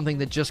back something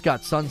that just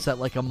got sunset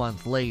like a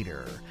month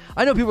later.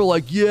 I know people are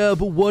like, yeah,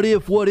 but what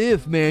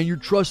if, man? You're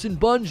trusting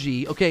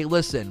Bungie. Okay,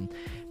 listen.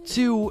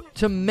 To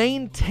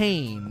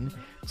maintain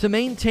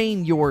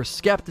your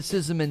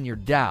skepticism and your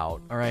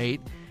doubt, all right,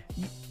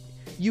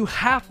 you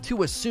have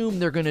to assume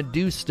they're going to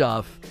do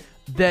stuff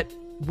that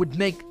would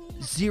make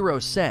zero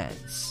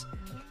sense.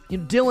 You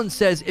know, Dylan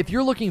says, if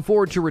you're looking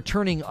forward to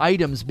returning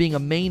items being a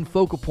main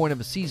focal point of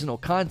a seasonal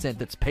content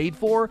that's paid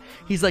for,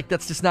 he's like,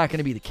 that's just not going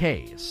to be the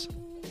case.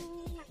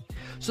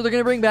 So they're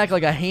going to bring back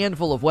like a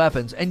handful of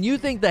weapons, and you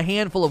think the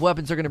handful of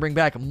weapons they're going to bring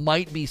back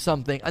might be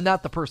something, and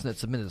not the person that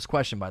submitted this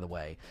question, by the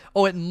way.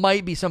 Oh, it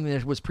might be something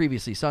that was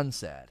previously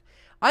sunset.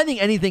 I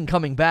think anything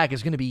coming back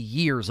is going to be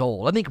years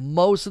old. I think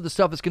most of the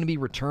stuff that's going to be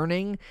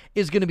returning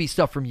is going to be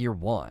stuff from year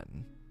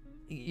one.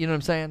 You know what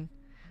I'm saying?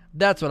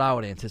 That's what I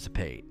would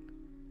anticipate.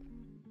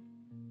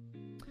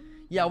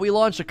 Yeah, we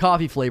launched a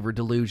coffee flavor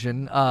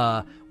delusion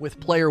with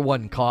Player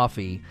One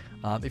Coffee.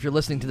 If you're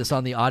listening to this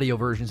on the audio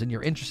versions and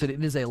you're interested,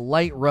 it is a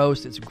light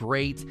roast. It's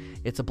great.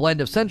 It's a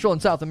blend of Central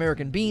and South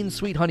American beans,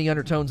 sweet honey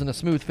undertones, and a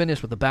smooth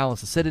finish with a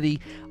balanced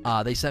acidity.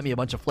 They sent me a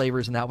bunch of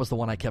flavors, and that was the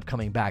one I kept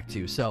coming back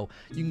to. So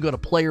you can go to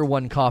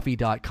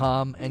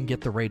playeronecoffee.com and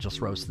get the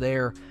Rageless Roast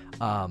there.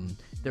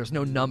 There's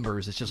no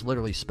numbers. It's just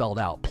literally spelled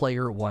out.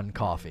 Player One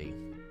Coffee.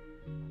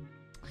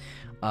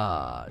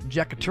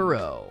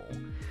 Jacaturo.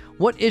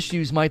 What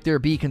issues might there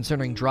be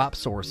concerning drop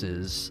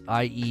sources,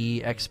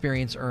 i.e.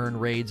 experience earned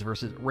rates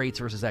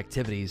versus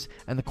activities,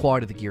 and the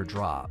quality of the gear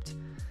dropped?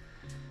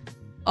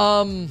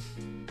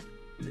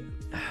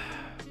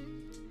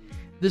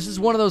 This is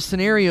one of those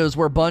scenarios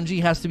where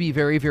Bungie has to be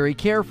very, very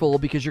careful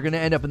because you're going to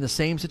end up in the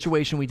same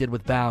situation we did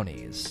with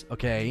bounties,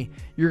 okay?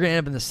 You're going to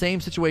end up in the same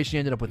situation you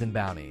ended up with in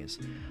bounties.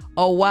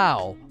 Oh,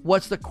 wow.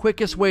 What's the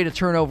quickest way to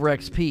turn over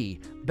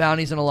XP?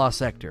 Bounties in a lost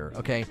sector,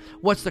 okay?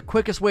 What's the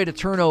quickest way to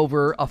turn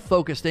over a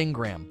focused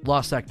engram?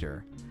 Lost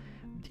sector.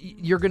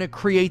 You're going to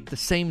create the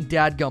same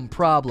dadgum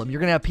problem. You're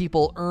going to have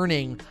people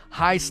earning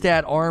high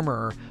stat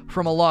armor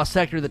from a lost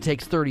sector that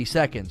takes 30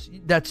 seconds.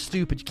 That's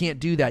stupid. You can't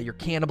do that. You're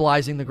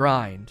cannibalizing the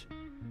grind,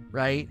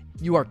 right?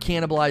 You are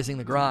cannibalizing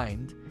the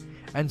grind.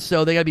 And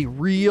so they got to be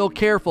real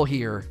careful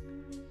here,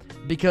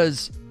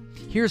 because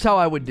here's how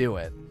I would do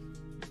it.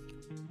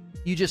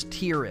 You just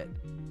tier it.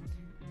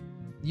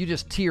 You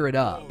just tier it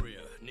up.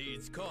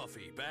 Needs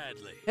coffee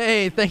badly.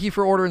 Hey, thank you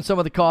for ordering some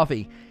of the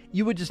coffee.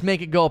 You would just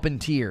make it go up in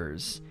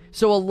tiers.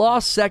 So a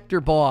lost sector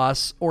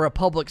boss or a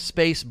public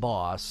space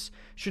boss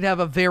should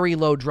have a very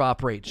low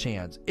drop rate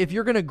chance. If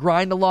you're going to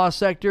grind a lost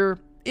sector,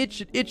 it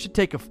should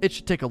take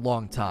a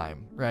long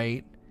time,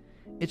 right?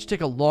 It should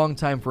take a long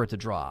time for it to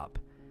drop.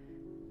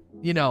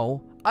 You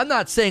know, I'm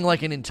not saying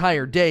like an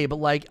entire day, but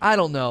like, I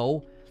don't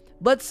know.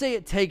 Let's say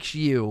it takes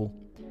you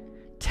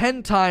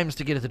 10 times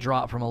to get it to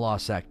drop from a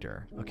lost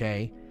sector,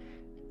 okay?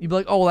 You'd be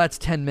like, oh, well, that's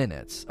 10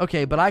 minutes.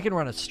 Okay, but I can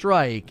run a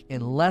strike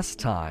in less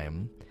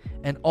time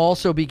and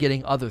also be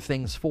getting other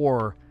things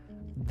for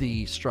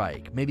the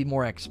strike. Maybe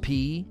more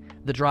XP.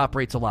 The drop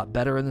rate's a lot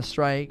better in the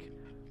strike.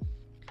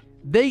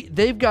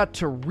 They've got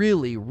to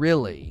really,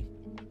 really,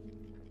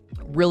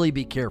 really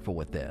be careful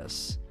with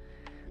this,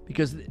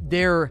 because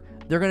they're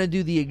going to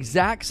do the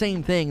exact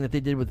same thing that they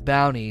did with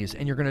bounties,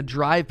 and you're going to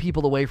drive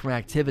people away from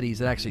activities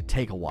that actually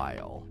take a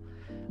while.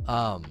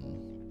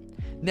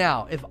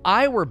 Now, if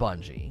I were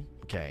Bungie,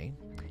 okay,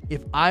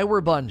 I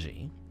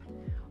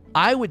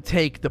would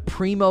take the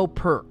primo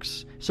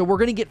perks. So we're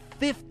going to get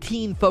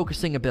 15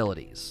 focusing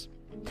abilities.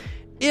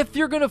 If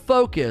you're going to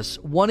focus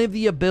one of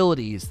the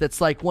abilities that's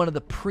like one of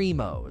the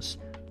primos,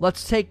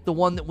 let's take the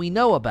one that we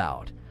know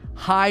about,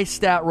 high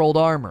stat rolled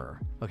armor,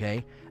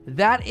 okay?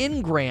 That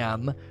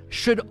engram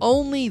should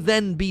only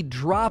then be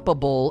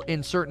droppable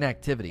in certain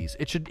activities.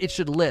 It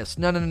should list,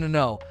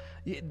 no.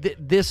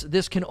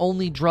 This can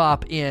only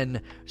drop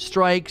in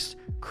strikes,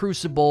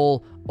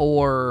 crucible,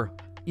 or,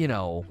 you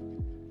know,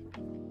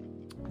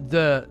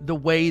 the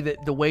way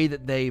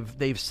that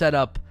they've set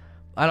up.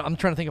 I'm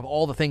trying to think of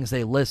all the things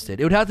they listed.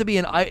 It would have to be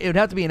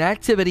an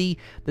activity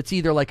that's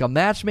either like a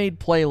match-made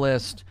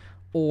playlist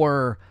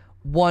or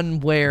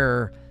one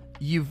where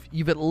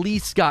you've at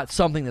least got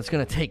something that's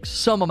going to take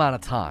some amount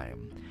of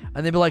time.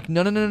 And they'd be like,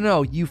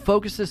 no, you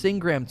focus this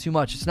engram too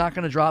much. It's not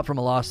going to drop from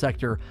a lost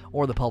sector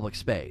or the public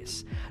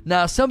space.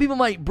 Now, some people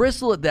might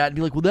bristle at that and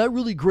be like, well, that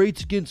really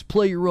grates against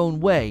play your own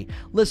way.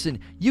 Listen,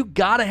 you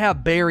got to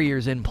have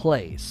barriers in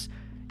place.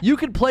 You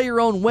can play your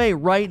own way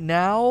right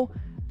now,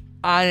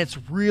 and it's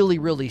really,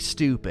 really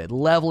stupid,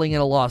 leveling in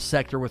a lost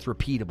sector with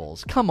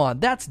repeatables. Come on,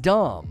 that's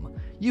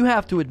dumb. You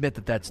have to admit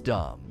that that's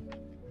dumb.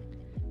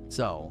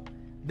 So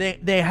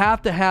They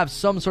have to have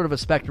some sort of a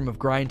spectrum of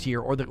grind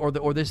tier, or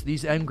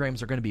these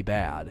engrams are going to be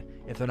bad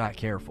if they're not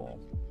careful.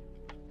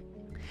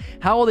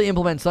 How will they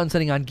implement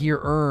sunsetting on gear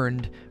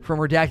earned from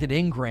redacted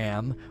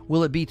engram?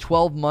 Will it be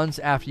 12 months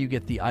after you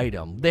get the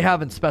item? They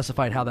haven't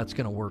specified how that's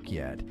going to work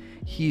yet.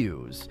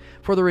 Hughes.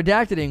 For the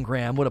redacted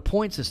engram, would a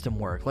point system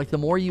work? Like the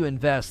more you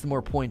invest, the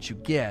more points you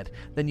get.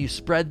 Then you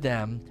spread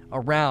them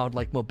around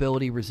like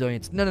mobility,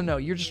 resilience. No.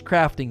 You're just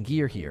crafting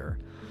gear here.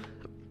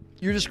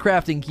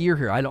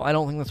 I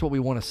don't think that's what we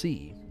want to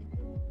see.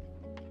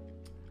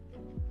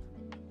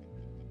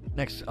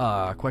 Next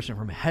question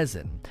from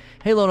Hezen.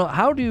 Hey Lono,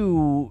 Hey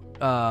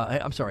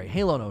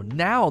Lono,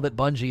 now that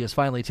Bungie is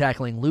finally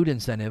tackling loot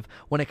incentive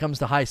when it comes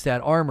to high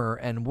stat armor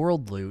and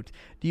world loot,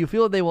 do you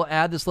feel that they will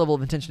add this level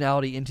of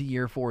intentionality into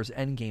Year 4's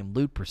endgame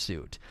loot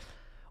pursuit?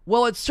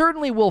 Well, it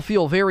certainly will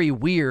feel very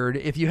weird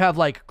if you have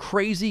like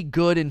crazy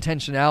good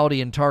intentionality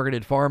in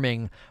targeted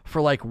farming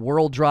for like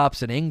world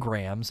drops and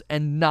engrams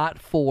and not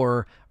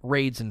for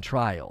raids and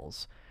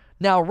trials.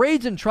 Now,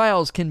 raids and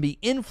trials can be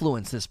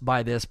influenced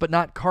by this, but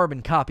not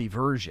carbon copy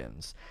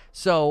versions.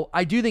 So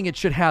I do think it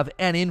should have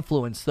an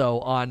influence,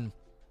 though, on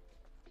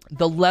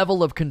the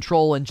level of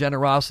control and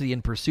generosity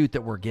in pursuit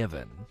that we're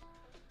given.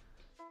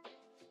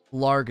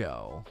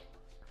 Largo.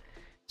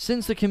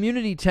 Since the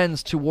community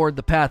tends toward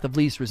the path of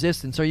least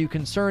resistance, are you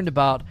concerned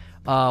about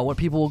what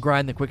people will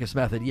grind the quickest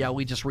method? Yeah,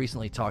 we just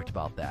recently talked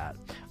about that.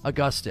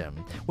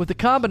 Augustin. With the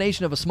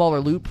combination of a smaller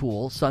loot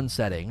pool,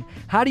 sunsetting,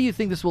 how do you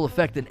think this will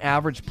affect an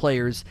average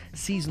player's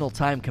seasonal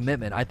time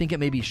commitment? I think it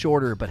may be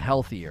shorter, but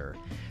healthier.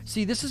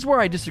 See, this is where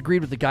I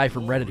disagreed with the guy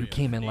from Reddit who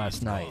came in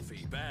last night.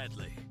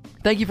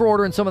 Thank you for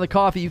ordering some of the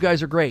coffee. You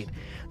guys are great.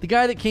 The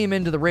guy that came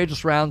into the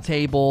Rageless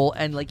Roundtable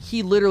and like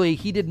he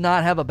did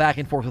not have a back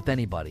and forth with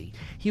anybody.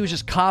 He was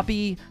just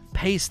copy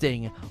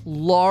pasting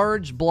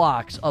large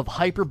blocks of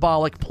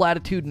hyperbolic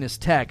platitudinous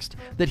text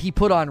that he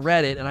put on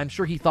Reddit, and I'm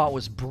sure he thought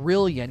was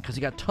brilliant because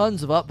he got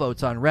tons of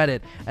upvotes on Reddit,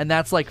 and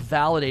that's like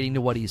validating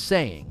to what he's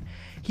saying.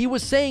 He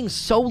was saying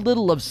so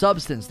little of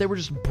substance. They were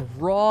just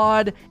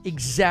broad,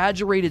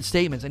 exaggerated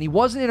statements, and he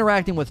wasn't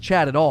interacting with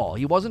chat at all.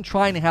 He wasn't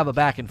trying to have a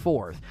back and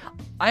forth.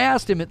 I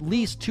asked him at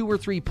least 2 or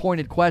 3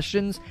 pointed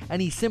questions,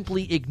 and he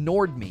simply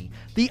ignored me.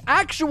 The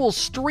actual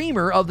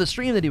streamer of the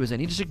stream that he was in,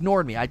 he just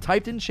ignored me. I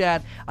typed in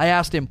chat, I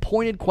asked him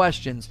pointed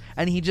questions,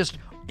 and he just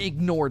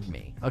ignored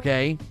me,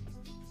 okay?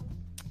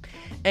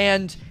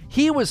 And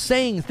he was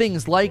saying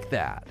things like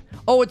that.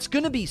 Oh, it's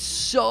going to be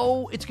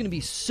so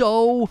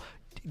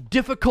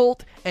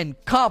difficult and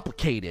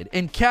complicated,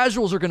 and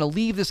casuals are going to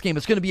leave this game.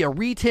 It's going to be a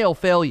retail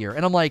failure.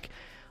 And I'm like,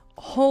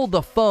 hold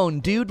the phone,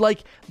 dude.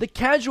 Like, the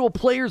casual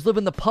players live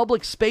in the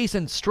public space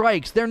and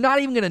strikes. They're not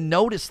even going to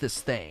notice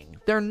this thing.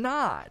 They're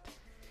not.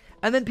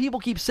 And then people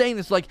keep saying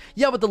this, like,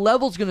 yeah, but the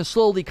level's going to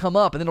slowly come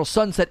up, and then it'll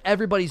sunset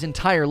everybody's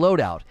entire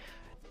loadout.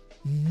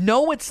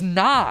 No, it's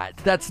not.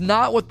 That's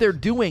not what they're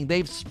doing.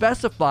 They've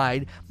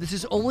specified this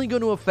is only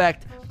going to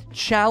affect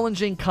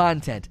challenging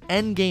content,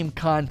 endgame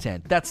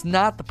content. That's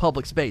not the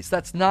public space.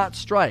 That's not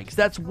strikes.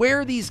 That's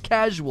where these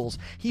casuals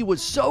he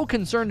was so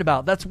concerned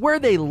about, that's where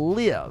they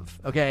live,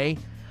 okay?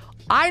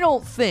 I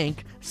don't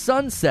think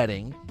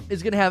sunsetting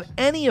is going to have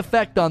any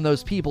effect on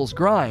those people's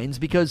grinds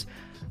because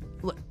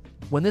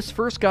when this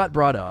first got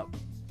brought up,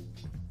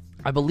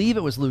 I believe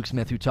it was Luke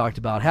Smith who talked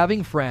about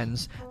having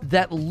friends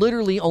that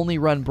literally only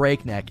run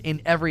breakneck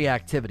in every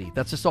activity.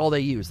 That's just all they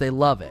use. They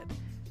love it.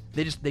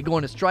 They go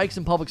into strikes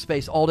in public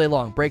space all day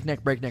long.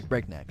 Breakneck.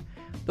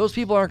 Those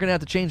people aren't going to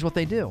have to change what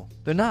they do.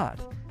 They're not.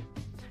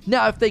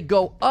 Now, if they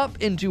go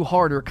up into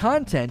harder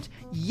content,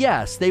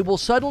 yes, they will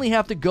suddenly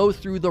have to go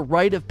through the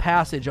rite of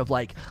passage of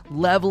like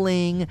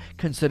leveling,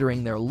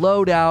 considering their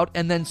loadout,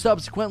 and then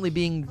subsequently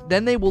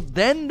then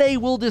they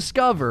will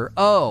discover,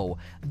 oh,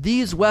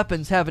 these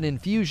weapons have an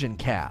infusion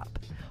cap.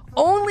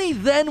 Only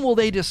then will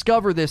they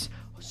discover this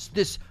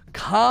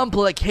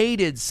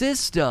complicated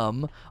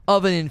system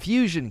of an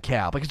infusion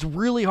cap. Like, it's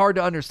really hard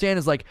to understand.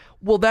 It's like,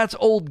 well, that's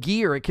old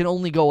gear. It can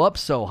only go up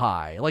so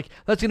high. Like,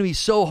 that's going to be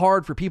so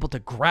hard for people to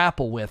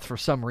grapple with for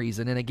some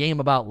reason in a game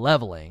about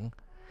leveling.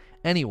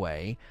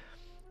 Anyway,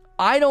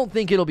 I don't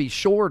think it'll be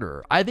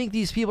shorter. I think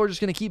these people are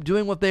just going to keep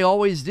doing what they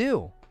always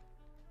do.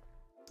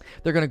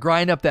 They're going to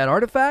grind up that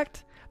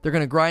artifact. They're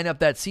going to grind up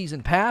that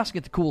season pass,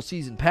 get the cool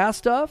season pass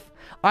stuff.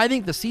 I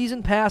think the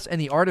season pass and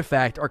the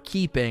artifact are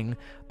keeping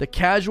the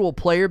casual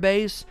player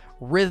base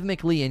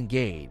rhythmically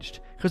engaged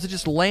because it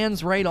just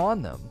lands right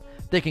on them.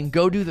 They can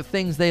go do the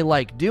things they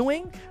like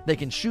doing. They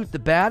can shoot the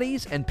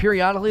baddies, and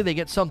periodically they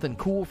get something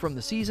cool from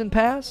the season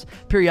pass.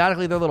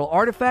 Periodically their little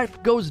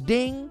artifact goes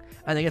ding,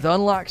 and they get to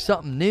unlock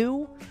something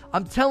new.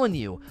 I'm telling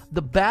you,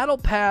 the Battle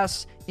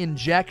Pass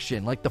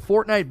injection, like the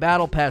Fortnite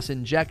Battle Pass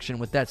injection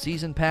with that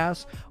season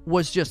pass,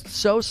 was just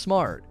so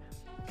smart.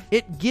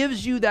 It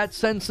gives you that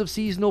sense of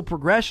seasonal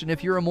progression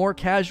if you're a more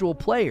casual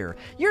player.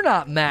 You're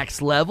not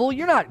max level,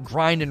 you're not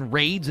grinding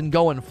raids and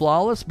going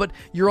flawless, but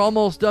you're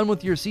almost done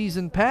with your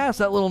season pass.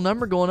 That little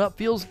number going up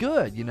feels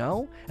good, you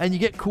know? And you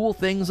get cool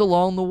things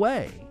along the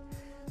way.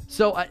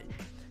 So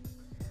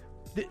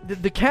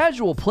the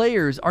casual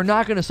players are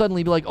not going to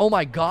suddenly be like, oh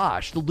my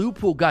gosh, the loot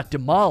pool got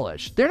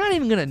demolished. They're not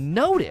even going to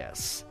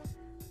notice.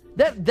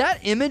 That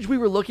image we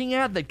were looking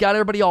at that got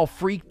everybody all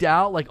freaked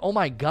out, like, oh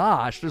my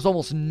gosh, there's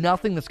almost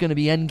nothing that's going to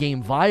be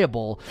endgame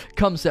viable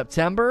come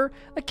September.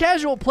 The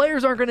casual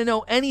players aren't going to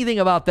know anything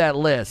about that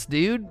list,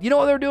 dude. You know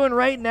what they're doing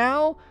right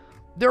now?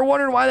 They're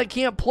wondering why they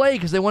can't play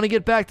because they want to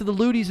get back to the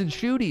looties and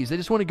shooties. They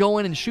just want to go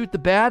in and shoot the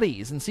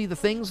baddies and see the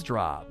things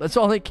drop. That's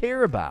all they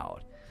care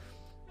about.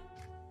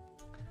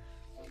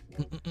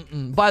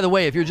 By the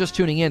way, if you're just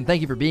tuning in,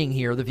 thank you for being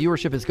here. The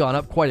viewership has gone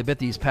up quite a bit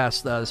this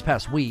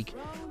past week.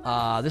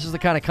 This is the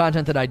kind of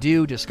content that I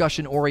do,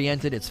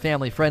 discussion-oriented. It's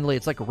family-friendly.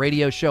 It's like a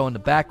radio show in the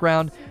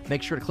background.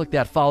 Make sure to click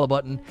that follow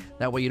button.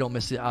 That way you don't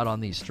miss out on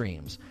these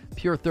streams.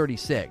 Pure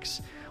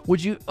 36.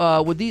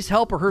 Would these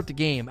help or hurt the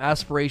game,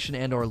 aspiration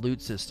and or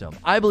loot system?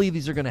 I believe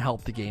these are going to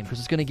help the game because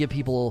it's going to give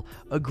people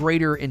a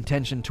greater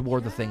intention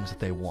toward the things that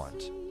they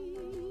want.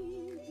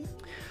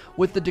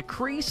 With the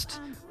decreased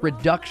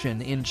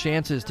reduction in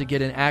chances to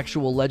get an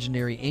actual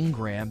legendary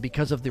engram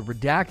because of the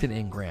redacted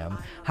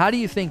engram, how do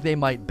you think they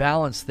might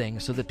balance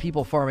things so that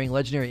people farming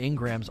legendary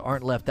engrams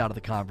aren't left out of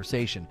the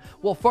conversation?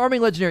 Well,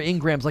 farming legendary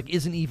engrams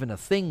isn't even a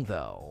thing,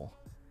 though.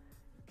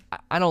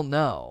 I don't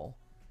know.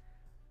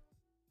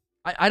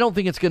 I don't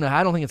think it's gonna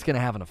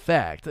have an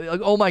effect. Like,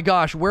 oh my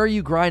gosh, where are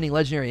you grinding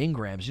legendary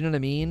engrams? You know what I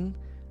mean?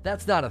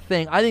 That's not a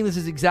thing. I think this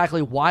is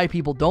exactly why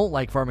people don't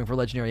like farming for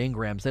legendary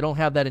engrams. They don't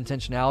have that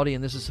intentionality,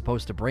 and this is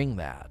supposed to bring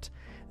that.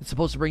 It's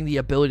supposed to bring the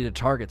ability to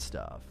target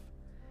stuff.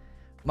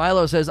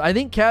 Milo says, I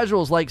think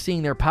casuals like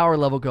seeing their power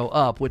level go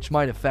up, which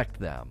might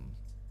affect them.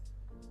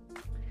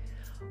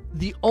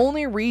 The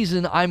only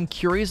reason I'm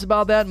curious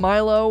about that,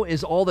 Milo,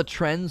 is all the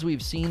trends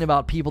we've seen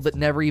about people that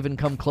never even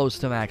come close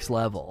to max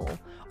level.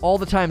 All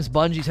the times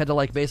Bungie's had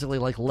to basically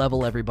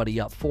level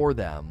everybody up for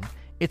them.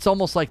 It's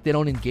almost like they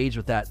don't engage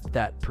with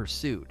that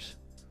pursuit.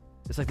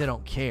 It's like they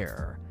don't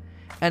care.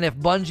 And if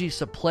Bungie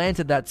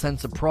supplanted that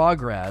sense of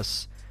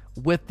progress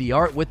with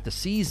the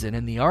season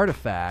and the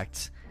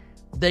artifact,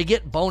 they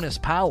get bonus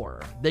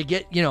power. They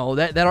get,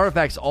 that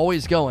artifact's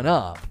always going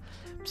up.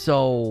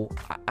 So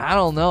I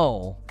don't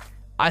know.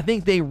 I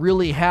think they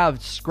really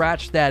have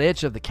scratched that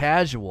itch of the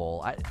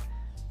casual.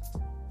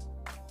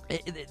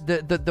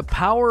 The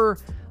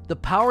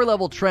power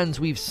level trends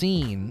we've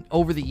seen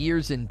over the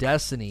years in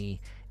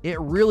Destiny, it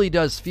really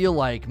does feel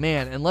like,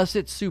 man, unless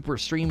it's super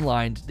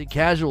streamlined, the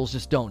casuals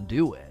just don't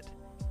do it.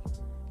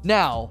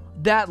 Now,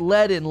 that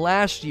led in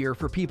last year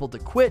for people to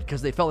quit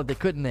because they felt like they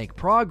couldn't make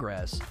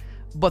progress,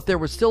 but there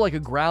was still a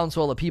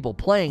groundswell of people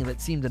playing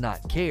that seemed to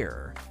not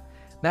care.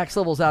 Max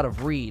level's out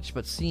of reach,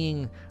 but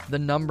seeing the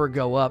number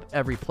go up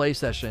every play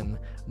session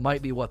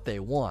might be what they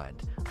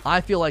want. I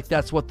feel like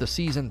that's what the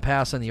Season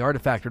Pass and the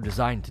Artifact are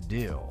designed to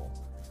do.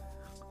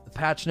 The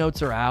patch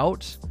notes are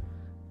out.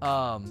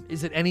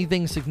 Is it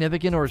anything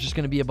significant, or is it just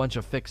going to be a bunch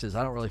of fixes?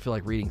 I don't really feel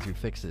like reading through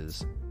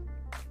fixes.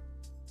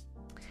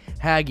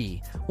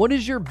 Haggy, what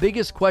is your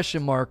biggest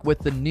question mark with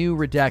the new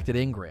redacted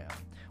engram?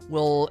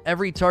 Will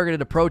every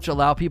targeted approach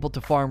allow people to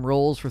farm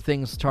rolls for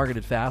things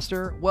targeted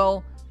faster?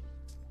 Well,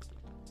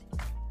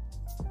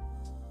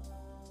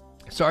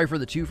 sorry for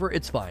the twofer,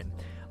 it's fine.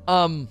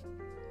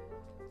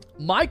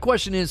 My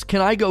question is,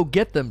 can I go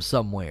get them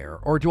somewhere,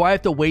 or do I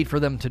have to wait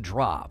for them to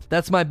drop?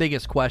 That's my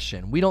biggest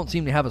question. We don't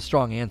seem to have a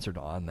strong answer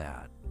on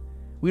that.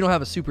 We don't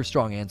have a super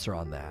strong answer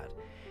on that.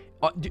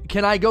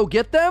 Can I go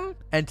get them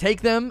and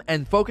take them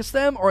and focus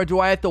them, or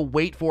do I have to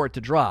wait for it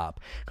to drop?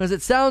 Because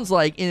it sounds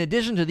like in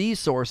addition to these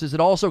sources,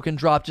 it also can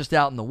drop just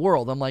out in the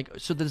world. I'm like,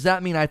 so does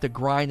that mean I have to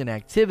grind an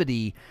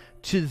activity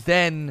to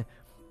then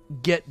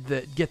get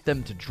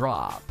them to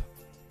drop?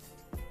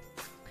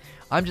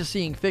 I'm just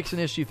seeing fix an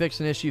issue, fix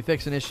an issue,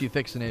 fix an issue,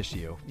 fix an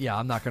issue. Yeah,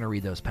 I'm not going to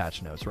read those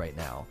patch notes right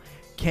now.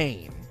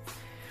 Kane.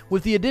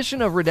 With the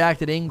addition of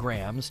redacted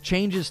engrams,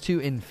 changes to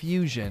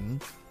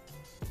infusion,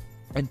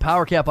 and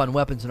power cap on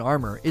weapons and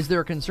armor, is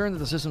there a concern that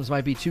the systems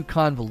might be too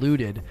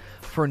convoluted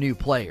for new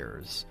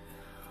players?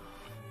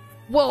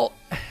 Well,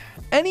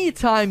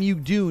 anytime you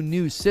do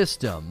new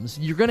systems,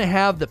 you're going to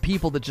have the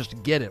people that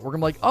just get it. We're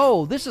going to be like,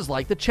 oh, this is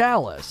like the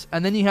Chalice.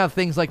 And then you have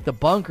things like the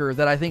Bunker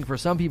that I think for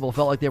some people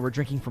felt like they were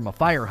drinking from a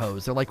fire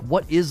hose. They're like,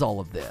 what is all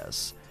of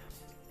this?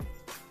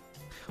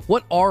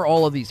 What are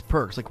all of these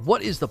perks? Like,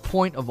 what is the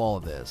point of all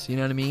of this? You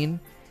know what I mean?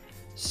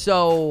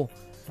 So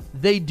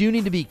they do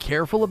need to be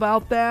careful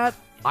about that.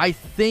 I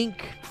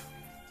think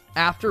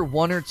after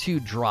one or two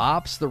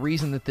drops, the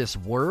reason that this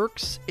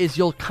works is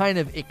you'll kind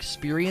of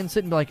experience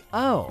it and be like,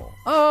 oh,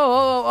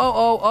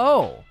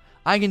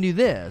 I can do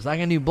this. I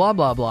can do blah,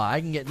 blah, blah. I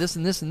can get this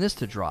and this and this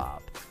to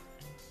drop.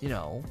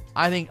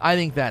 I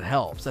think that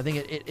helps. I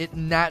think it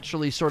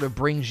naturally sort of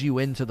brings you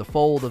into the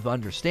fold of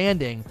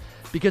understanding,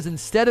 because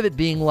instead of it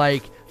being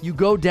like you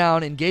go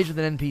down, engage with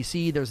an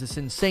NPC, there's this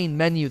insane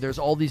menu, there's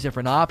all these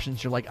different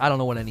options, you're like, I don't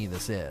know what any of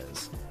this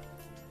is.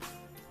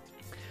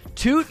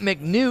 Toot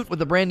McNewt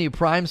with a brand new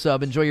Prime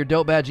sub. Enjoy your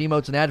dope badge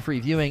emotes and ad-free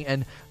viewing.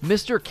 And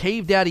Mr.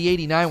 Cave Daddy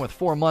 89 with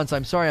 4 months.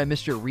 I'm sorry I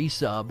missed your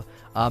resub,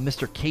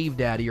 Mr. Cave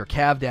Daddy or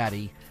Cav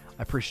Daddy.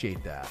 I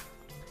appreciate that.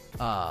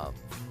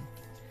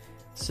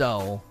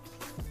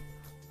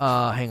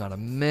 Hang on a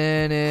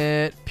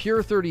minute.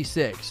 Pure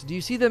 36. Do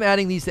you see them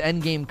adding these to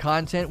endgame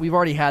content? We've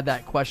already had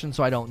that question,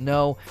 so I don't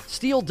know.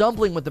 Steel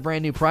Dumpling with the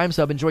brand new Prime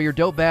sub. Enjoy your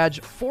dope badge,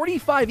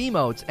 45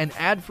 emotes, and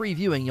ad-free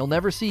viewing. You'll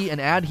never see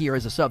an ad here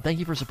as a sub. Thank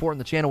you for supporting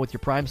the channel with your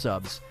Prime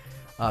subs.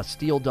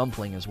 Steel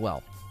Dumpling as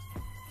well.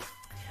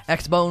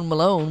 Xbone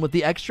Malone with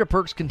the extra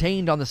perks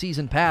contained on the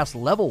season pass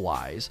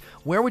level-wise.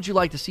 Where would you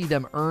like to see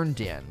them earned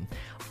in?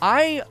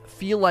 I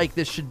feel like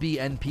this should be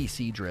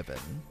NPC-driven.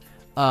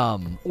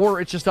 Or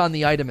it's just on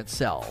the item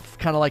itself,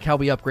 kind of like how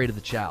we upgraded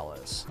the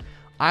Chalice.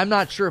 I'm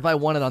not sure if I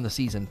want it on the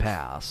season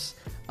pass.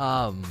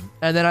 And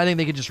then I think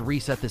they could just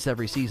reset this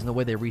every season the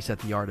way they reset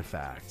the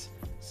artifact.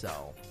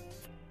 So,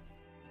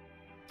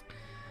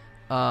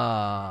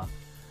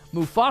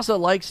 Mufasa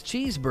likes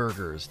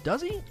cheeseburgers.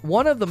 Does he?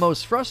 One of the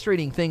most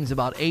frustrating things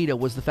about Ada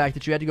was the fact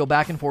that you had to go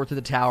back and forth to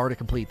the tower to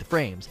complete the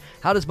frames.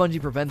 How does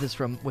Bungie prevent this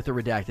with the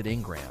redacted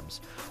engrams?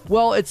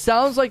 Well, it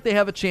sounds like they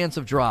have a chance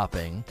of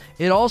dropping.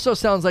 It also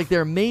sounds like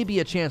there may be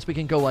a chance we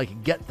can go,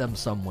 get them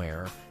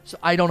somewhere. So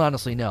I don't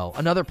honestly know.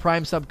 Another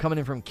Prime sub coming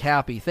in from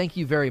Cappy. Thank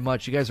you very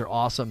much. You guys are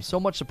awesome. So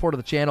much support of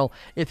the channel.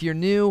 If you're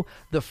new,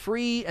 the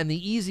free and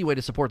the easy way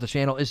to support the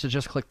channel is to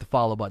just click the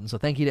follow button. So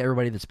thank you to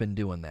everybody that's been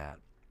doing that.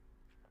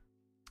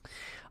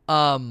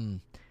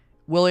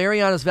 Will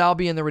Ariana's Val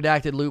be in the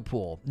redacted loot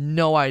pool?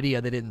 No idea.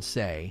 They didn't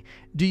say.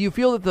 Do you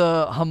feel that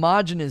the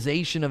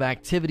homogenization of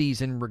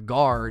activities in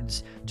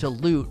regards to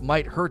loot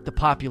might hurt the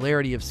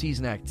popularity of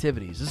season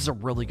activities? This is a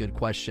really good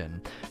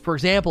question. For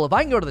example, if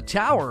I can go to the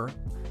tower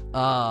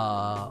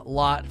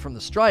lot from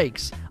the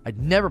strikes, I'd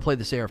never play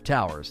the Seraph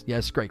Towers. Yeah,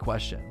 it's a great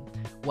question.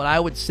 What I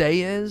would say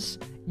is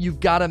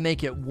you've got to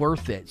make it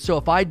worth it. So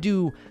if I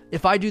do the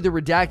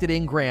redacted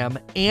engram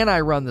and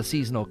I run the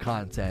seasonal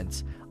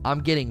content,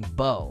 I'm getting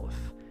both.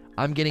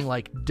 I'm getting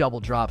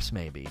double drops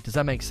maybe. Does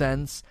that make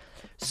sense?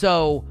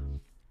 So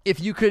if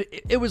you could,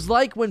 it was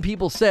like when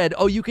people said,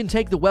 oh, you can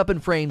take the weapon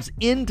frames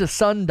into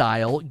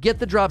Sundial, get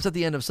the drops at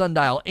the end of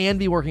Sundial, and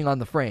be working on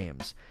the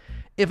frames.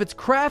 If it's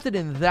crafted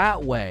in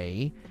that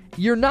way,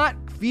 you're not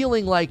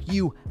feeling like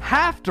you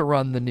have to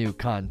run the new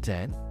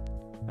content,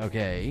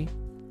 okay?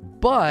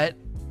 But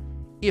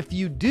if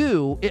you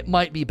do, it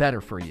might be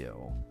better for you.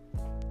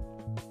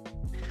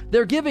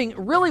 They're giving,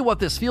 really what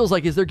this feels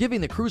like is they're giving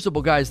the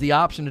Crucible guys the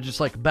option to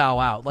just bow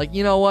out.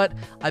 You know what?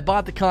 I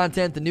bought the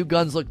content, the new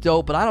guns look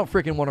dope, but I don't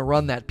freaking want to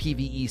run that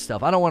PvE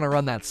stuff. I don't want to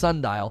run that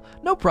Sundial.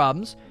 No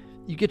problems.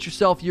 You get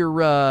yourself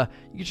a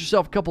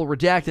couple of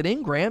redacted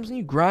engrams and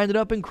you grind it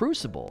up in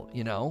Crucible,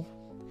 you know?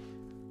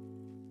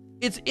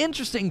 It's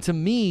interesting to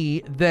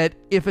me that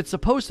if it's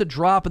supposed to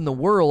drop in the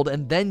world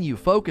and then you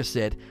focus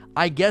it,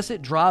 I guess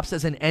it drops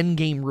as an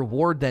endgame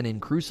reward then in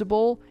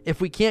Crucible.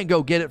 If we can't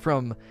go get it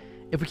from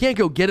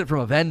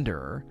a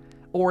vendor,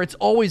 or it's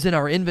always in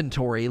our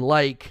inventory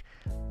like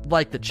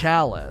the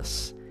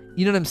Chalice,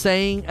 you know what I'm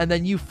saying? And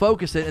then you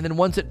focus it, and then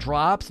once it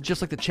drops,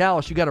 just like the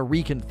Chalice, you got to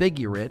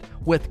reconfigure it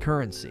with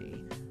currency.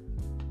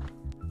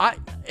 But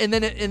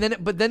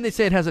then they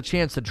say it has a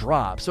chance to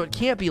drop, so it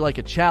can't be like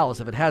a Chalice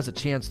if it has a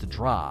chance to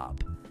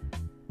drop.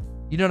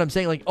 You know what I'm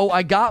saying? Oh,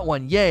 I got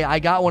one. Yay, I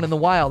got one in the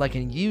wild. I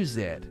can use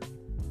it.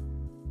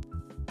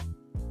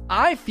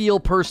 I feel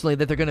personally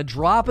that they're going to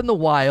drop in the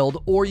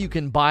wild, or you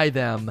can buy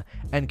them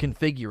and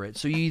configure it.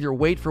 So you either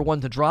wait for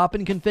one to drop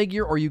and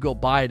configure, or you go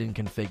buy it and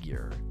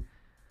configure.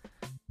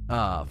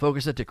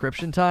 Focus at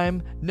decryption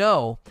time?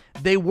 No,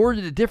 they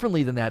worded it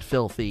differently than that,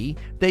 Filthy.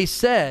 They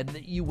said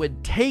that you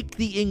would take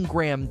the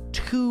engram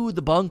to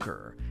the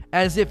bunker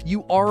as if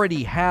you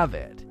already have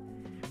it,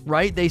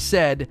 right? They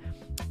said,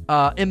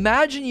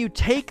 imagine you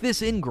take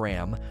this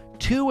engram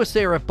to a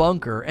Seraph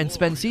bunker and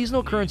spend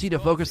seasonal currency to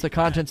focus the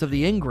contents of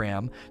the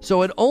engram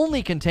so it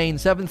only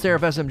contains 7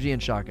 Seraph SMG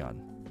and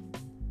shotgun.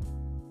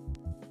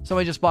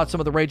 Somebody just bought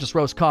some of the Rageless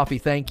Roast coffee,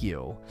 thank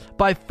you.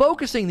 By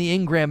focusing the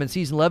engram in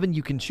Season 11,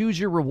 you can choose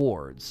your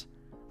rewards.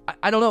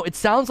 I don't know, it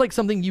sounds like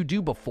something you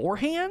do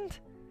beforehand?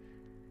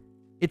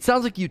 It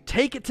sounds like you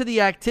take it to the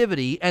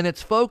activity and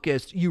it's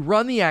focused, you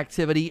run the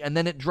activity, and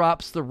then it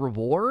drops the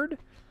reward?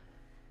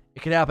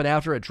 It could happen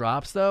after it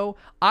drops, though.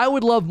 I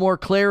would love more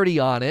clarity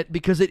on it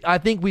because I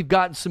think we've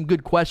gotten some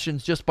good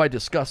questions just by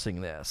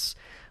discussing this.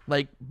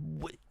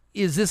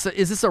 Is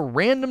this a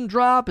random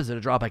drop? Is it a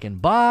drop I can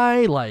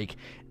buy?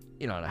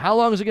 How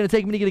long is it going to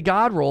take me to get a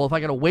god roll if I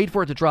got to wait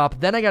for it to drop?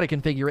 Then I got to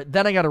configure it.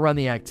 Then I got to run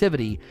the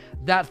activity.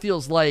 That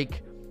feels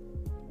like,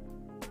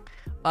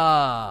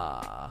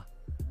 that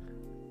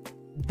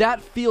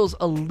feels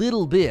a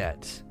little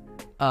bit,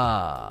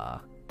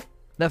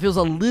 that feels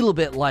a little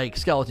bit like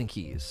Skeleton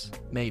Keys,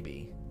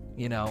 maybe,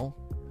 you know?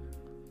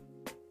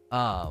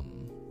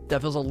 That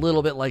feels a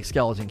little bit like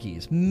Skeleton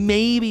Keys.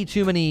 Maybe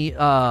too many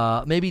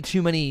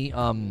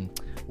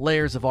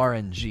layers of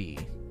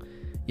RNG,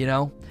 you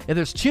know? If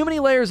there's too many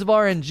layers of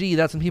RNG,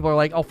 that's when people are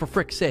like, oh, for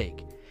frick's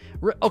sake.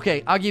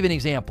 Okay, I'll give you an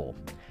example.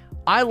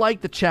 I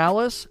like the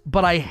Chalice,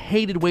 but I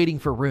hated waiting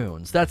for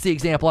runes. That's the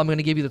example I'm going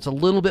to give you that's a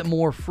little bit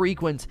more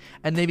frequent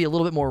and maybe a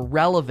little bit more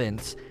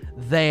relevant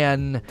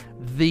than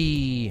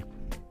the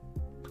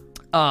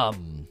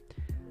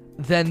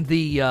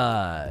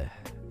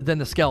than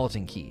the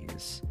skeleton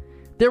keys.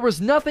 There was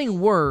nothing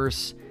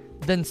worse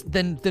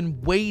than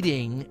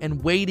waiting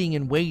and waiting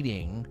and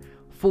waiting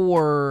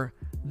for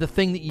the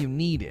thing that you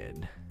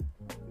needed.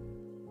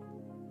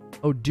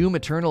 Oh, Doom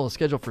Eternal is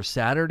scheduled for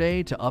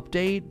Saturday to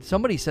update.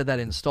 Somebody said that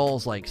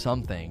installs like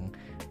something.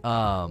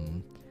 How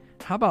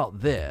about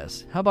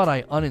this? How about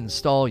I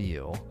uninstall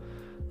you?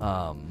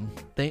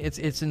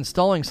 It's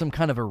installing some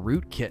kind of a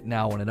rootkit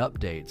now when it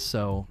updates,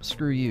 so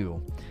screw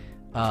you.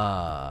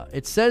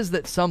 It says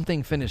that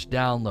something finished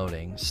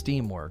downloading.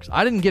 Steamworks.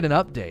 I didn't get an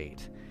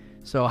update.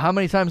 So how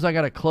many times I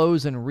got to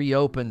close and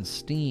reopen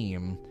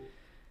Steam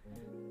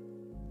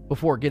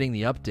before getting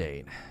the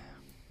update?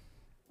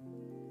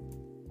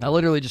 I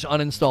literally just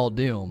uninstalled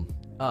Doom.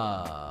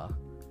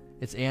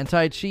 It's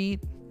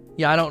anti-cheat.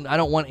 Yeah, I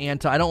don't want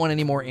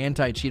any more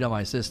anti-cheat on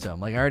my system.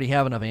 Like I already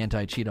have enough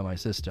anti-cheat on my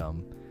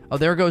system. Oh,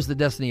 there goes the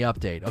Destiny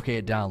update. Okay,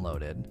 it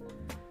downloaded.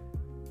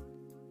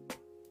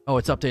 Oh,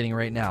 it's updating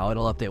right now.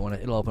 It'll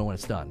open when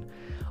it's done.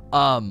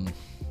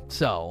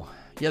 So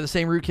yeah, the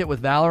same rootkit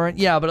with Valorant.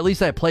 Yeah, but at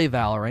least I play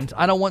Valorant.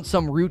 I don't want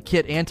some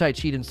rootkit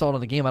anti-cheat installed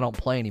on the game I don't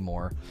play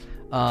anymore.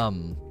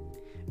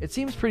 It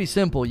seems pretty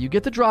simple. You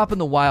get the drop in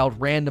the wild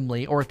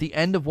randomly or at the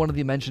end of one of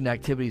the mentioned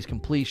activities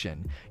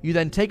completion. You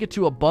then take it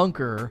to a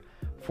bunker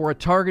for a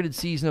targeted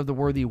season of the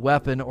worthy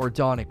weapon or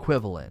Dawn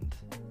equivalent.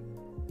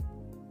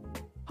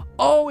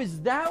 Oh,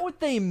 is that what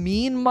they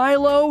mean,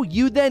 Milo?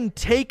 You then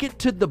take it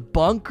to the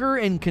bunker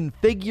and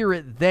configure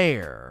it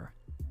there.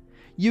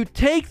 You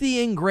take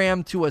the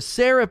engram to a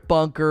Seraph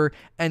bunker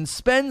and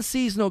spend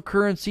seasonal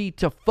currency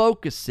to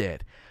focus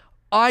it.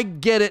 I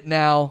get it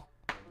now.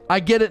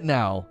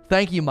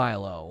 Thank you,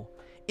 Milo.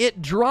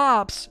 It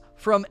drops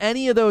from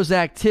any of those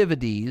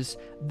activities,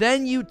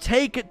 then you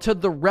take it to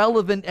the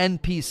relevant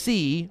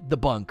NPC, the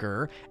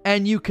bunker,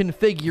 and you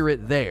configure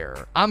it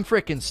there. I'm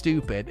freaking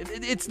stupid.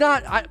 It's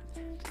not...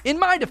 In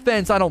my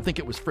defense, I don't think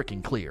it was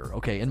freaking clear,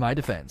 okay? In my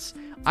defense.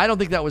 I don't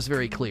think that was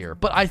very clear,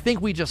 but I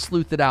think we just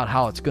sleuthed out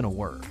how it's going to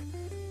work.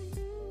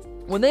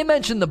 When they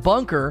mentioned the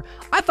bunker,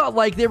 I thought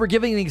like they were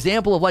giving an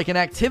example of like an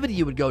activity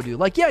you would go do.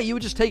 Like, yeah, you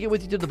would just take it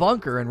with you to the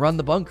bunker and run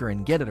the bunker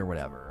and get it or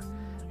whatever.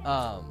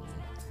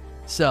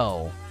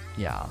 So,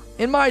 yeah.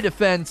 In my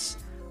defense,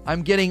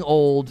 I'm getting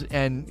old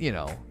and,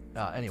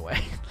 anyway.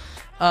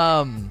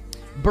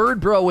 Bird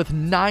Bro with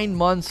 9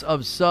 months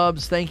of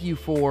subs. Thank you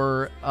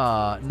for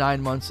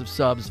 9 months of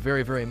subs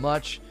very, very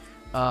much.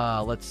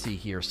 Let's see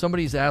here.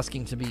 Somebody's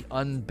asking to be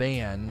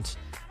unbanned.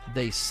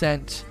 They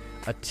sent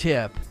a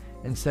tip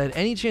and said,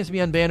 any chance to be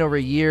unbanned over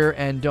a year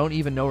and don't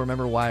even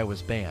remember why I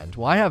was banned.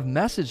 Well, I have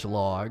message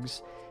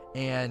logs,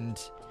 and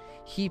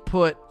he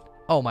put,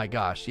 oh my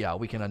gosh, yeah,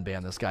 we can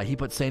unban this guy. He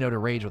put Say No to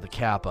Rage with a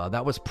Kappa.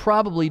 That was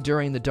probably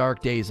during the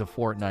dark days of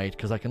Fortnite,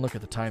 because I can look at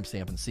the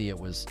timestamp and see it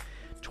was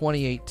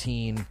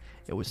 2018.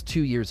 It was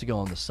 2 years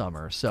ago in the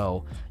summer.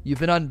 So you've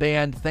been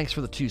unbanned. Thanks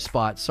for the 2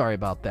 spots. Sorry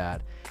about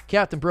that.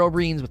 Captain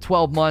Brobreens with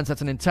 12 months.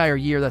 That's an entire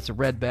year. That's a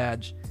red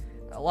badge.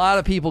 A lot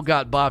of people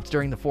got bopped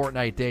during the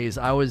Fortnite days.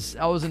 I was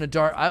in a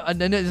dark.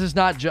 This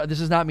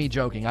is not me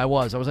joking. I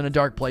was in a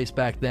dark place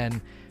back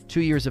then.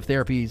 2 years of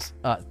therapy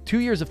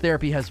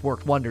has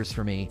worked wonders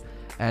for me,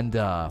 and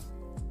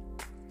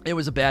it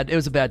was a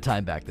bad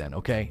time back then.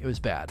 Okay, it was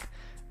bad.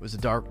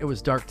 It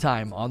was dark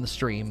time on the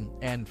stream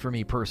and for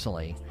me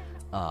personally.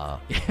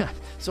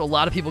 So a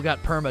lot of people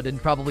got perma'd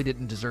and probably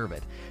didn't deserve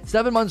it.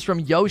 7 months from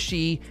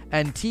Yoshi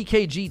and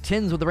TKG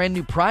Tins with a brand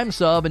new Prime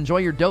sub. Enjoy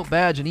your dope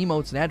badge and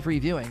emotes and ad-free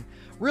viewing.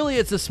 Really,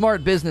 it's a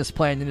smart business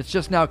plan, and it's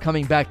just now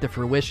coming back to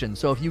fruition.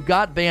 So if you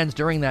got bans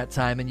during that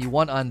time and you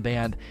want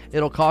unbanned,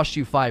 it'll cost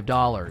you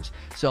 $5.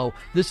 So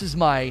this is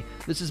my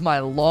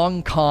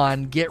long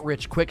con get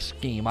rich quick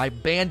scheme. I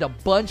banned a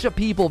bunch of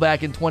people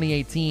back in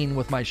 2018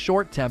 with my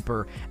short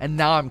temper, and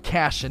now I'm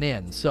cashing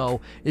in. So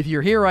if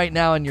you're here right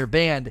now and you're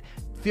banned,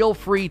 feel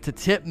free to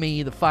tip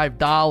me the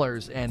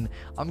 $5, and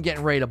I'm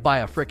getting ready to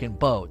buy a freaking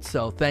boat.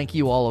 So thank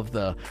you, all of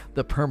the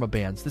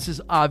permabans. This is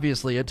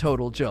obviously a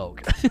total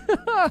joke.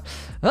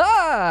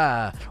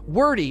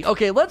 Wordy.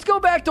 Okay, let's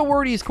go back to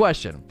Wordy's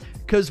question,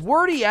 because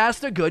Wordy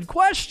asked a good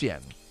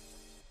question.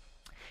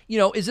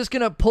 Is this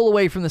going to pull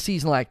away from the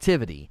seasonal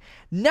activity?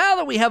 Now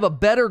that we have a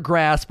better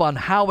grasp on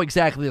how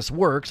exactly this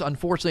works,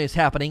 unfortunately it's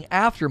happening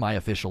after my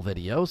official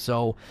video,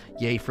 so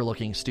yay for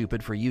looking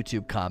stupid for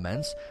YouTube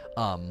comments.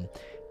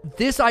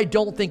 This I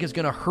don't think is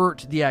going to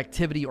hurt the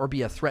activity or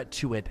be a threat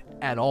to it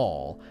at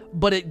all,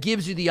 but it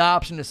gives you the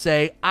option to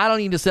say, I don't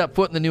need to set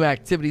foot in the new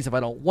activities if I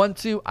don't want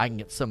to. I can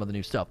get some of the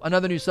new stuff.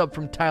 Another new sub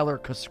from Tyler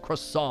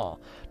Croissant.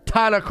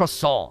 Tyler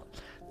Croissant.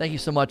 Thank you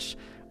so much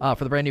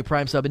for the brand new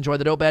Prime sub. Enjoy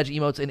the dope badge,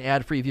 emotes, and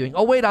ad-free viewing.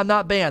 Oh, wait, I'm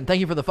not banned.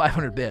 Thank you for the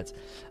 500 bits.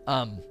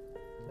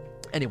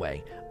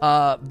 Anyway,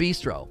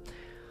 Bistro.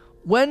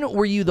 When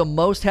were you the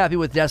most happy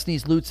with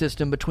Destiny's loot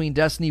system between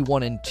Destiny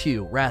 1 and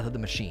 2, Wrath of the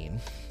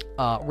Machine?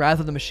 Wrath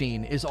of the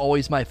Machine is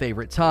always my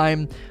favorite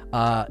time.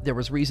 There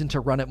was reason to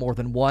run it more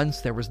than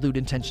once. There was loot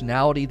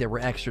intentionality. There were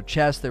extra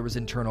chests. There was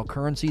internal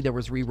currency. There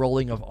was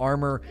re-rolling of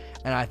armor,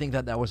 and I think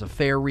that was a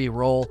fair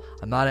re-roll.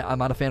 I'm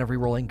not a fan of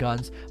re-rolling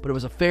guns, but it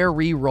was a fair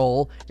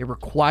re-roll. It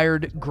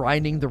required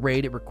grinding the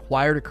raid. It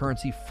required a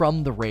currency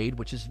from the raid,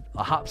 which is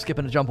a hop, skip,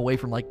 and a jump away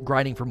from like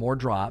grinding for more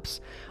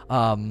drops.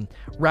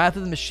 Wrath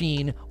of the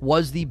Machine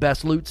was the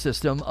best loot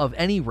system of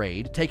any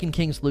raid. Taken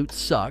King's loot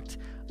sucked.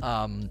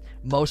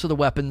 Most of the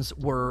weapons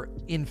were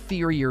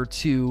inferior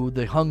to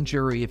the hung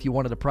jury. If you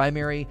wanted a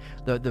primary,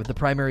 the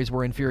primaries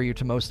were inferior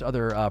to most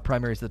other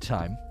primaries at the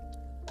time.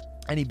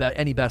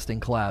 Any best in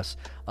class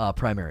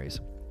primaries.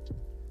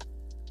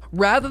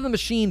 Wrath of the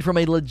Machine, from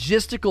a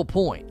logistical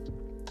point,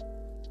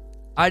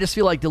 I just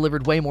feel like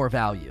delivered way more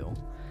value.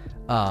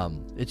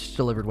 It's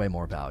delivered way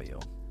more value.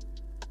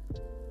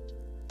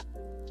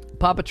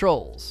 Papa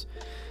Trolls.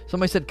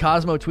 Somebody said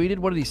Cosmo tweeted.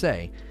 What did he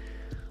say?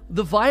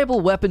 The viable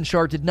weapon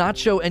chart did not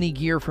show any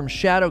gear from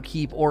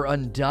Shadowkeep or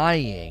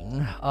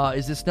Undying.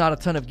 Is this not a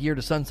ton of gear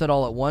to sunset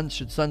all at once?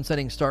 Should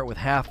sunsetting start with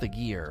half the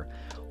gear?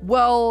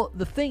 Well,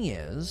 the thing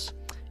is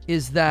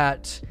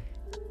that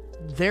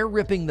they're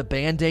ripping the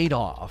Band-Aid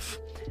off.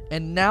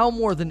 And now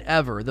more than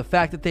ever, the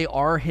fact that they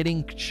are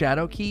hitting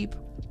Shadowkeep,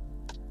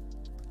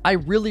 I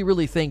really,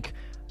 really think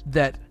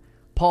that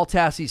Paul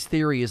Tassie's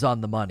theory is on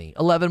the money.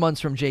 11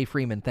 months from Jay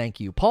Freeman, thank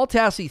you. Paul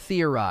Tassie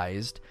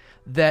theorized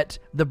that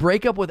the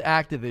breakup with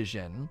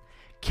Activision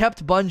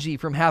kept Bungie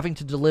from having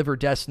to deliver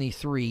Destiny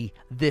 3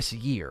 this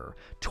year.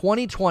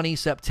 2020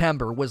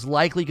 September was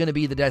likely going to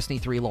be the Destiny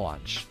 3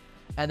 launch.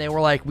 And they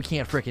were like, we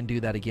can't frickin' do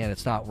that again.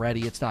 It's not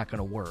ready. It's not going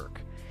to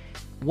work.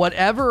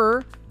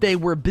 Whatever they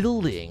were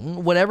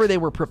building, whatever they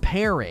were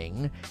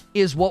preparing,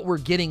 is what we're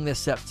getting this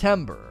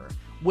September,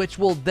 which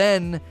will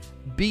then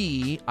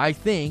be, I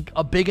think,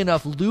 a big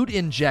enough loot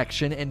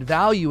injection and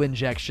value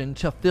injection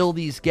to fill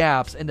these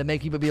gaps and to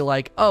make people be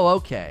like, oh,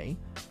 okay.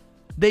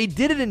 They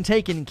did it in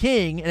Taken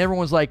King, and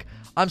everyone was like,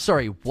 I'm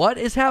sorry, what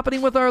is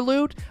happening with our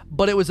loot?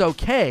 But it was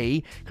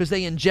okay because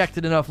they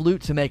injected enough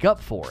loot to make up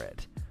for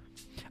it.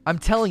 I'm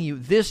telling you,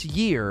 this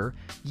year,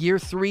 year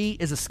 3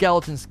 is a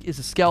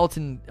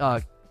skeleton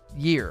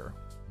year.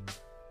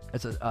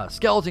 It's a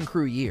skeleton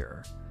crew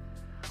year.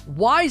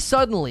 Why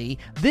suddenly,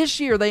 this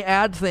year they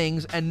add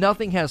things and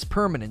nothing has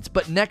permanence,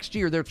 but next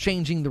year they're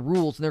changing the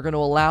rules and they're going to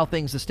allow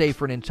things to stay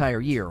for an entire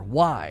year?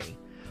 Why?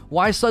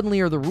 Why suddenly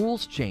are the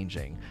rules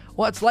changing?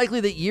 Well, it's likely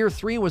that year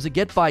 3 was a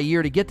get by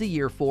year to get to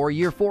year 4.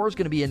 Year 4 is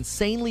going to be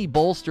insanely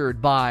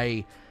bolstered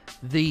by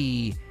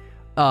the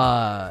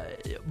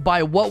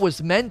by what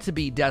was meant to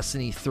be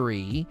Destiny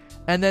 3,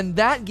 and then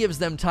that gives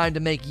them time to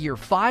make year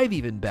 5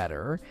 even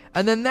better,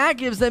 and then that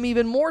gives them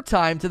even more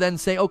time to then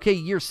say, okay,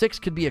 year 6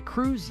 could be a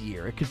cruise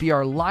year. It could be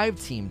our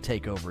live team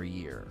takeover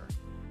year.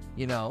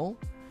 You know?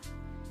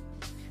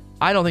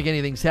 I don't think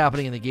anything's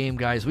happening in the game,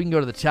 guys. We can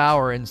go to the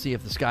tower and see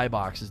if the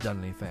skybox has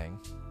done anything.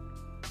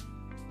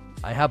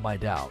 I have my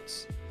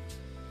doubts.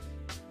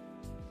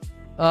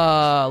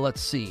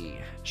 Let's see.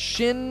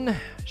 Shin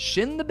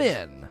the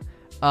Bin.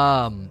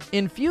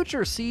 In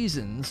future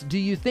seasons, do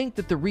you think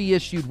that the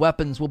reissued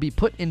weapons will be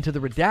put into the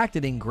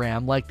redacted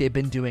engram like they've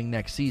been doing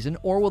next season,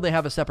 or will they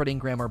have a separate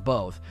engram or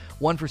both?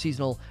 One for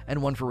seasonal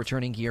and one for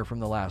returning gear from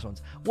the last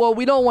ones. Well,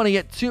 we don't want to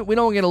get a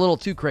little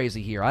too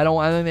crazy here. I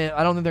don't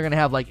think they're going to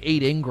have like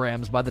 8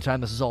 engrams by the time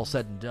this is all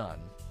said and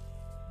done.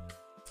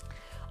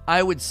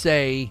 I would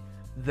say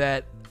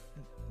that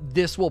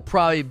this will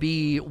probably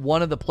be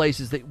one of the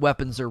places that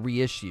weapons are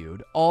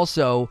reissued.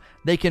 Also,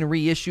 they can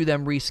reissue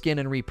them, reskin,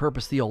 and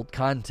repurpose the old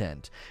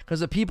content.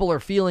 Because if people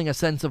are feeling a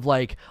sense of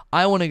like,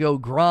 I want to go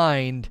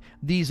grind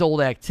these old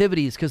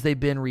activities because they've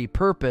been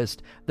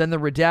repurposed, then the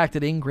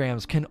redacted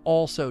engrams can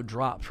also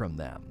drop from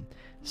them.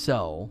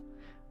 So,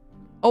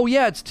 oh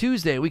yeah, it's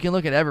Tuesday. We can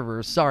look at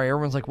Eververse. Sorry,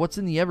 everyone's like, what's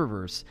in the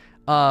Eververse?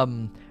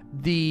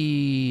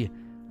 The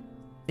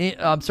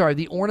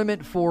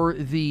ornament for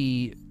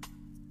the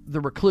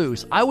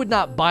Recluse. I would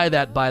not buy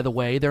that, by the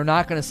way. They're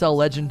not going to sell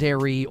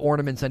legendary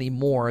ornaments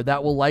anymore.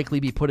 That will likely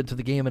be put into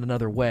the game in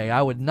another way.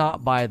 I would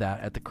not buy that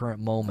at the current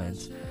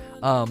moment.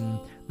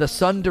 The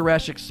Sun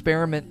Duresh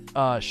Experiment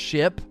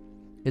ship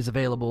is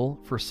available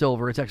for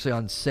silver. It's actually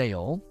on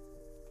sale.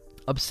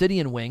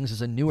 Obsidian Wings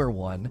is a newer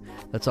one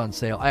that's on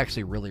sale. I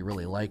actually really,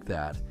 really like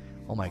that.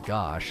 Oh my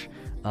gosh.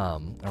 I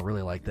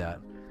really like that.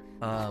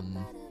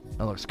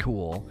 That looks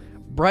cool.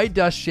 Bright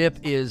Dust ship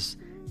is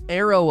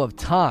Arrow of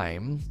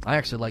Time. I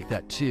actually like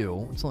that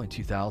too. It's only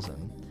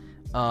 2,000.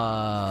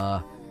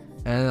 And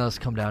then let's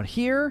come down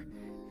here.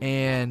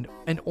 And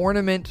an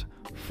ornament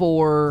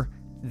for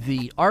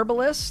the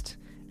Arbalist.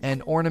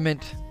 An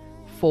ornament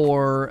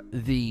for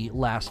the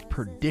Last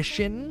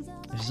Perdition.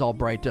 This is all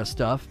Bright Dust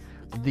stuff.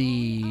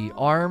 The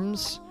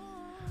arms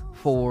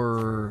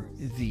for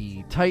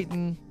the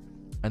Titan.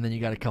 And then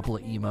you got a couple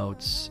of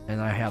emotes. And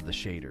I have the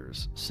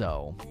shaders.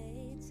 So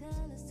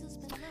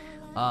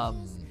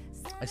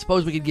I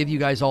suppose we could give you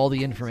guys all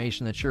the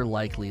information that you're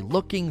likely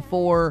looking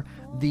for.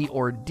 The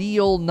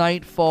Ordeal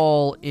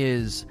Nightfall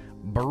is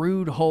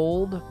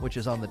Broodhold, which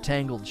is on the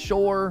Tangled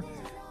Shore.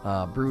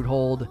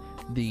 Broodhold.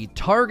 The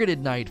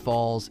targeted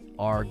Nightfalls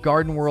are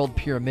Garden World,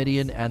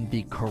 Pyramidion, and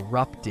the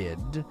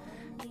Corrupted.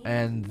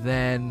 And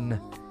then,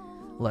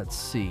 let's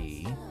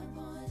see.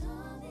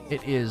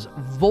 It is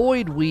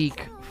Void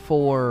Week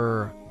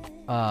for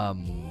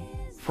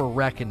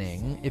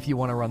Reckoning, if you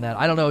want to run that.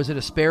 I don't know, is it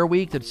a spare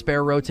week? Did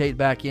spare rotate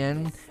back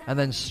in? And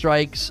then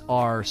strikes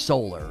are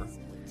Solar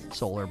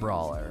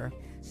Brawler.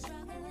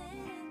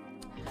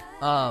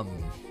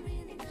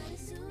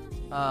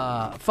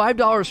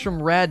 $5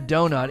 from Rad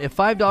Donut. If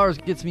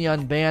 $5 gets me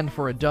unbanned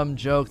for a dumb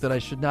joke that I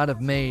should not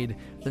have made,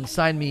 then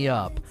sign me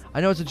up. I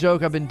know it's a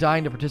joke. I've been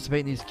dying to participate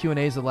in these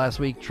Q&As of last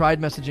week.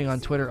 Tried messaging on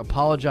Twitter,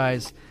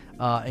 apologize,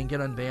 and get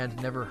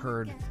unbanned. Never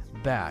heard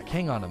back.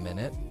 Hang on a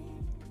minute.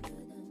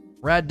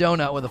 Rad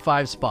Donut with a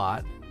 5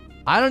 spot.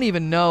 I don't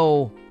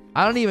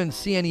even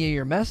see any of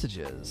your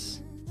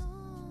messages.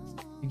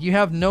 You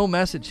have no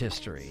message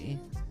history.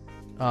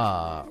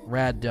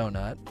 Rad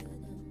Donut.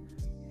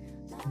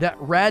 That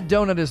Rad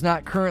Donut is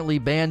not currently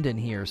banned in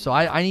here, so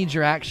I need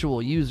your actual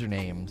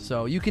username.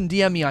 So you can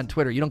DM me on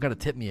Twitter. You don't got to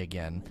tip me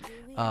again.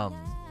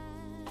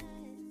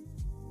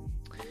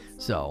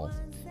 So,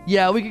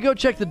 yeah, we could go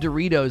check the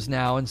Doritos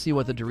now and see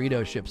what the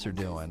Dorito ships are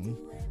doing.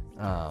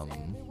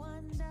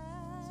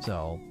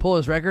 So, pull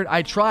his record.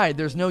 I tried.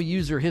 There's no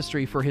user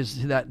history for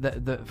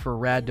for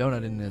Rad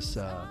Donut in this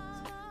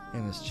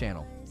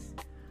channel.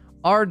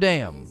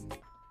 RDM.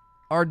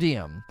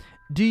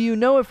 Do you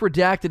know if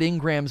redacted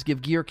engrams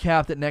give gear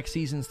capped at next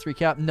season's 3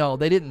 cap? No,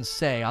 they didn't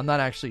say. I'm not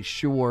actually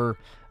sure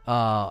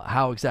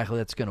how exactly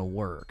that's going to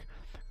work.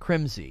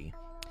 Crimsy.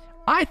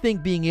 I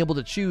think being able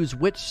to choose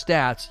which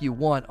stats you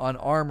want on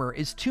armor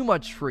is too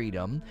much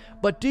freedom,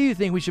 but do you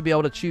think we should be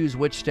able to choose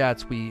which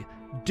stats we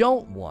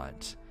don't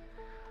want?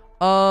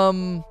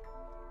 Well,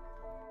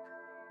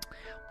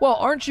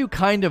 aren't you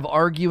kind of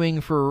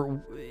arguing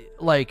for,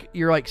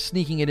 you're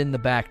sneaking it in the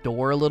back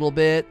door a little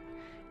bit?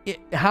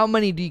 How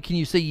many can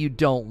you say you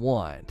don't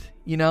want?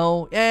 You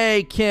know?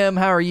 Hey, Kim,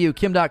 how are you?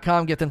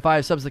 Kim.com, gifting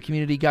 5 subs to the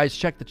community. Guys,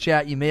 check the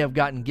chat. You may have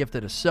gotten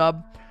gifted a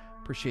sub.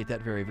 Appreciate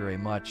that very, very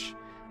much.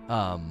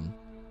 I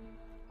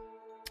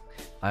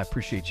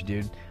appreciate you,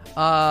 dude.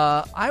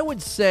 I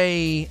would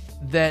say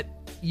that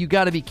you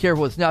got to be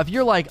careful with. Now, if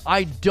you're like,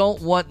 I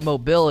don't want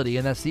mobility,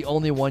 and that's the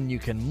only one you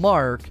can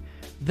mark,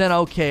 then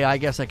okay, I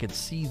guess I could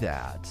see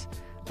that.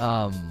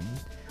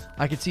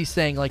 I could see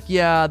saying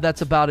yeah,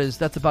 that's about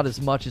as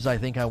much as I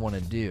think I want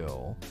to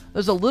do.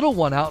 There's a little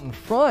one out in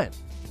front.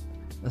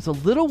 There's a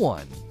little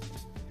one.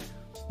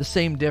 The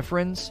same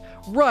difference,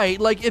 right?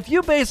 If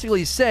you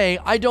basically say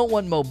I don't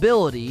want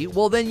mobility,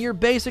 well then you're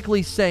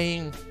basically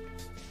saying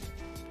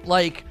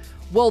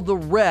well, the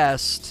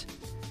rest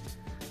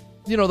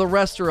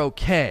are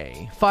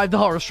okay.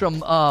 $5 from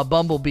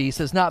Bumblebee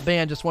says, not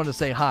banned, just wanted to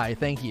say hi,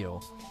 thank you.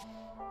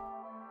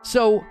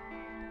 So,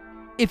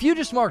 if you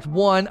just marked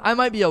 1, I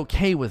might be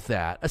okay with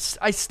that.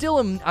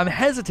 I'm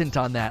hesitant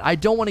on that. I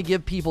don't want to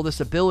give people this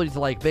ability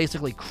to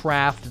basically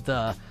craft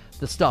the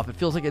stuff. It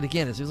feels like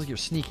you're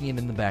sneaking it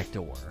in the back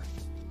door.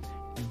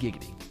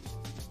 Giggity.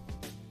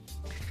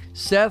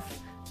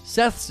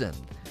 Sethson.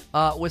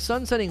 With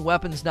sunsetting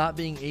weapons not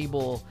being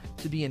able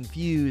to be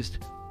infused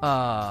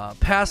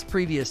past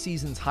previous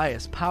season's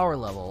highest power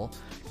level,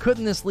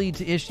 couldn't this lead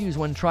to issues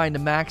when trying to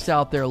max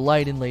out their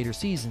light in later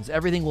seasons?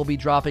 Everything will be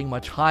dropping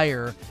much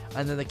higher,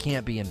 and then they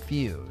can't be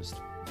infused.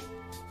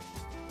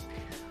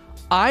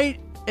 I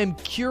am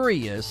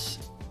curious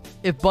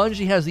if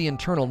Bungie has the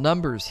internal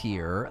numbers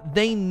here.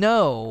 They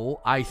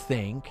know, I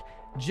think,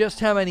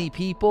 just how many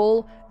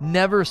people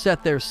never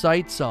set their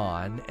sights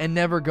on and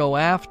never go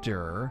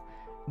after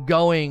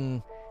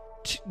going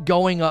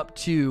up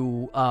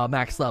to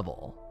max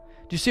level.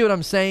 Do you see what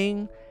I'm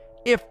saying?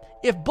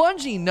 If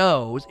Bungie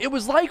knows, it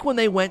was like when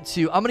they went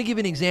to, I'm going to give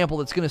you an example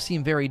that's going to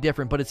seem very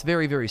different, but it's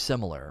very, very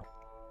similar.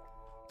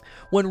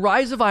 When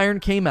Rise of Iron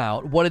came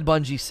out, what did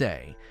Bungie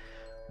say?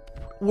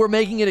 We're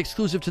making it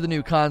exclusive to the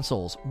new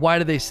consoles. Why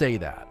did they say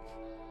that?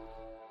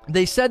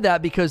 They said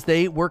that because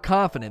they were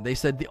confident. They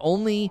said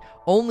only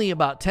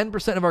about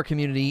 10% of our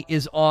community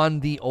is on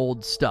the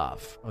old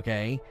stuff,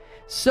 okay?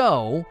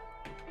 So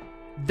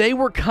they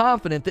were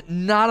confident that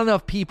not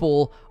enough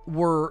people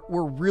were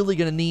really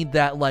going to need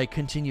that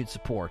continued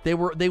support.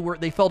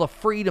 They felt a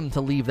freedom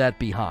to leave that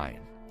behind,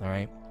 all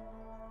right?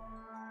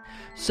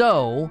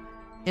 So,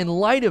 in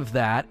light of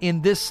that,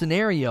 in this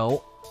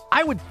scenario,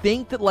 I would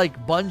think that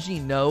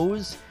Bungie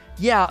knows,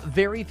 yeah,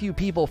 very few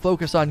people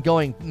focus on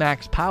going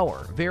max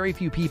power. Very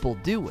few people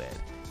do it.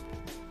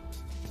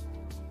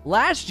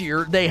 Last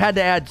year, they had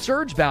to add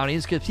surge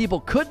bounties because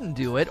people couldn't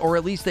do it, or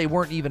at least they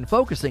weren't even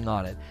focusing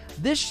on it.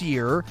 This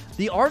year,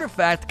 the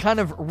artifact kind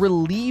of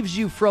relieves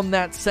you from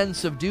that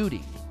sense of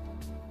duty.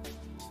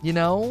 You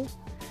know?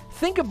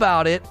 Think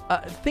about it.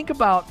 Think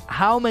about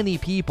how many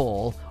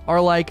people are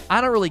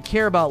I don't really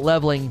care about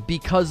leveling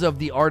because of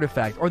the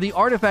artifact, or the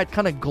artifact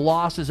kind of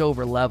glosses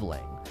over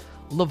leveling.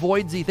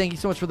 Lavoidsy, thank you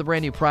so much for the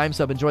brand new Prime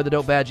sub. Enjoy the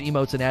dope badge,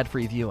 emotes, and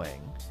ad-free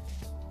viewing.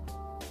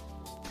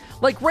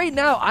 Like right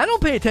now, I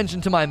don't pay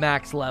attention to my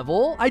max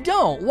level. I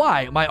don't.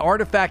 Why? My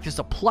artifact is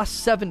a plus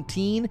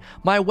 17.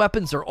 My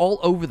weapons are all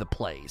over the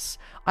place.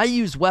 I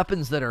use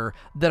weapons that are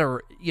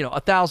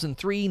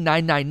 1003,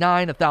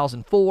 999,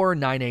 1004,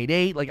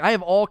 988. Like I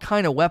have all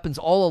kind of weapons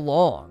all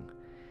along.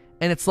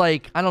 And it's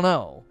like, I don't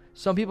know.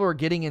 Some people are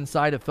getting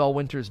inside of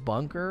Fellwinter's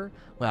bunker.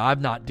 Well,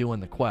 I'm not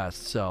doing the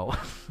quest, so.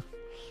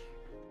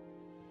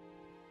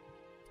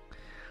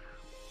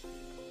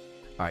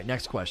 All right,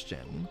 next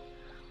question.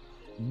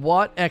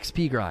 What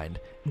XP grind?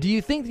 Do you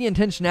think the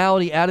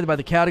intentionality added by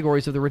the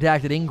categories of the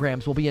redacted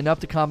engrams will be enough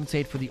to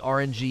compensate for the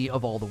RNG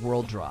of all the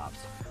world drops?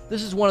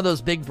 This is one of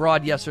those big,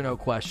 broad yes or no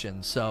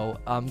questions, so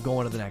I'm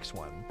going to the next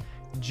one.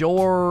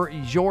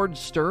 George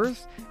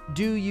Sturth,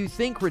 do you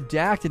think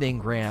redacted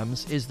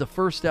engrams is the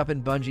first step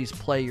in Bungie's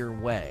play your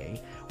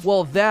way?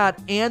 Well,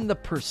 that and the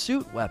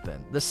pursuit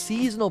weapon, the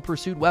seasonal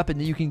pursuit weapon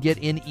that you can get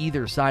in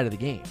either side of the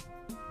game,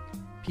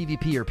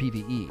 PvP or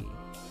PvE.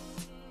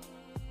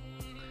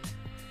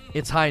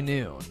 It's high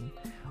noon.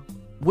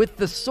 With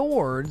the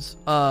swords,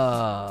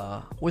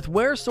 with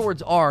where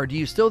swords are, do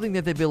you still think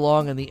that they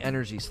belong in the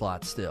energy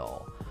slot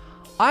still?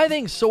 I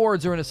think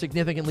swords are in a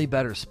significantly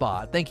better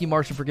spot. Thank you,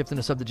 Martian, for gifting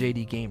us up to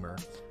JD Gamer.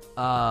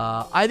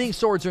 I think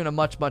swords are in a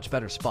much, much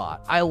better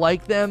spot. I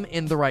like them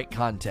in the right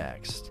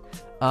context.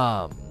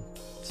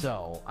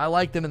 So, I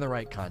like them in the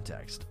right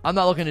context. I'm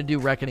not looking to do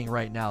Reckoning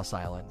right now,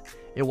 Silent.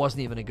 It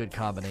wasn't even a good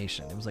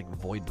combination. It was like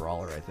Void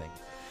Brawler, I think.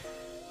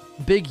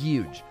 Big,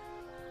 huge.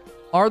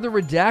 Are the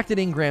redacted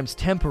engrams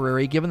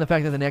temporary, given the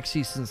fact that the next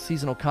season's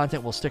seasonal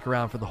content will stick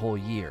around for the whole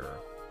year?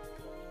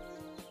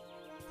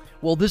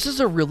 Well, this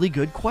is a really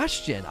good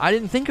question. I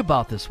didn't think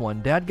about this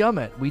one.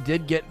 Dadgummit. We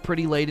did get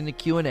pretty late in the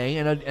Q&A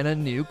and a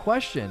new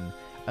question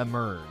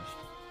emerged.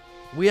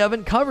 We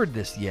haven't covered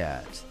this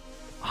yet.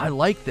 I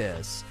like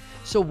this.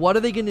 So what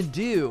are they going to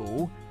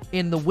do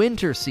in the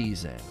winter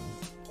season?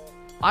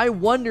 I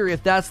wonder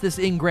if that's this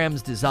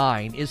engram's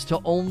design, is to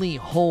only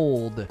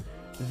hold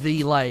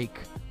the,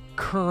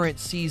 current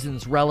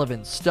season's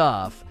relevant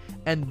stuff,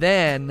 and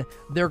then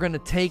they're going to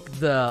take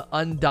the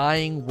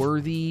Undying,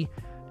 Worthy,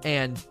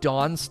 and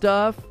Dawn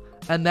stuff,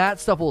 and that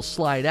stuff will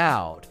slide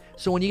out.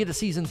 So when you get to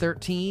Season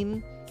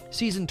 13,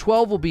 Season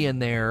 12 will be in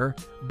there,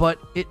 but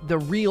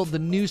the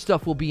new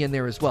stuff will be in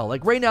there as well.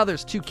 Like right now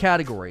there's two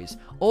categories,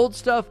 old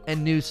stuff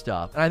and new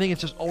stuff, and I think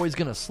it's just always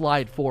going to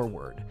slide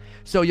forward.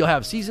 So you'll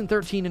have Season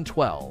 13 and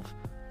 12.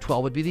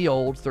 12 would be the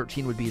old,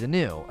 13 would be the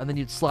new, and then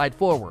you'd slide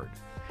forward.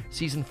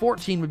 Season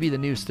 14 would be the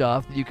new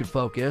stuff that you could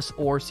focus,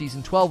 or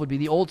Season 12 would be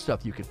the old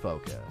stuff you could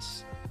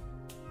focus.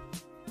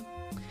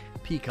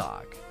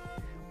 Peacock.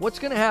 What's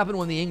going to happen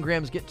when the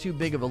engrams get too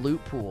big of a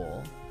loot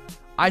pool?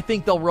 I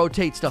think they'll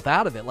rotate stuff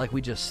out of it, like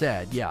we just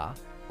said, yeah.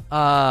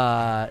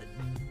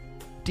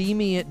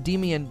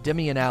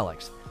 Demian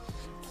Alex.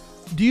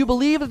 Do you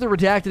believe that the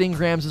redacted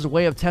engrams is a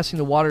way of testing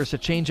the waters to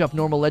change up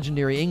normal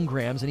legendary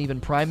engrams and even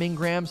prime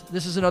engrams?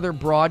 This is another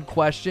broad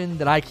question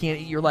that I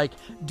can't... You're like,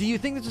 do you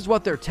think this is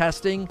what they're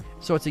testing?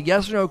 So it's a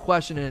yes or no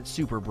question, and it's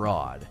super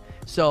broad.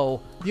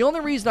 So the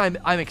only reason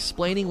I'm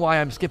explaining why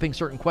I'm skipping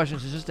certain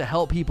questions is just to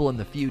help people in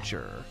the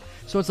future.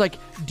 So it's like,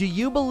 do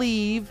you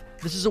believe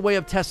this is a way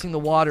of testing the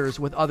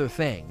waters with other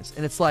things?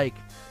 And it's like,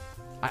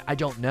 I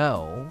don't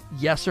know.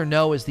 Yes or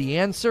no is the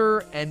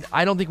answer, and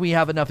I don't think we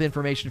have enough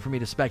information for me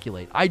to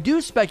speculate. I do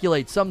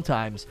speculate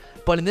sometimes,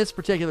 but in this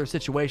particular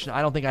situation,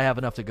 I don't think I have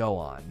enough to go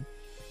on.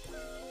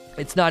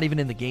 It's not even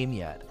in the game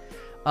yet.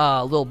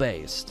 Lil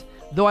Based.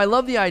 Though I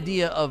love the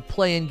idea of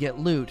play and get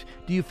loot,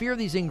 do you fear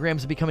these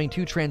engrams becoming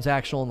too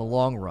transactional in the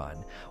long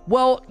run?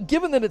 Well,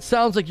 given that it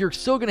sounds like you're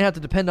still going to have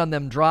to depend on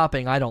them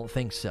dropping, I don't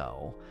think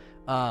so.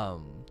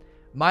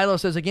 Milo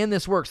says, again,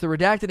 this works. The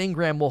redacted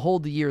engram will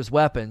hold the year's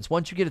weapons.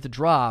 Once you get it to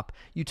drop,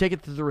 you take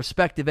it to the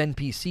respective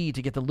NPC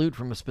to get the loot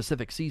from a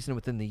specific season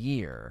within the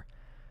year.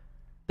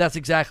 That's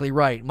exactly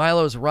right.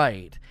 Milo's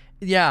right.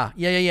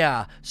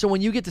 Yeah. So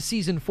when you get to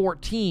Season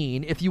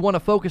 14, if you want to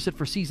focus it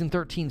for Season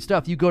 13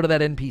 stuff, you go to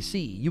that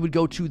NPC. You would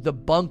go to the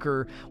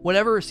bunker.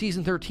 Whatever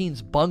Season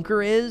 13's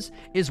bunker is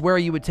where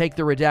you would take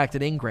the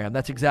redacted engram.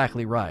 That's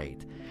exactly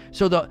right.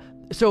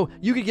 So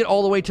you could get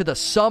all the way to the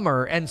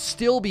summer and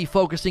still be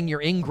focusing your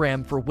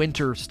engram for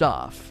winter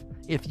stuff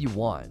if you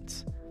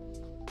want.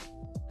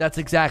 That's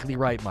exactly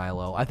right,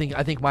 Milo. I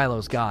think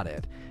Milo's got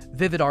it.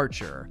 Vivid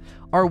Archer.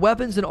 Are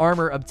weapons and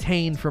armor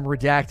obtained from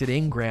redacted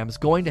engrams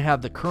going to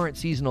have the current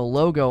seasonal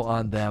logo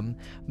on them,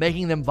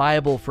 making them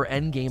viable for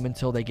endgame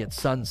until they get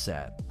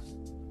sunset?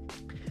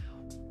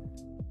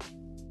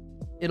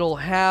 It'll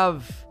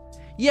have...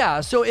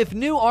 Yeah, so if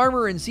new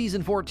armor in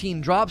Season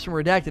 14 drops from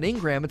redacted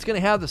engram, it's going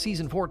to have the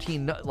Season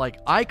 14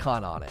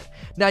 icon on it.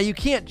 Now, you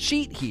can't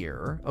cheat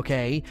here,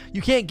 okay?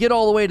 You can't get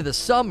all the way to the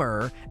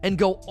summer and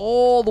go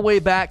all the way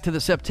back to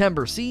the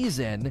September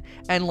season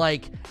and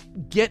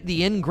get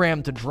the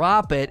engram to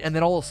drop it, and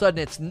then all of a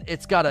sudden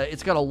it's got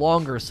a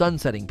longer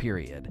sunsetting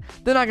period.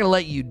 They're not going to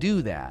let you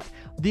do that.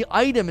 The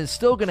item is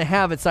still going to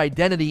have its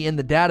identity in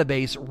the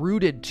database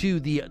rooted to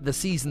the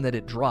season that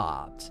it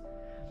dropped.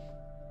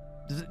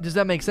 Does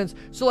that make sense?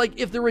 So, like,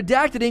 if the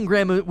redacted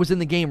engram was in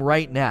the game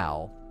right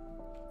now,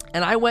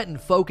 and I went and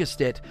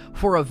focused it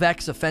for a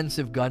Vex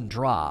offensive gun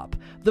drop,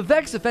 the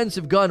Vex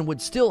offensive gun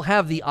would still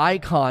have the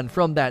icon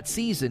from that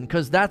season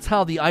because that's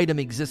how the item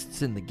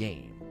exists in the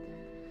game.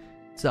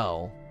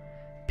 So,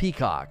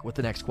 Peacock with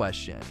the next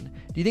question.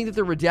 Do you think that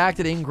the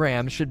redacted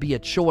engram should be a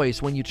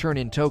choice when you turn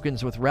in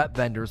tokens with rep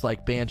vendors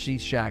like Banshee,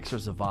 Shaxx, or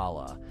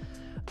Zavala?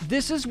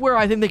 This is where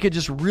I think they could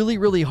just really,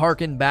 really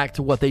harken back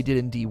to what they did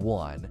in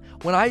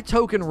D1. When I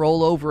token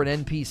roll over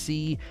an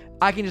NPC,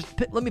 I can just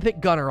let me pick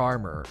gun or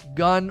armor.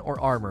 Gun or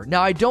armor.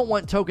 Now, I don't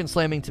want token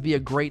slamming to be a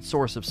great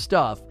source of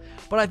stuff,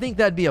 but I think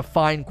that'd be a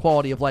fine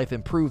quality of life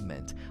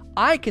improvement.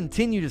 I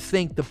continue to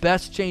think the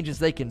best changes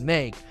they can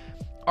make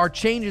are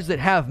changes that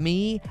have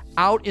me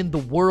out in the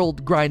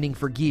world grinding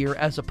for gear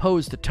as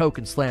opposed to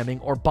token slamming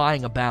or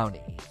buying a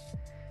bounty.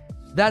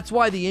 That's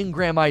why the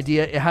engram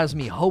idea, it has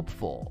me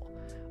hopeful.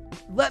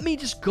 Let me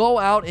just go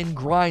out and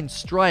grind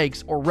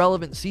strikes or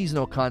relevant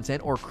seasonal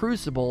content or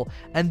Crucible,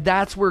 and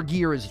that's where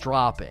gear is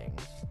dropping.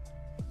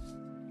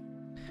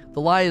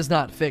 The lie is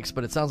not fixed,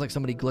 but it sounds like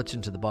somebody glitched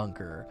into the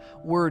bunker.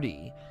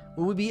 Wordy.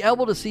 Will we be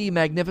able to see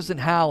Magnificent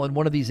Howl in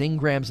one of these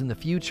engrams in the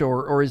future,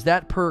 or is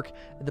that perk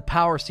the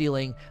power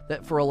ceiling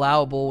that for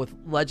allowable with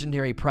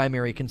Legendary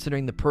Primary,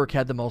 considering the perk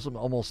had them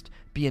almost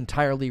be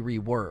entirely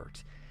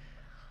reworked?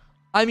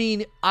 I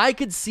mean, I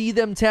could see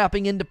them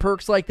tapping into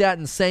perks like that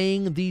and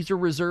saying these are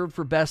reserved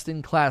for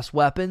best-in-class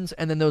weapons,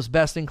 and then those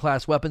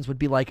best-in-class weapons would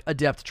be like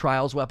Adept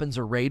Trials weapons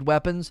or raid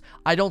weapons.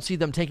 I don't see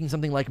them taking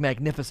something like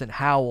Magnificent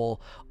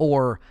Howl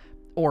or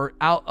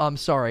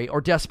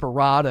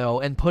Desperado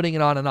and putting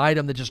it on an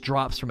item that just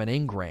drops from an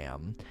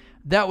engram.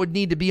 That would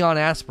need to be on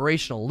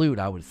aspirational loot,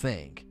 I would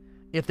think,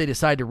 if they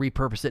decide to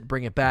repurpose it,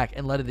 bring it back,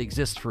 and let it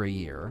exist for a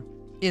year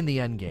in the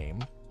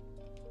endgame.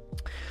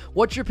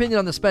 What's your opinion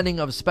on the spending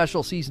of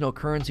special seasonal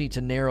currency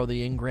to narrow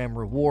the engram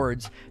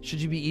rewards? Should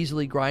you be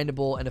easily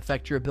grindable and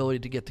affect your ability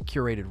to get the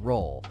curated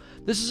role?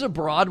 This is a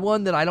broad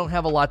one that I don't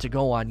have a lot to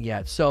go on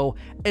yet. So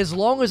as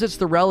long as it's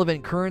the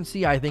relevant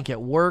currency, I think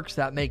it works.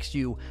 That makes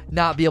you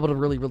not be able to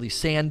really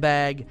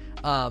sandbag.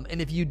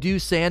 And if you do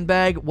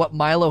sandbag, what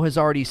Milo has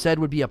already said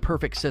would be a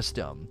perfect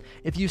system.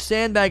 If you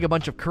sandbag a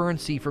bunch of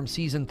currency from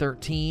Season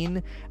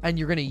 13 and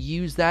you're going to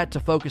use that to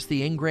focus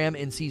the engram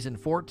in Season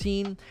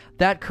 14,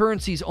 that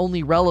currency is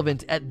only relevant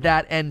at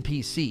that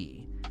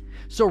NPC.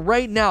 So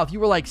right now, if you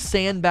were like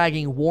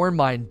sandbagging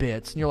Warmind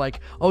bits and you're like,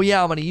 oh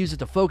yeah, I'm going to use it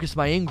to focus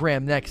my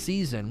engram next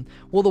season,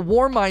 well, the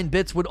Warmind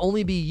bits would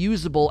only be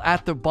usable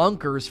at the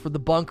bunkers for the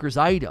bunkers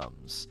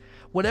items.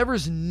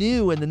 Whatever's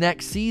new in the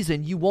next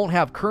season, you won't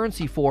have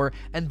currency for,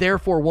 and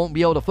therefore won't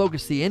be able to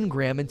focus the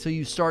engram until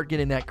you start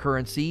getting that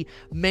currency,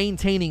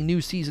 maintaining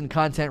new season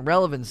content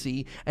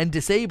relevancy, and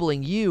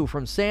disabling you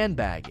from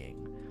sandbagging.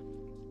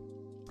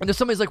 And if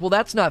somebody's like, well,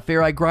 that's not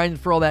fair, I grinded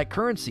for all that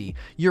currency.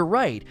 You're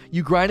right.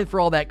 You grinded for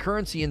all that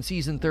currency in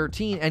Season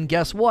 13, and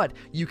guess what?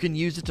 You can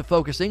use it to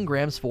focus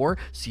engrams for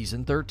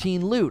Season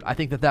 13 loot. I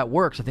think that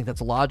works. I think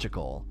that's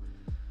logical.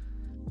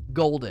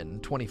 Golden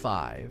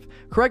 25.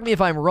 Correct me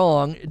if I'm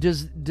wrong.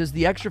 Does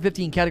the extra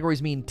 15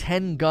 categories mean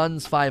 10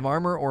 guns, 5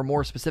 armor, or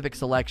more specific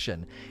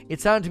selection?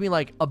 It sounded to me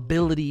like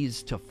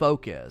abilities to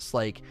focus.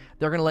 Like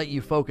they're going to let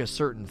you focus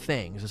certain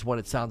things is what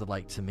it sounded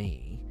like to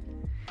me.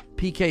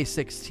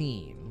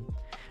 PK16.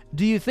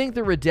 Do you think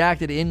the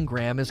redacted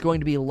engram is going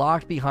to be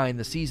locked behind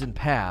the season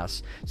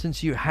pass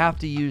since you have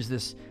to use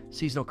this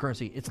seasonal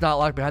currency? It's not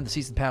locked behind the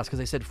season pass because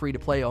they said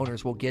free-to-play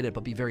owners will get it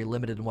but be very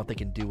limited in what they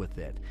can do with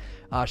it.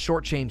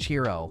 Short Change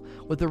Hero.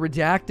 With the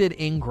redacted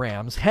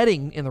engrams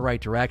heading in the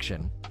right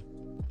direction,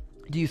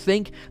 do you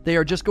think they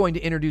are just going to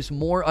introduce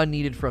more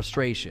unneeded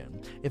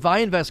frustration? If I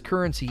invest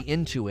currency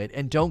into it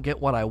and don't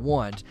get what I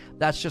want,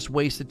 that's just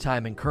wasted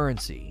time and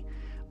currency.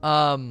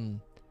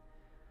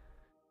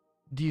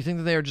 Do you think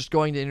that they are just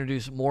going to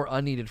introduce more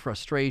unneeded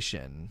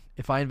frustration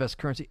if I invest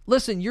currency?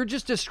 Listen, you're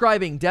just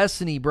describing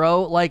Destiny,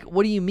 bro. Like,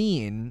 what do you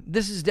mean?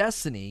 This is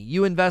Destiny.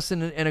 You invest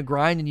in a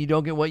grind and you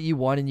don't get what you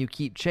want and you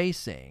keep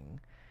chasing.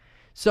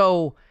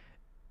 So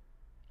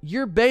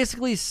you're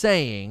basically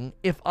saying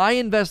if I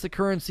invest the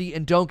currency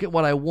and don't get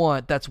what I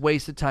want, that's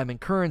wasted time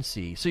and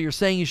currency. So you're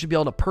saying you should be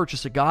able to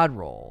purchase a god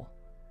roll,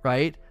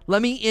 right?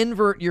 Let me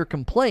invert your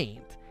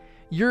complaint.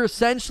 You're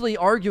essentially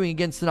arguing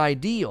against an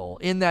ideal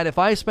in that if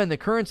I spend the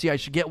currency, I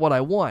should get what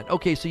I want.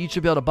 Okay, so you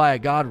should be able to buy a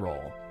god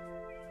roll.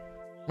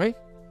 Right?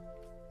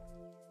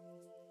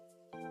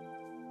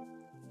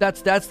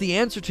 That's the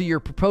answer to your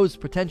proposed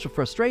potential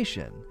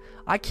frustration.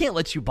 I can't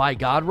let you buy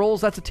god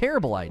rolls. That's a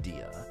terrible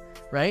idea.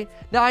 Right?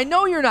 Now, I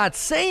know you're not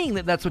saying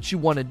that that's what you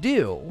want to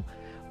do,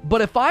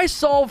 but if I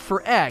solve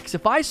for X,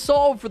 if I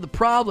solve for the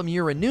problem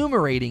you're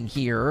enumerating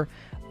here,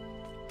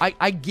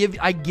 I give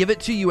it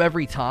to you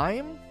every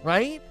time,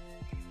 right?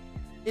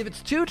 If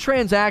it's too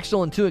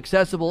transactional and too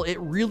accessible, it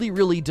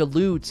really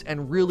dilutes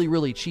and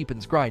really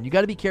cheapens grind. You got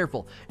to be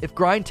careful. If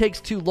grind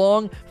takes too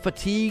long,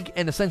 fatigue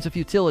and a sense of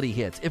futility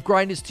hits. If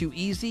grind is too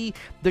easy,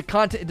 the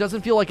content it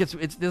doesn't feel like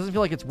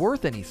it's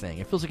worth anything.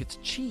 It feels like it's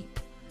cheap.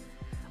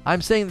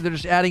 I'm saying that they're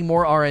just adding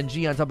more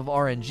RNG on top of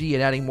RNG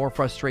and adding more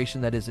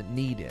frustration that isn't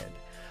needed.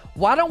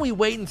 Why don't we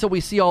wait until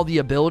we see all the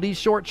abilities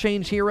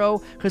shortchange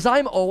Hero? Because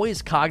I'm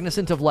always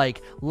cognizant of,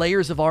 like,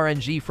 layers of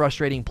RNG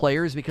frustrating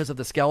players because of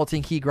the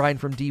skeleton key grind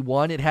from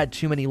D1. It had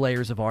too many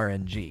layers of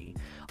RNG.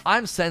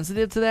 I'm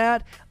sensitive to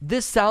that.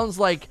 This sounds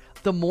like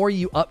the more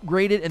you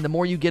upgrade it and the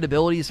more you get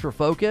abilities for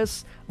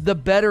focus, the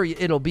better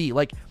it'll be.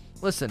 Like,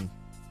 listen,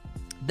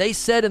 they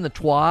said in the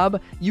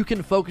TWAB, you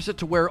can focus it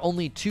to where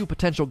only 2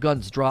 potential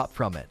guns drop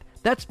from it.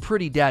 That's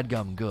pretty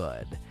dadgum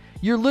good.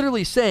 You're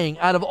literally saying,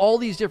 out of all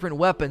these different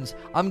weapons,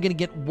 I'm going to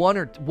get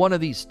one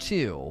of these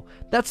 2.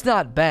 That's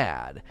not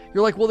bad.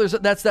 You're like, well,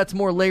 that's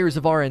more layers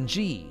of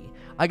RNG.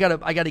 I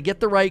gotta get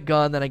the right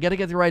gun, then I gotta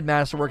get the right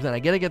masterwork, then I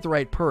gotta get the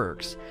right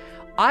perks.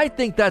 I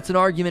think that's an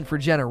argument for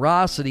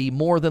generosity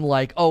more than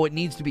like, oh, it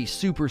needs to be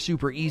super,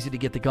 super easy to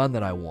get the gun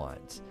that I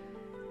want.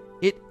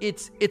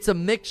 It's a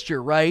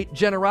mixture, right?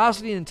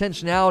 Generosity and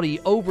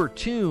intentionality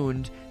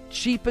overtuned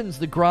cheapens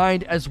the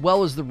grind as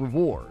well as the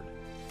reward.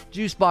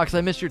 Juicebox,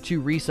 I missed your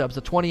 2 resubs,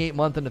 a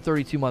 28-month and a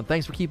 32-month.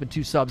 Thanks for keeping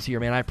 2 subs here,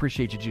 man. I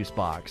appreciate you,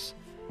 Juicebox.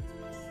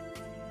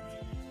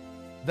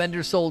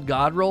 Vendor sold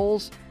God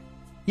rolls.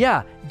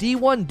 Yeah,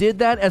 D1 did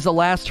that as a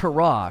last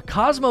hurrah.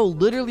 Cosmo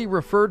literally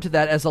referred to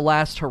that as a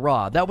last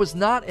hurrah. That was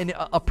not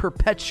a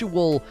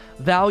perpetual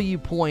value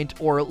point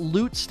or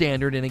loot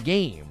standard in a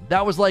game.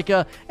 That was like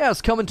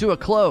it's coming to a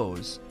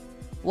close.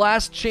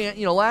 Last chance,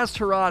 last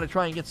hurrah to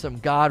try and get some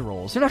God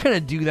rolls. They're not going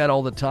to do that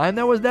all the time.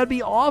 That'd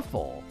be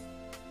awful.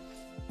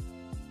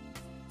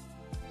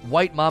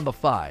 White Mamba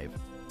 5.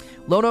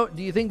 Lono,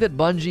 do you think that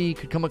Bungie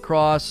could come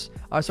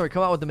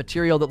out with the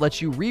material that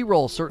lets you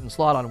re-roll certain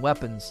slot on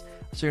weapons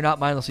so you're not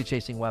mindlessly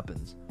chasing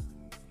weapons?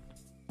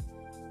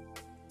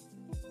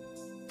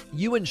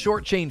 You and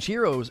Shortchange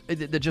Heroes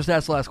that just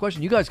asked the last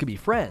question, you guys could be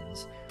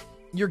friends.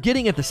 You're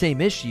getting at the same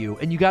issue,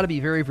 and you got to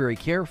be very, very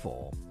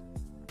careful.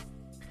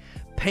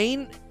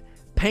 Pain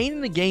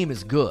in the game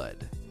is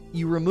good.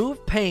 You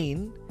remove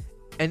pain,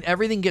 and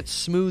everything gets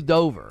smoothed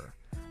over.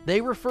 They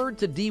referred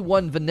to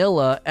D1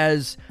 Vanilla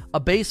as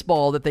a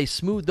baseball that they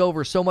smoothed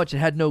over so much it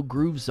had no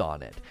grooves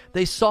on it.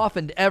 They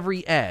softened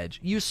every edge.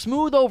 You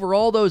smooth over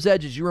all those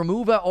edges. You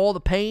remove all the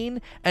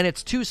pain, and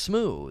it's too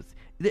smooth.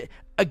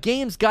 A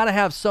game's got to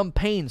have some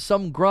pain,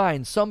 some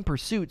grind, some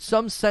pursuit,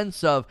 some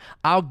sense of,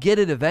 I'll get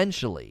it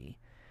eventually.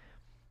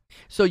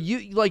 So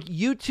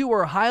you two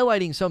are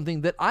highlighting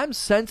something that I'm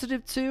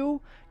sensitive to.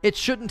 It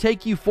shouldn't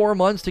take you 4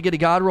 months to get a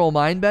God Roll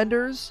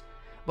Mindbenders.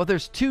 But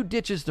there's 2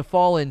 ditches to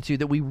fall into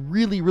that we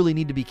really, really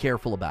need to be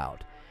careful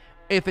about.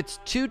 If it's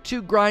too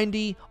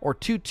grindy or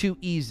too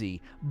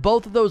easy,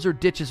 both of those are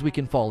ditches we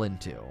can fall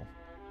into.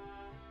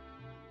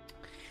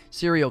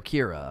 Serial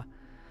Kira.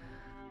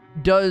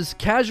 Does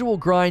casual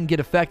grind get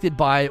affected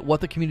by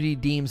what the community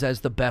deems as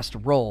the best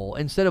role?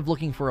 Instead of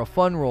looking for a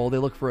fun role, they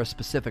look for a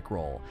specific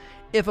role.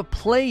 If a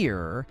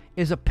player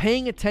is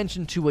paying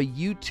attention to a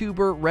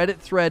YouTuber, Reddit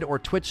thread, or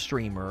Twitch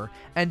streamer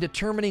and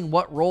determining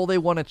what role they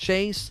want to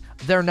chase,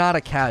 they're not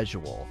a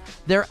casual.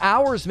 Their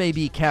hours may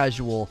be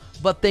casual,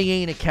 but they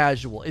ain't a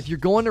casual. If you're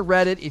going to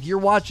Reddit, if you're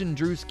watching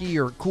Drewski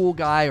or Cool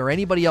Guy or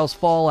anybody else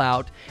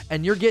Fallout,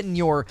 and you're getting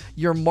your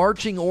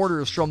marching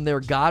orders from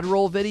their God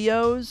Roll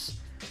videos,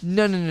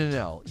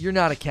 no. You're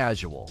not a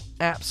casual.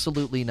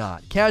 Absolutely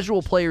not.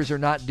 Casual players are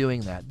not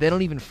doing that. They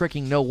don't even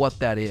freaking know what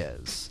that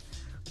is.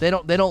 They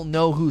don't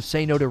know who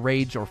Say No to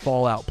Rage or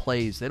Fallout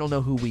plays. They don't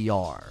know who we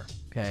are.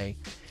 Okay?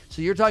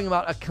 So you're talking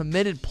about a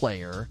committed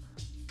player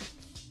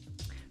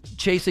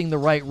chasing the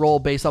right role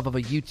based off of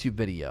a YouTube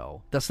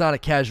video. That's not a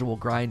casual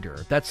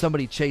grinder. That's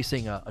somebody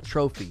chasing a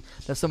trophy.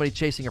 That's somebody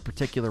chasing a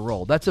particular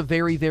role. That's a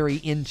very, very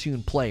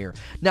in-tune player.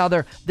 Now,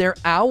 the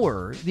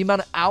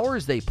amount of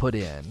hours they put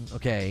in,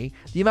 okay,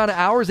 the amount of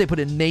hours they put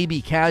in may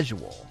be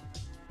casual.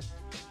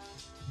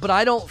 But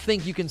I don't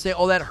think you can say,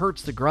 oh, that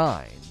hurts the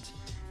grind.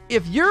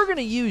 If you're going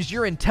to use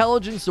your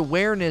intelligence,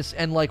 awareness,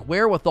 and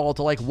wherewithal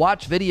to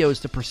watch videos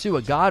to pursue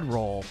a God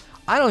roll,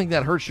 I don't think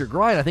that hurts your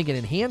grind. I think it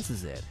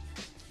enhances it.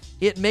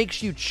 It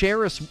makes you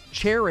cherish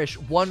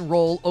one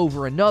role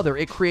over another.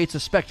 It creates a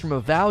spectrum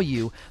of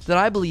value that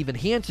I believe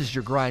enhances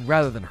your grind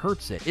rather than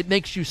hurts it. It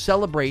makes you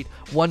celebrate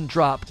one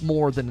drop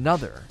more than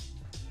another.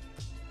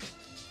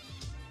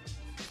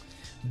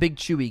 Big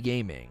Chewy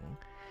Gaming.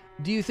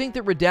 Do you think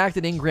that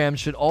Redacted Engrams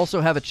should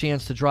also have a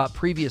chance to drop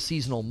previous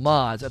seasonal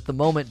mods? At the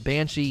moment,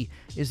 Banshee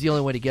is the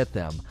only way to get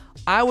them.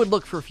 I would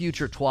look for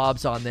future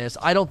TWABs on this.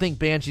 I don't think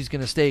Banshee's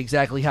going to stay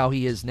exactly how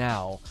he is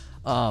now.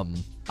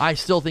 I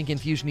still think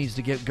Infusion needs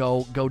to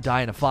go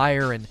die in a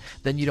fire, and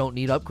then you don't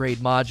need upgrade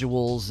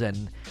modules,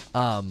 and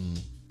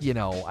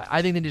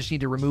I think they just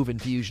need to remove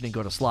Infusion and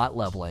go to slot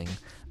leveling.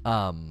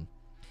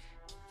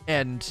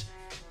 And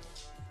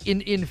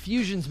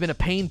Infusion's been a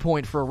pain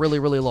point for a really,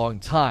 really long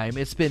time.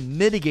 It's been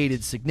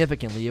mitigated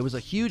significantly. It was a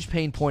huge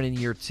pain point in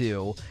year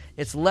 2.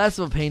 It's less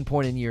of a pain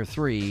point in year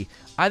 3.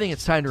 I think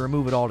it's time to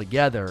remove it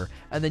altogether,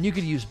 and then you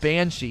could use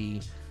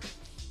Banshee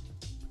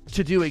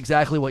to do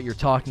exactly what you're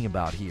talking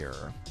about here.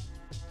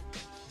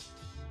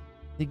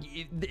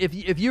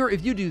 If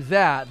you do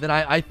that, then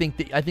I think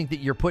that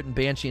you're putting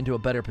Banshee into a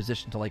better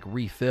position to like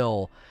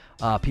refill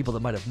people that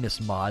might have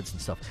missed mods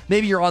and stuff.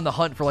 Maybe you're on the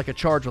hunt for like a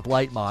Charge with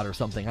Light mod or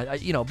something.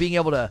 Being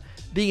able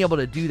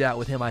to do that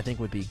with him, I think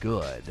would be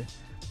good.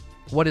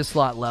 What is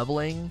slot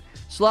leveling?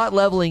 Slot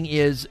leveling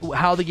is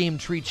how the game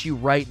treats you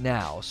right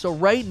now. So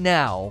right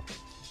now,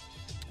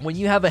 when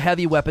you have a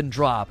heavy weapon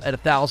drop at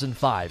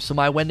 1,005, so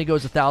my Wendigo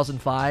is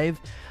 1,005.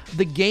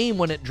 The game,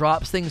 when it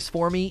drops things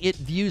for me, it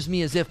views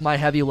me as if my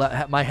heavy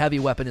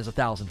weapon is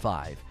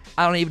 1,005.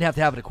 I don't even have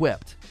to have it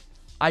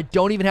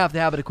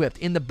equipped.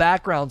 In the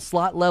background,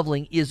 slot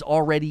leveling is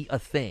already a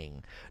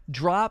thing.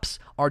 Drops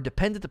are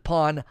dependent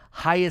upon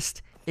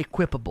highest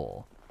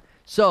equipable.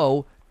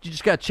 So you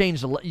just got to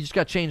change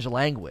the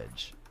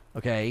language.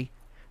 Okay,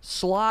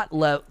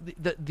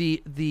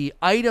 the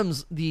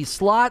items, the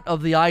slot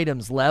of the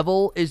items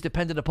level is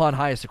dependent upon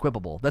highest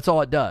equipable. That's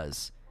all it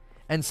does.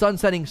 And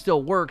sunsetting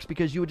still works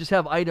because you would just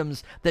have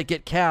items that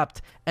get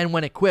capped and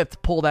when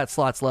equipped, pull that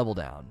slot's level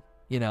down.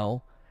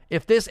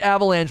 If this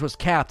avalanche was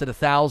capped at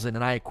 1,000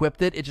 and I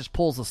equipped it, it just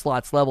pulls the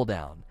slot's level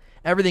down.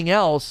 Everything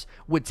else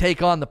would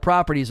take on the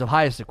properties of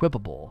highest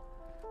equipable.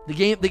 The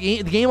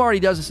game already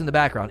does this in the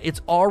background.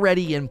 It's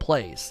already in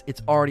place.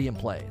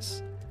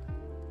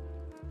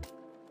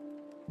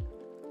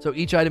 So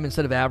each item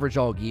instead of average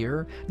all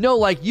gear? No,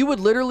 like you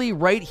would literally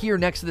right here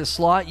next to this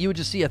slot, you would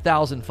just see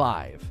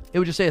 1,005. It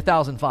would just say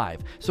 1,005.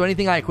 So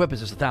anything I equip is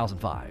just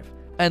 1,005.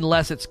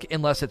 Unless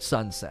it's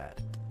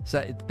sunset.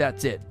 So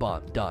that's it.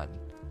 Done.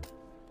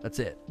 That's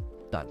it.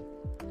 Done.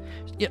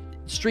 Yeah,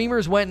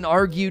 streamers went and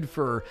argued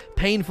for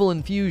painful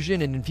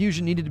infusion, and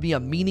infusion needed to be a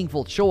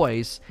meaningful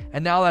choice,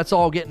 and now that's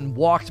all getting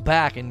walked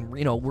back, and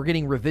we're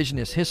getting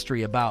revisionist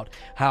history about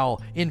how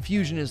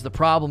infusion is the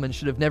problem and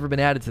should have never been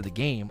added to the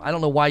game. I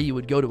don't know why you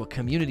would go to a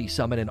community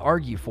summit and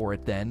argue for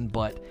it then,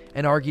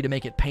 and argue to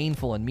make it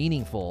painful and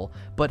meaningful,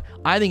 but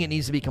I think it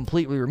needs to be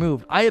completely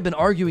removed. I have been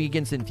arguing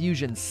against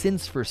infusion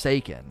since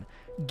Forsaken.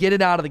 Get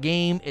it out of the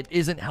game. It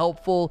isn't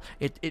helpful.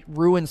 It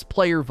ruins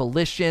player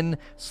volition.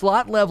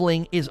 Slot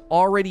leveling is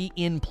already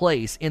in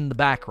place in the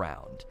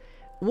background.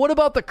 What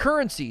about the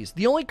currencies?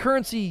 The only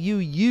currency you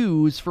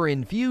use for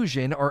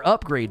infusion are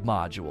upgrade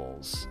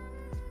modules.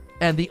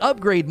 And the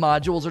upgrade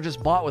modules are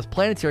just bought with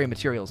planetary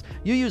materials.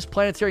 You use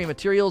planetary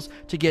materials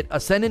to get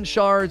ascendant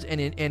shards and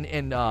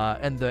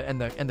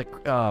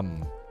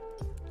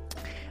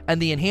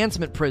the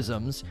enhancement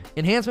prisms.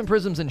 Enhancement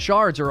prisms and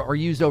shards are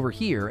used over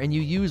here, and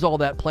you use all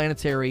that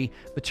planetary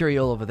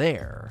material over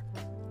there.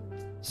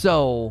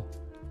 So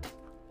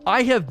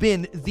I have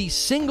been the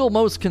single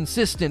most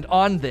consistent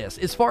on this.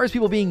 As far as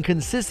people being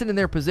consistent in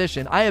their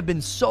position, I have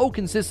been so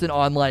consistent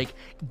on, like,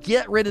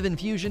 get rid of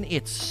infusion,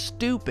 it's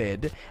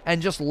stupid, and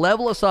just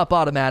level us up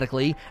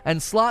automatically, and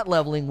slot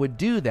leveling would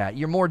do that.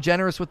 You're more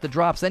generous with the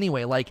drops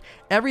anyway. Like,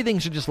 everything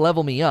should just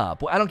level me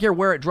up. I don't care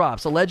where it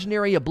drops. A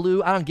legendary, a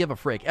blue, I don't give a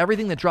frick.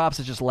 Everything that drops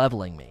is just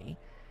leveling me.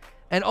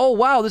 And, oh,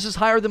 wow, this is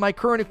higher than my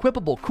current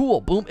equipable.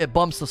 Cool. Boom, it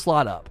bumps the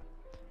slot up.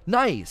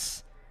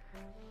 Nice.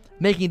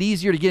 Making it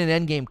easier to get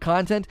in endgame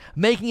content,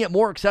 making it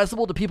more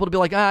accessible to people to be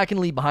like, I can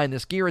leave behind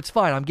this gear. It's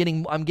fine. I'm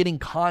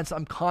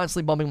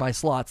constantly bumping my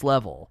slots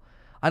level.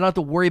 I don't have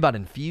to worry about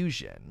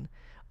infusion.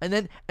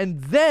 And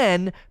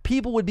then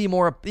people would be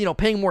more,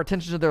 paying more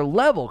attention to their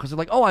level because they're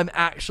like, oh, I'm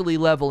actually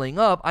leveling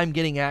up. I'm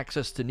getting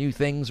access to new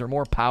things or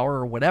more power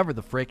or whatever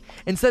the frick.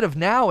 Instead of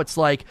now, it's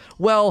like,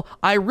 well,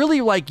 I really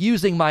like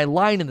using my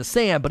line in the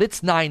sand, but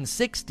it's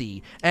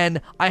 960,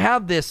 and I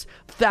have this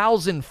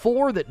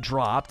 1,004 that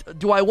dropped.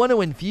 Do I want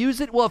to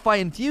infuse it? Well, if I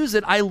infuse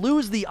it, I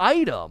lose the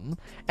item,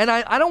 and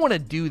I don't want to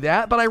do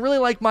that, but I really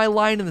like my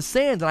line in the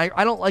sand, and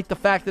I don't like the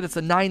fact that it's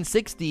a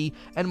 960,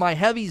 and my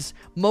heavy's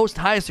most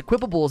highest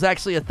equipable is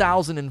actually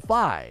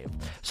 1,005.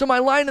 So my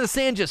line in the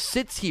sand just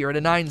sits here at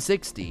a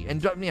 960,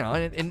 and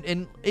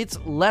and it's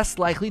less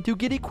likely to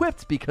get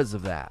equipped because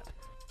of that.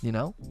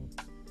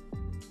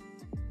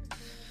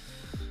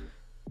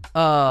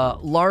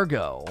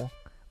 Largo.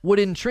 Would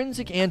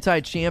intrinsic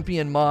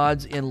anti-champion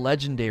mods in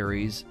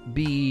legendaries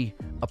be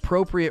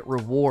appropriate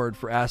reward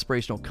for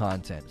aspirational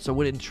content? So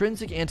would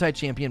intrinsic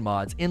anti-champion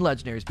mods in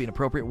legendaries be an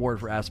appropriate reward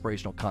for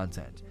aspirational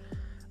content?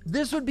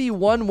 This would be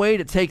one way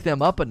to take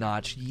them up a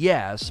notch,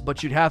 yes,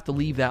 but you'd have to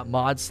leave that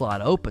mod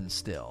slot open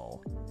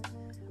still.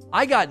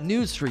 I got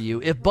news for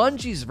you. If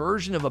Bungie's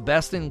version of a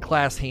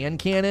best-in-class hand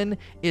cannon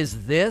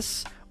is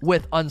this,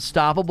 with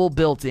Unstoppable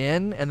built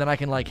in, and then I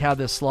can have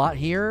this slot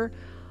here,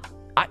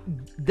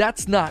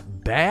 that's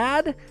not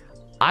bad.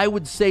 I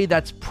would say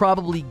that's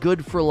probably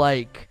good for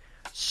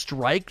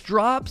strike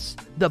drops.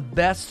 The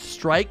best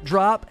strike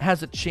drop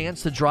has a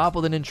chance to drop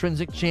with an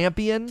intrinsic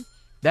champion.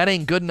 That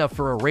ain't good enough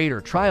for a raid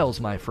or trials,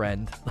 my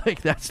friend.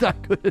 That's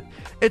not good.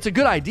 It's a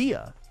good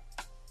idea.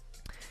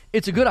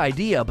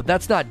 But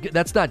that's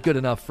not good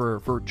enough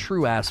for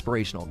true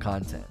aspirational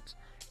content.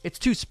 It's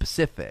too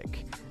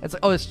specific. It's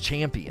like, oh, it's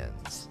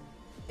champions.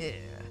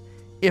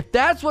 If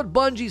that's what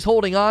Bungie's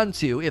holding on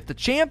to, if the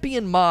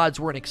champion mods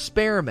were an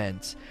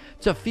experiment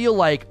to feel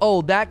like,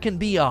 oh, that can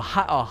be a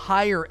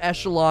higher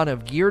echelon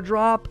of gear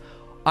drop,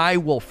 I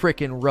will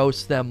frickin'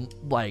 roast them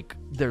like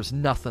there's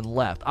nothing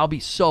left. I'll be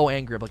so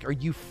angry. I'm like, are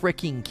you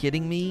fricking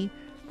kidding me?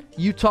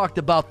 You talked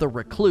about the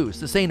Recluse.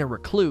 This ain't a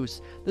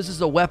Recluse. This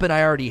is a weapon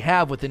I already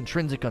have with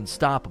Intrinsic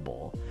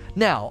Unstoppable.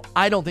 Now,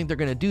 I don't think they're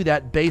going to do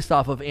that based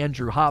off of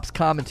Andrew Hopp's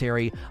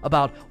commentary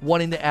about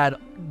wanting to add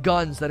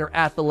guns that are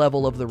at the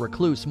level of the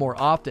Recluse more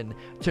often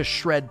to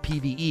shred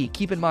PvE.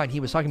 Keep in mind, he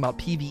was talking about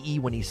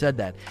PvE when he said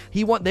that.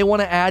 They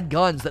want to add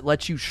guns that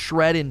let you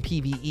shred in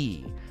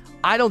PvE.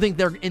 I don't think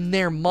they're, in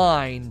their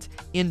mind,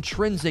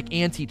 Intrinsic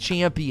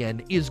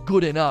Anti-Champion is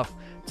good enough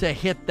to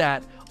hit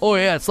that, oh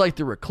yeah, it's like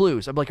the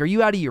Recluse. I'm like, are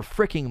you out of your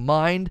freaking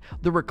mind?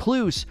 The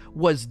Recluse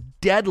was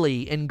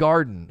deadly in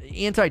Garden.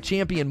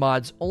 Anti-Champion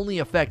mods only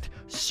affect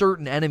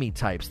certain enemy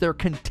types. They're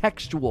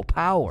contextual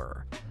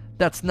power.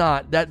 That's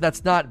not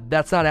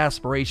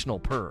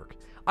aspirational perk.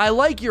 I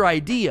like your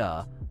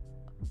idea.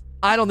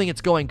 I don't think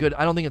it's going good.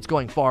 I don't think it's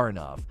going far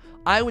enough.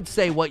 I would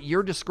say what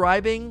you're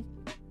describing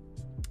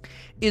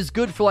is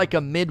good for like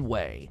a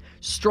midway.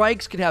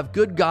 Strikes could have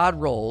good god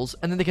rolls,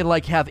 and then they could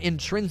like have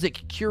intrinsic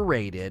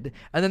curated,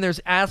 and then there's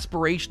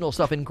aspirational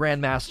stuff in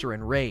Grandmaster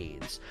and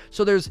raids.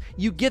 So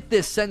you get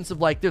this sense of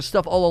like there's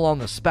stuff all along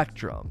the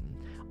spectrum.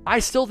 I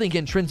still think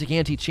intrinsic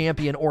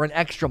anti-champion or an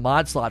extra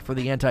mod slot for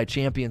the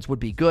anti-champions would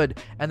be good,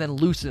 and then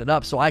loosen it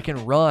up so I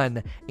can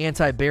run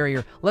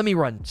anti-barrier. Let me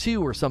run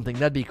 2 or something.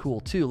 That'd be cool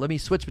too. Let me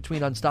switch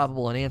between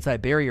unstoppable and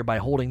anti-barrier by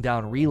holding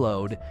down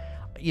reload.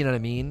 You know what I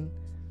mean?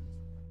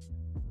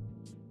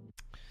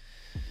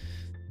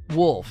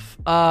 Wolf.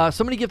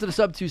 Somebody gifted a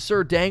sub to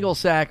Sir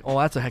Danglesack. Oh,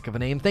 that's a heck of a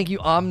name. Thank you,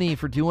 Omni,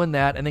 for doing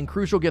that. And then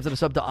Crucial gifted a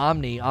sub to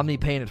Omni. Omni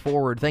paying it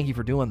forward. Thank you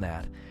for doing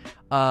that.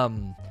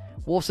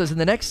 Wolf says, in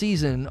the next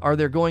season, are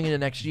they going into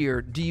next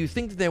year, do you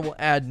think that they will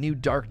add new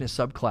Darkness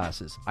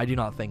subclasses? I do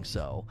not think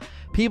so.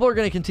 People are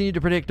going to continue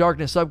to predict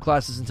Darkness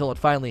subclasses until it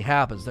finally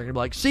happens. They're going to be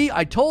like, see,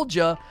 I told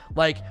you,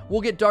 like,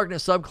 we'll get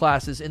Darkness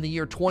subclasses in the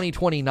year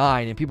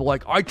 2029. And people are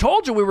like, I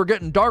told you we were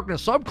getting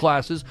Darkness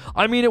subclasses.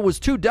 I mean, it was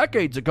 2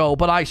 decades ago,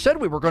 but I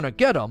said we were going to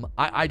get them.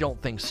 I don't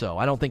think so.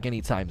 I don't think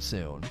anytime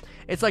soon.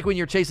 It's like when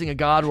you're chasing a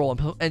god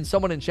roll and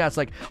someone in chat's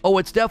like, oh,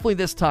 it's definitely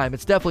this time.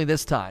 It's definitely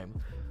this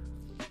time.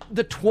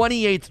 The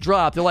 28th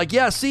drop. They're like,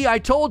 yeah, see, I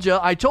told you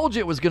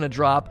it was going to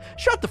drop.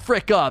 Shut the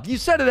frick up. You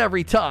said it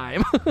every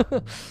time.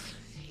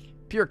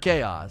 Pure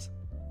chaos.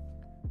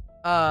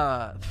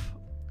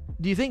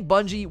 Do you think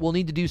Bungie will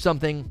need to do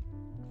something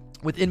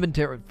with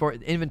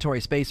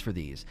inventory space for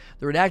these?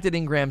 The redacted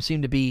engrams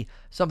seem to be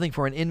something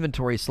for an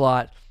inventory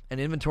slot, and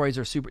inventories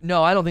are super...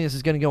 No, I don't think this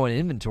is going to go in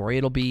inventory.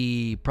 It'll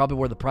be probably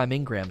where the prime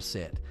engrams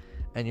sit.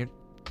 And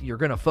you're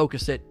going to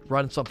focus it,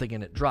 run something,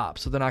 and it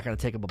drops. So they're not going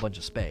to take up a bunch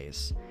of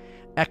space.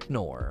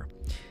 Eknor.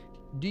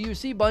 Do you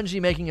see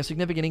Bungie making a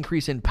significant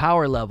increase in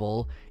power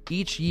level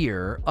each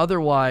year?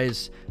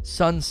 Otherwise,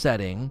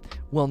 sunsetting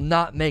will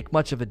not make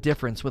much of a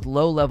difference with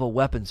low-level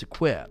weapons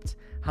equipped.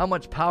 How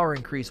much power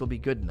increase will be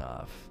good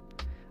enough?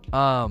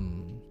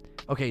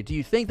 Okay, do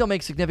you think they'll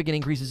make significant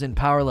increases in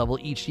power level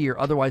each year?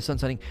 Otherwise,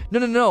 sunsetting...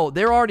 No.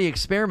 They're already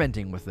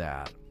experimenting with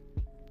that.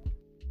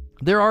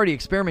 They're already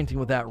experimenting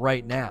with that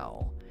right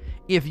now.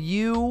 If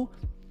you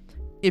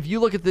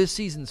look at this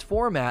season's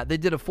format, they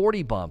did a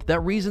 40 bump. That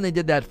reason they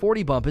did that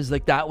 40 bump is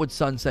like that would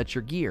sunset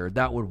your gear.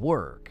 That would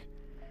work.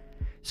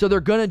 So they're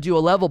going to do a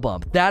level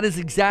bump. That is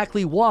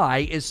exactly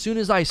why, as soon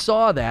as I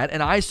saw that,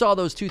 and I saw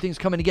those two things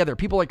coming together,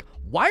 people are like,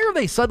 why are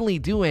they suddenly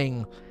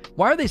doing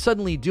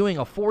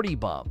a 40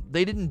 bump?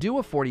 They didn't do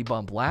a 40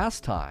 bump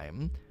last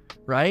time,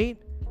 right?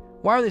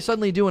 Why are they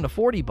suddenly doing a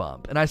 40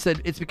 bump? And I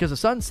said, it's because of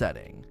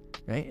sunsetting,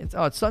 right?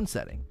 It's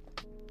sunsetting.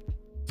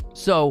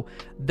 So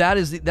that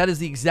is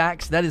the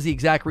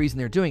exact reason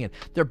they're doing it.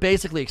 They're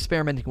basically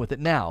experimenting with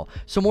it now.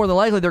 So more than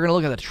likely they're going to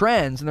look at the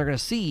trends and they're going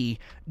to see,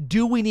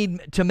 do we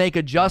need to make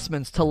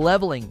adjustments to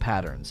leveling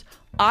patterns?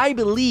 I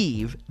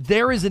believe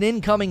there is an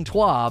incoming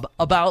TWAB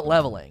about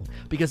leveling,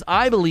 because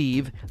I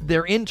believe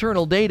their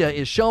internal data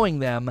is showing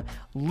them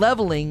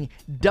leveling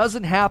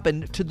doesn't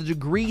happen to the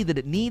degree that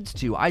it needs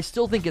to. I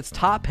still think it's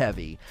top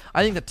heavy.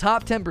 I think the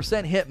top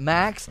 10% hit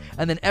max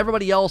and then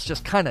everybody else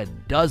just kind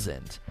of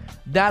doesn't.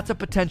 That's a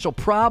potential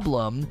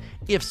problem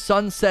if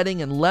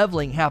sunsetting and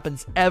leveling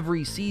happens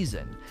every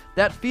season.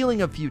 That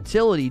feeling of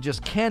futility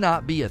just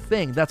cannot be a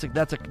thing. That's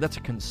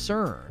a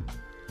concern.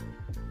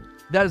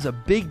 That is a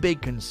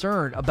big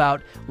concern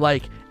about,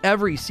 like,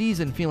 every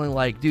season feeling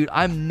like, dude,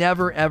 I'm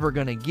never ever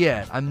gonna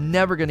get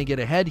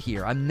ahead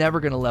here. I'm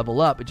never gonna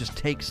level up. It just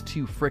takes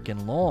too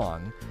freaking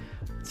long.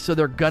 So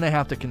they're gonna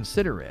have to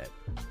consider it.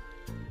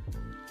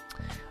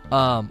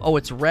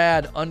 It's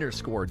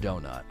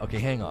rad_donut. Okay,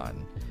 hang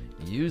on.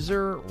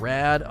 User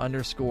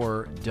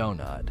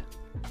rad_donut.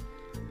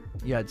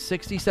 You had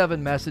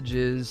 67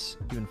 messages.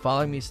 You've been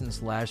following me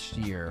since last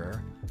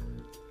year.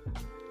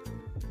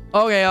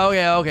 Okay.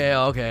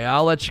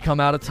 I'll let you come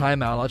out of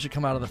timeout. I'll let you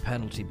come out of the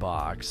penalty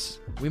box.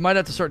 We might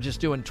have to start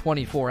just doing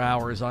 24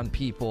 hours on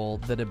people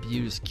that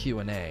abuse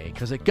Q&A,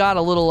 because it got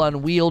a little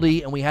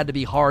unwieldy and we had to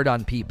be hard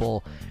on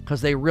people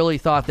because they really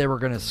thought they were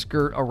going to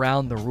skirt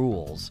around the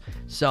rules.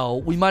 So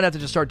we might have to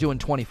just start doing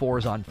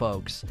 24s on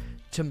folks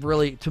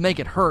to make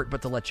it hurt,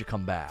 but to let you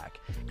come back,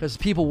 because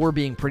people were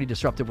being pretty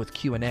disruptive with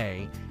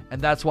Q&A,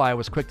 and that's why I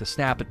was quick to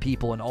snap at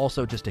people and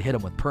also just to hit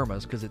them with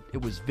permas, because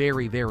it was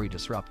very, very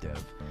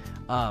disruptive.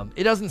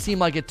 It doesn't seem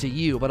like it to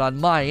you, but on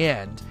my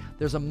end,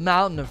 there's a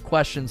mountain of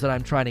questions that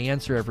I'm trying to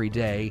answer every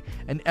day,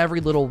 and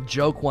every little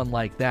joke one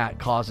like that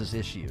causes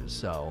issues.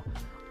 So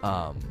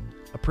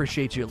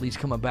appreciate you at least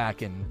coming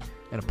back and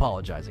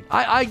apologizing.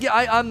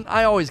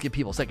 I always give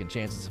people second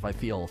chances if I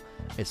feel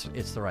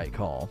it's the right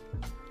call.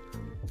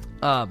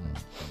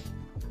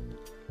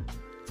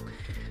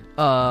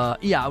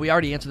 Yeah, we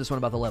already answered this one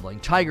about the leveling.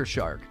 Tiger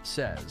Shark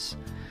says,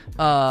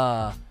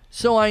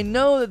 so I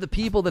know that the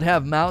people that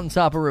have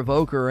Mountaintop or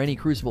Revoker or any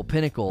Crucible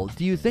Pinnacle,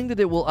 do you think that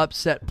it will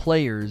upset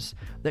players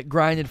that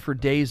grinded for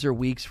days or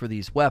weeks for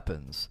these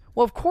weapons?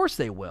 Well, of course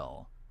they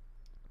will.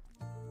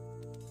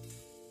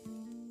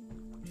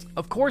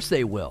 Of course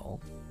they will.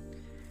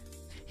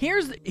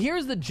 Here's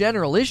the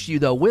general issue,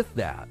 though, with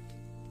that.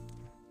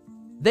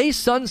 They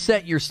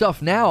sunset your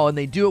stuff now, and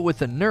they do it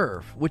with a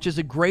nerf, which is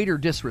a greater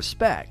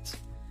disrespect.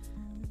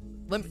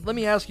 Let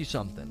me ask you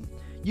something.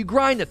 You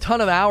grind a ton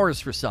of hours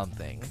for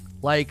something,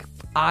 like,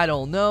 I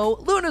don't know,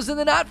 Luna's in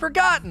the Not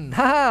Forgotten.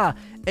 Haha.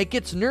 It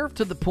gets nerfed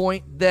to the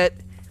point that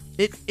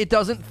it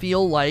doesn't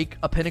feel like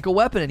a pinnacle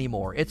weapon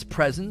anymore. Its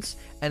presence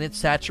and its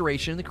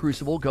saturation in the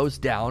Crucible goes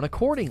down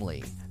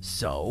accordingly.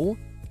 So,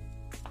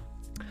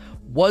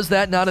 was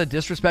that not a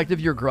disrespect of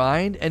your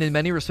grind? And in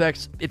many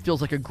respects, it feels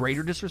like a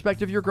greater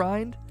disrespect of your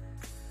grind?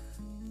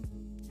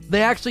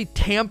 They actually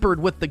tampered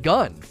with the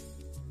gun.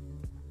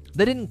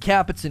 They didn't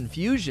cap its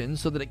infusion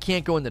so that it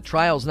can't go in the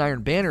Trials and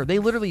Iron Banner. They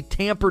literally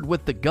tampered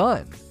with the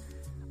gun.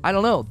 I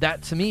don't know.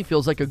 That, to me,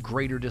 feels like a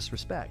greater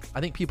disrespect.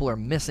 I think people are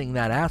missing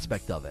that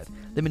aspect of it.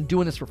 They've been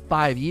doing this for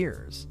 5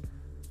 years.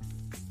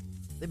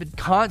 They've been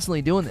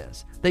constantly doing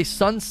this. They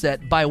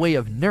sunset by way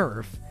of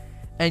nerf,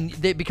 and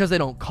because they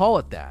don't call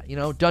it that. You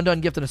know, Dun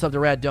gifted us up to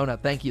Rad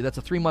Donut. Thank you. That's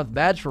a 3-month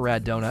badge for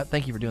Rad Donut.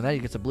 Thank you for doing that. He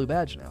gets a blue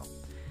badge now.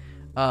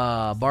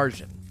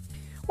 Barjan.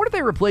 What if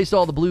they replaced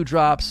all the blue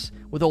drops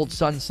with old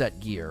sunset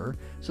gear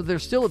so they're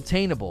still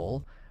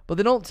obtainable, but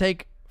they don't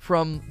take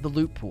from the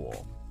loot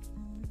pool?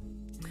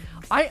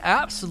 I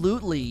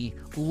absolutely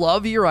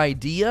love your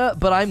idea,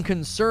 but I'm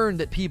concerned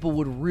that people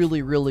would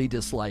really, really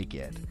dislike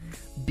it.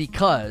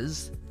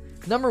 Because,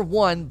 number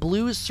one,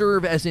 blues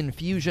serve as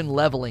infusion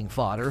leveling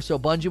fodder, so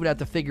Bungie would have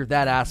to figure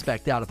that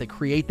aspect out. If they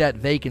create that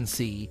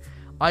vacancy,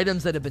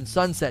 items that have been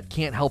sunset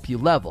can't help you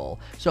level.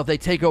 So if they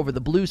take over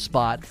the blue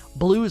spot,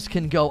 blues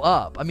can go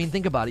up. I mean,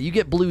 think about it. You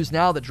get blues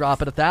now that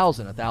drop at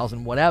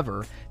 1,000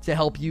 whatever, to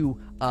help you,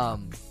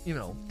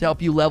 to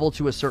help you level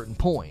to a certain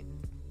point.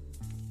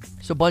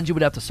 So Bungie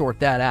would have to sort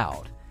that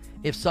out.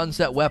 If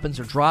sunset weapons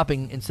are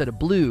dropping instead of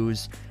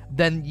blues,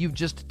 then you've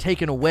just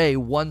taken away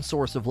one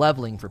source of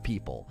leveling for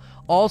people.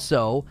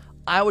 Also,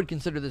 I would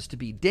consider this to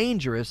be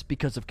dangerous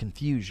because of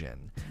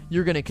confusion.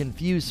 You're going to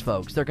confuse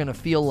folks. They're going to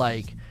feel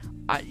like,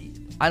 I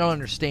don't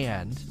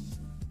understand.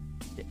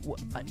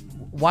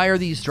 Why are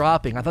these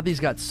dropping? I thought these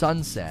got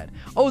sunset.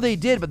 Oh, they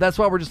did, but that's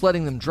why we're just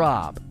letting them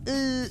drop.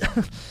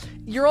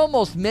 You're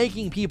almost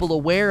making people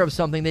aware of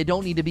something they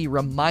don't need to be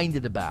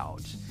reminded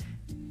about.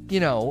 You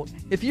know,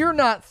 if you're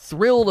not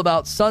thrilled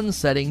about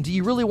sunsetting, do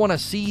you really want to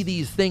see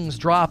these things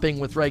dropping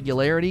with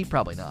regularity?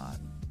 Probably not.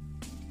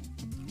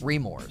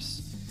 Remorse.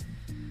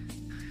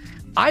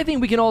 I think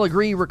we can all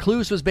agree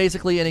Recluse was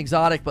basically an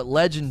exotic but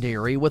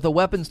legendary. With a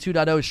Weapons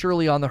 2.0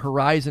 surely on the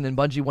horizon and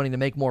Bungie wanting to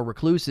make more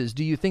Recluses,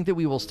 do you think that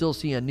we will still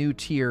see a new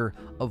tier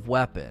of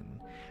weapon?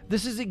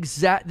 This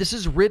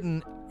is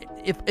written...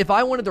 If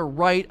I wanted to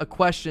write a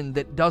question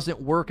that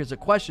doesn't work as a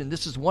question,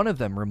 this is one of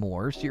them,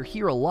 Remorse. You're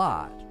here a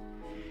lot.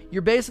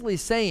 You're basically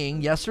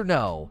saying, yes or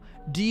no,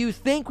 do you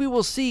think we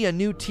will see a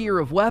new tier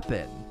of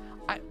weapon?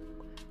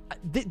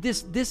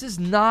 This is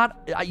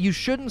not... You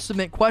shouldn't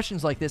submit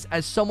questions like this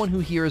as someone who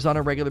hears on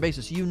a regular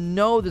basis. You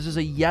know this is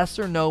a yes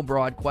or no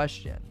broad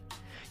question.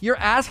 You're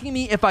asking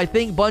me if I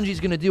think Bungie's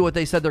going to do what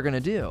they said they're going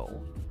to do.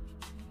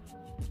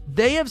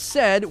 They have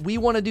said, we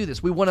want to do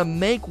this. We want to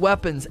make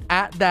weapons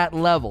at that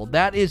level.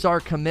 That is our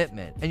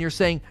commitment. And you're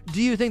saying,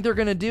 do you think they're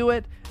going to do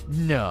it?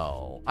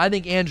 No. I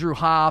think Andrew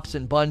Hops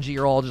and Bungie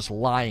are all just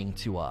lying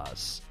to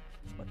us.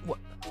 What?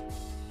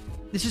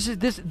 This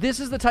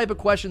is the type of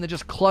question that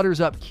just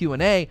clutters up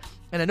Q&A,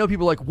 and I know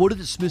people are like, what a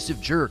dismissive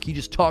jerk. He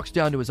just talks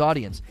down to his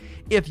audience.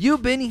 If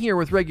you've been here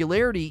with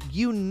regularity,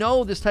 you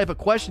know this type of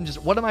question.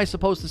 Just, what am I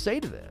supposed to say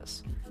to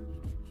this?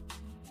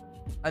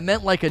 I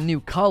meant like a new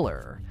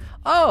color.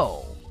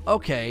 Oh,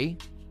 okay.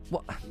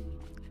 Well,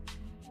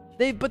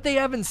 but they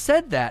haven't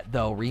said that,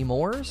 though,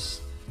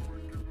 Remorse.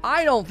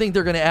 I don't think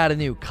they're going to add a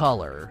new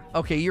color.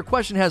 Okay, your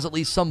question has at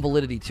least some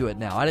validity to it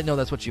now. I didn't know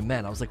that's what you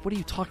meant. I was like, what are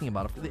you talking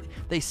about?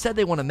 They said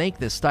they want to make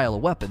this style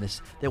of weapon.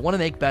 They want to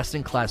make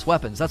best-in-class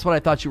weapons. That's what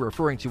I thought you were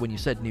referring to when you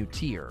said new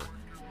tier.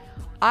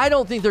 I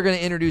don't think they're going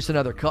to introduce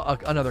another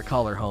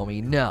color,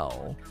 homie.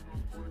 No.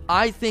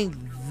 I think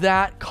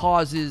that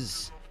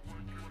causes...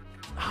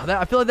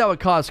 I feel like that would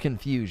cause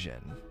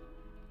confusion.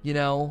 You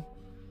know?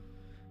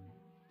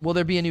 Will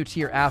there be a new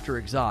tier after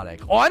exotic?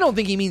 Oh, I don't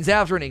think he means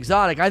after an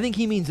exotic. I think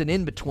he means an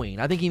in-between.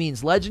 I think he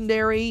means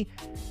legendary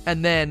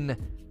and then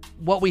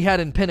what we had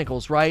in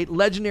Pinnacles, right?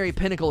 Legendary,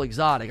 Pinnacle,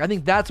 exotic. I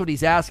think that's what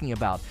he's asking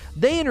about.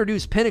 They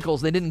introduced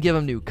Pinnacles. They didn't give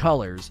them new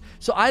colors.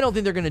 So I don't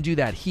think they're going to do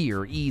that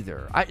here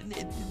either.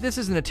 This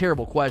isn't a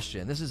terrible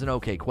question. This is an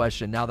okay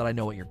question now that I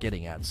know what you're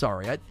getting at.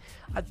 Sorry.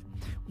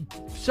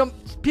 Some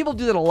people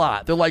do that a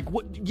lot. They're like,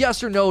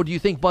 yes or no, do you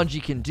think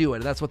Bungie can do it?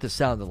 And that's what this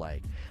sounded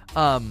like.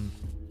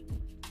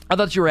 I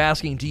thought you were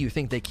asking, do you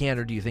think they can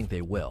or do you think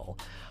they will?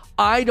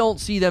 I don't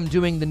see them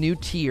doing the new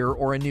tier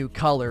or a new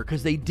color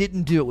because they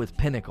didn't do it with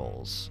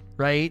Pinnacles,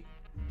 right?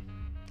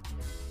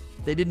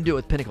 They didn't do it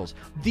with Pinnacles.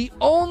 The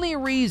only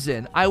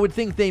reason I would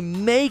think they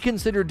may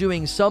consider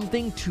doing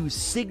something to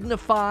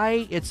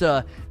signify it's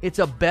a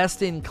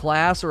best in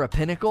class or a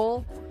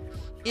Pinnacle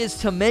is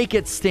to make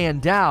it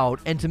stand out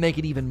and to make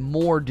it even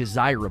more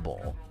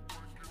desirable.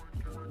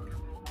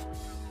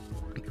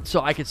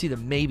 So I could see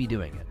them maybe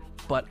doing it.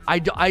 But I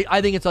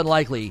think it's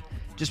unlikely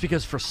just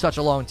because for such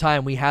a long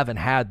time we haven't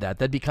had that.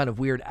 That'd be kind of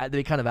weird. That'd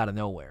be kind of out of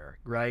nowhere,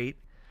 right?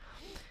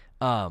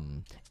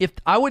 If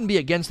I wouldn't be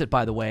against it,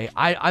 by the way.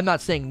 I'm not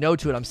saying no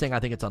to it. I'm saying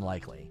I think it's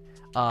unlikely.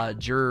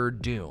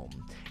 Doom.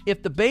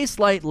 If the base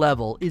light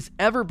level is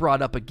ever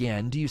brought up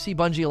again, do you see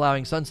Bungie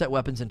allowing sunset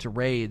weapons into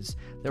raids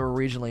that were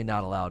originally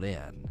not allowed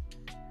in?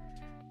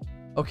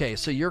 Okay,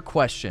 so your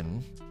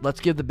question. Let's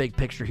give the big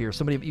picture here.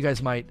 You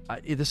guys might.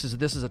 This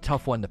is a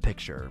tough one to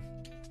picture.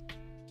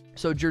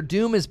 So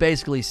Doom is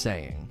basically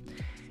saying,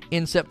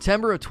 in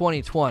September of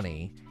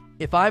 2020,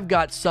 if I've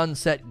got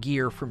sunset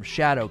gear from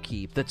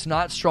Shadowkeep that's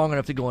not strong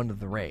enough to go into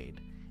the raid,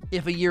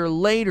 if a year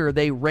later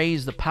they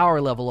raise the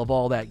power level of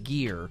all that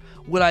gear,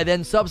 would I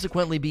then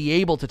subsequently be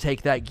able to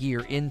take that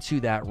gear into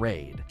that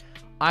raid?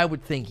 I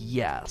would think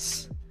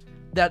yes.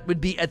 That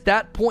would be, at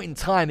that point in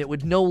time, it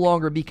would no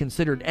longer be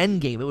considered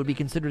endgame. It would be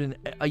considered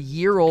a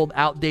year-old,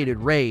 outdated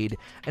raid.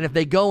 And if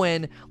they go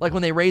in, like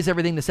when they raise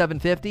everything to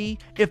 750,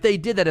 if they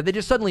did that, if they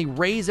just suddenly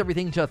raise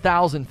everything to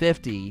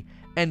 1,050,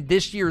 and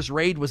this year's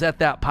raid was at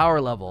that power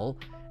level,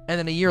 and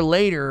then a year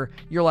later,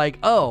 you're like,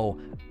 oh,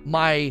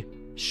 my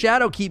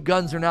Shadowkeep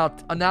guns are now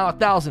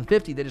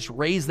 1,050. They just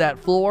raised that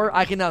floor.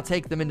 I can now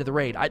take them into the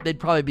raid. They'd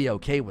probably be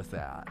okay with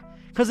that.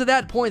 Because at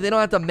that point, they don't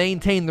have to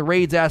maintain the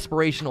raid's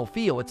aspirational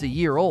feel. It's a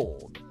year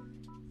old.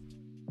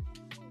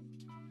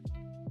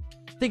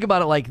 Think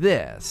about it like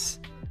this.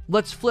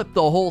 Let's flip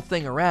the whole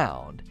thing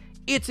around.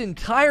 It's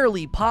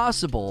entirely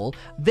possible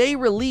they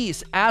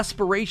release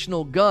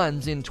aspirational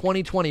guns in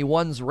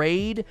 2021's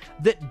raid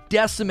that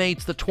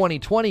decimates the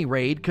 2020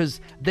 raid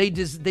because they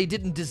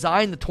didn't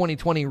design the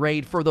 2020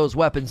 raid for those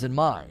weapons in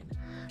mind.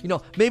 You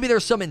know, maybe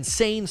there's some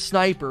insane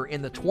sniper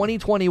in the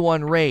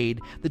 2021 raid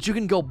that you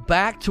can go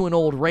back to an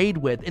old raid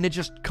with and it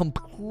just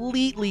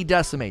completely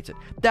decimates it.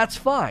 That's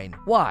fine.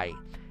 Why?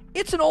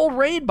 It's an old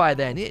raid by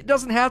then. It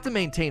doesn't have to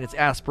maintain its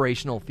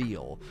aspirational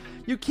feel.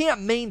 You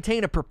can't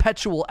maintain a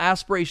perpetual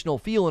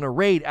aspirational feel in a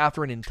raid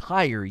after an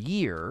entire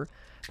year.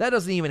 That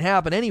doesn't even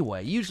happen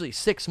anyway. Usually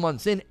 6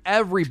 months in,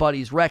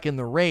 everybody's wrecking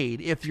the raid.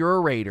 If you're a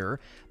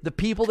raider, the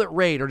people that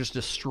raid are just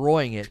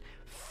destroying it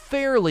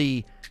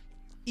fairly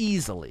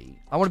easily.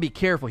 I want to be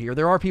careful here.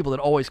 There are people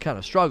that always kind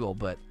of struggle,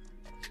 but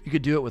you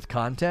could do it with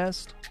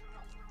contest.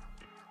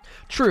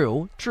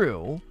 True.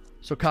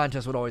 So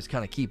contest would always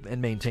kind of keep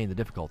and maintain the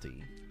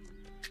difficulty.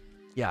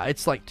 Yeah,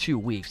 it's like 2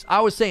 weeks. I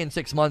was saying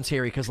 6 months,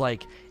 Harry, because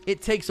like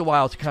it takes a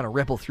while to kind of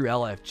ripple through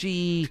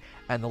LFG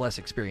and the less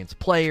experienced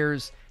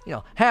players. You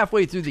know,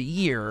 halfway through the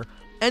year,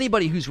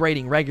 anybody who's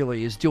raiding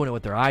regularly is doing it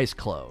with their eyes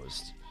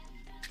closed.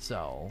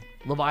 So,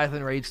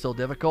 Leviathan raid's still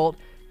difficult.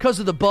 Because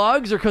of the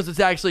bugs or because it's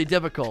actually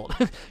difficult?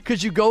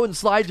 Because you go and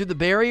slide through the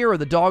barrier or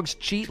the dogs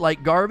cheat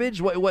like garbage?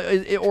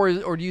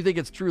 Or do you think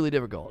it's truly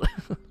difficult?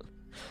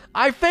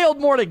 I failed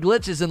more to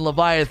glitches in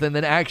Leviathan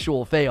than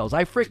actual fails.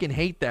 I freaking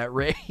hate that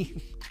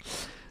raid.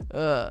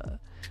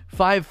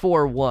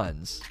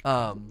 541s.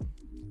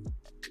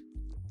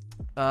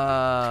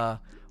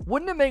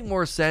 Wouldn't it make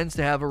more sense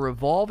to have a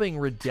revolving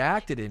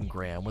redacted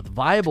engram with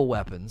viable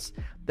weapons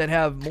that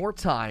have more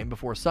time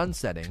before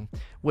sunsetting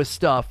with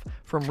stuff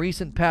from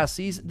recent past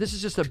seasons? This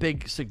is just a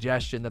big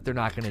suggestion that they're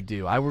not going to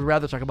do. I would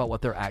rather talk about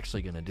what they're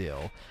actually going to do.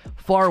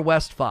 Far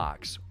West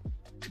Fox.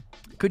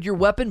 Could your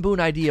weapon boon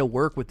idea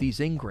work with these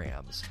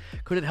engrams?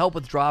 Could it help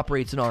with drop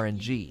rates and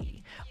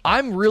RNG?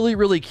 I'm really,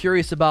 really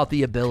curious about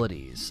the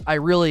abilities. I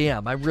really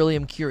am. I really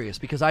am curious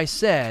because I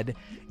said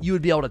you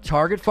would be able to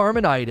target farm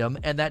an item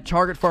and that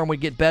target farm would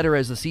get better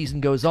as the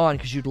season goes on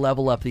because you'd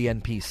level up the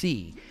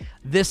NPC.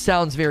 This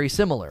sounds very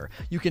similar.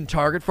 You can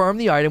target farm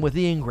the item with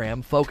the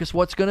engram, focus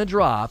what's going to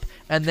drop,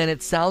 and then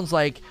it sounds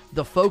like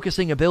the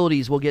focusing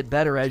abilities will get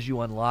better as you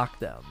unlock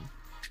them.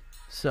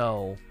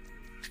 So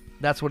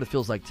that's what it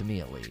feels like to me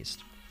at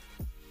least.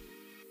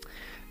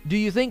 Do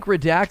you think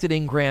redacted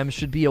engrams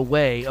should be a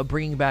way of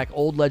bringing back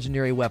old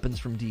legendary weapons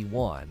from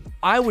D1?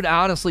 I would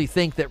honestly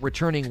think that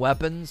returning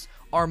weapons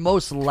are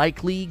most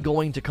likely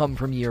going to come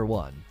from year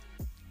one.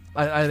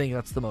 I think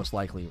that's the most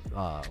likely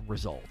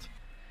result.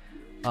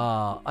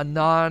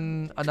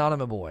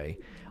 Anonymous boy.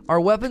 Are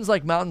weapons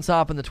like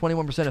Mountaintop and the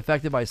 21%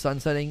 affected by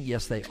sunsetting?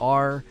 Yes, they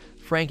are.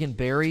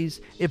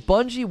 Frankenberries. If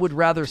Bungie would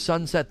rather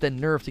sunset than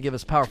nerf to give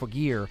us powerful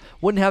gear,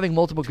 wouldn't having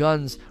multiple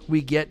guns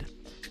we get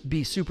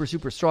be super,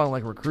 super strong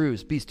like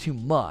recruits be too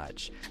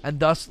much, and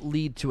thus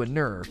lead to a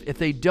nerf? If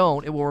they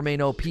don't, it will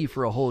remain OP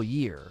for a whole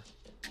year.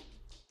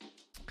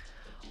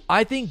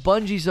 I think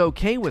Bungie's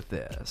okay with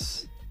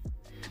this.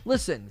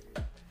 Listen,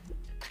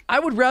 I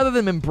would rather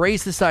them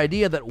embrace this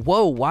idea that,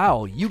 whoa,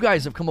 wow, you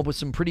guys have come up with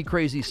some pretty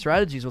crazy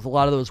strategies with a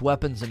lot of those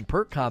weapons and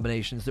perk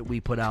combinations that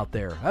we put out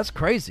there. That's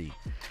crazy.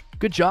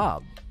 Good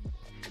job.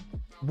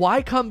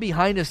 Why come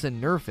behind us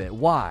and nerf it?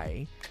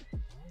 Why?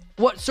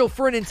 What? So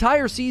for an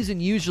entire season,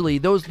 usually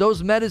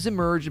those metas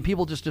emerge and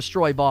people just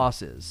destroy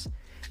bosses.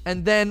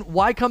 And then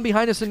why come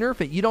behind us and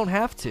nerf it? You don't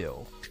have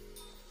to.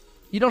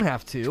 You don't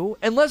have to.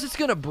 Unless it's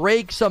going to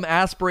break some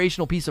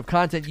aspirational piece of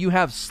content you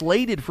have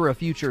slated for a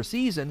future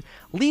season,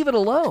 leave it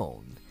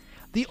alone.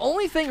 The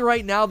only thing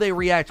right now they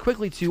react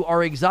quickly to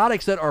are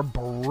exotics that are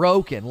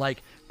broken.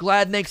 Like,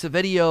 Glad makes a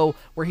video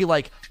where he,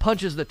 like,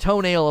 punches the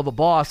toenail of a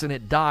boss and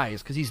it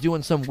dies because he's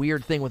doing some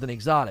weird thing with an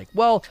exotic.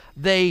 Well,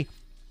 they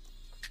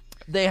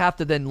have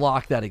to then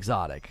lock that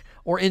exotic.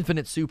 Or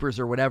infinite supers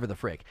or whatever the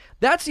frick.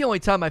 That's the only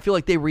time I feel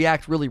like they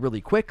react really,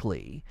 really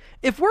quickly.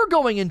 If we're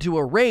going into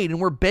a raid and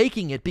we're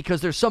baking it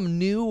because there's some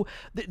new,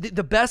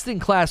 the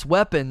best-in-class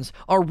weapons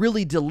are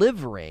really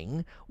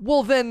delivering,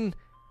 well then,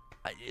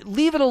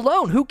 leave it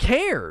alone. Who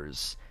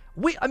cares?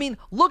 I mean,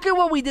 look at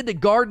what we did to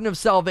Garden of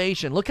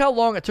Salvation. Look how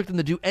long it took them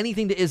to do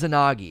anything to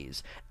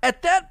Izanagi's.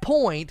 At that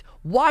point,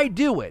 why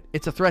do it?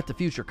 It's a threat to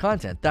future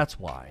content. That's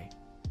why.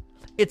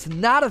 It's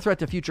not a threat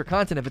to future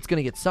content if it's going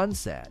to get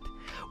sunset.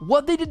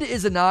 What they did to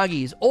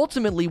Izanagi's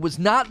ultimately was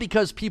not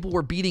because people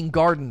were beating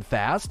Garden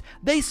fast.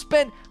 They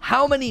spent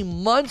how many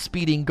months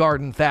beating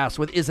Garden fast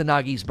with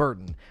Izanagi's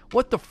Burden?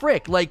 What the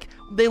frick? Like,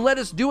 they let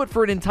us do it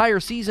for an entire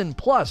season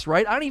plus,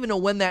 right? I don't even know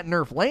when that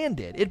nerf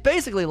landed. It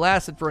basically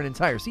lasted for an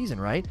entire season,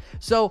 right?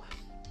 So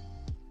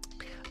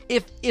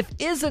if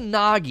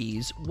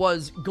Izanagi's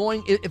was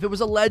going, if it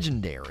was a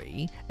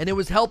legendary and it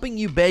was helping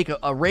you bake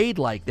a raid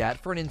like that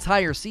for an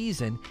entire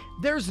season,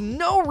 there's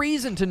no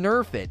reason to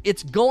nerf it.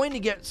 It's going to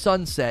get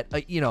sunset,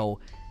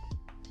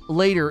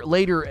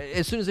 later,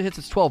 as soon as it hits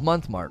its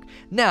 12-month mark.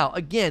 Now,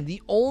 again,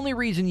 the only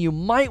reason you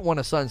might want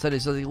to sunset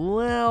is,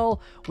 well,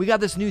 we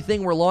got this new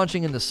thing we're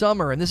launching in the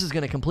summer, and this is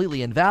going to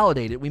completely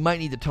invalidate it. We might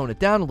need to tone it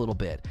down a little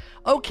bit.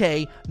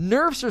 Okay,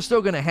 nerfs are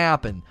still going to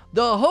happen.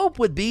 The hope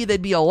would be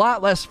they'd be a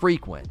lot less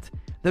frequent.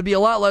 There'd be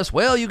a lot less,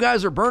 well, you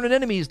guys are burning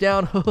enemies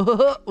down.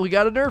 We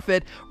got to nerf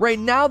it. Right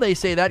now they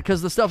say that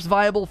because the stuff's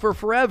viable for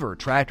forever.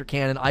 Tractor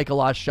cannon,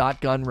 Ikelos,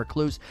 shotgun,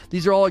 recluse.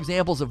 These are all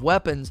examples of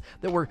weapons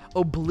that were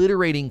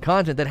obliterating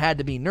content that had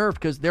to be nerfed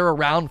because they're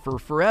around for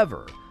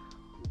forever.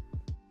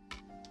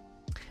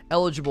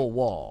 Eligible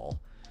wall.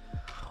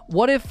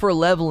 What if for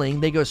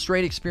leveling, they go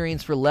straight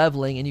experience for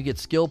leveling and you get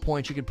skill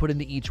points you could put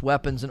into each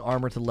weapons and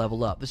armor to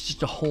level up? It's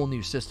just a whole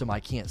new system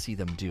I can't see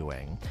them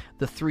doing.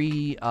 The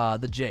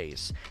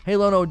Jace. Hey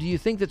Lono, do you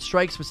think that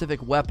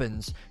strike-specific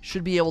weapons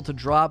should be able to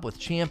drop with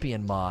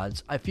champion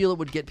mods? I feel it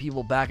would get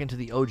people back into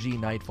the OG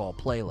Nightfall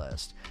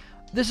playlist.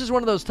 This is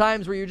one of those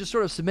times where you're just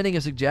sort of submitting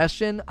a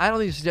suggestion. I don't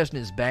think the suggestion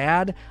is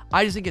bad.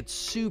 I just think it's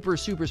super,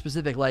 super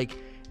specific. Like,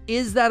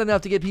 is that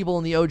enough to get people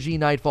in the OG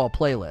Nightfall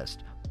playlist?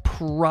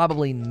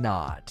 Probably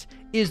not.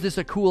 Is this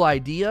a cool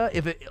idea?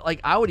 If it,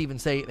 like, I would even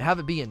say have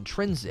it be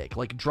intrinsic,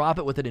 like drop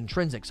it with it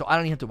intrinsic, so I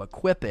don't even have to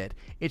equip it.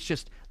 It's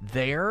just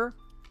there.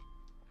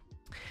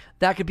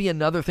 That could be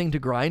another thing to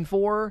grind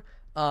for.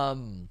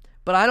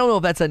 But I don't know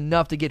if that's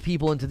enough to get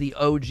people into the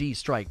OG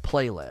Strike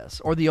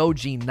playlist or the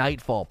OG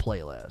Nightfall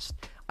playlist.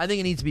 I think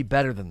it needs to be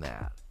better than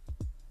that.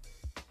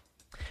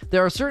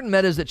 There are certain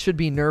metas that should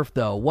be nerfed,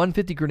 though.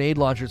 150 grenade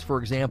launchers, for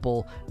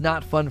example,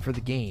 not fun for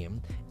the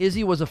game.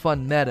 Izzy was a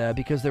fun meta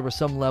because there was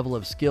some level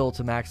of skill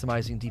to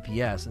maximizing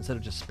DPS instead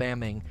of just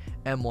spamming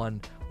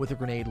M1 with a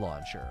grenade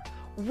launcher.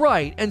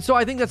 Right, and so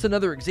I think that's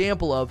another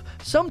example of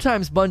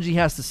sometimes Bungie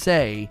has to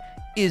say,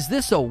 is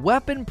this a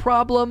weapon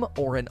problem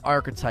or an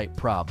archetype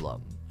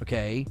problem?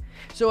 Okay?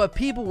 So if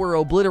people were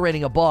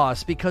obliterating a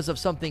boss because of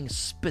something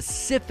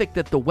specific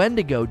that the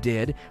Wendigo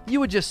did, you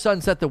would just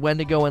sunset the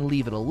Wendigo and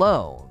leave it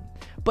alone.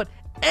 But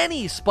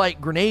any spike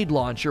grenade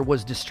launcher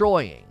was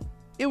destroying.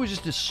 It was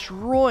just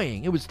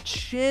destroying. It was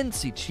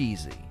chintzy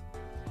cheesy.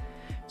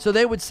 So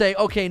they would say,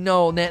 okay,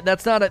 no,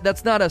 that's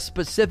not a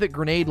specific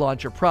grenade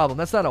launcher problem.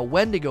 That's not a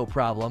Wendigo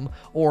problem,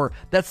 or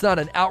that's not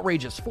an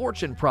outrageous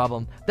fortune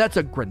problem. That's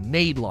a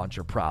grenade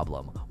launcher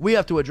problem. We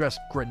have to address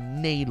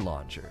grenade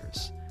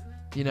launchers.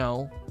 You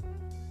know?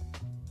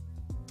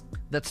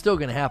 That's still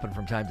going to happen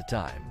from time to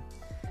time.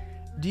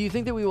 Do you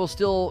think that we will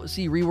still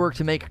see rework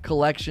to make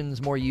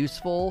collections more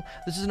useful?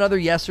 This is another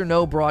yes or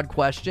no broad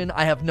question.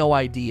 I have no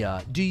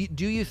idea. Do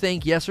you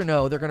think, yes or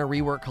no, they're going to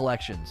rework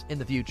collections in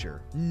the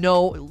future?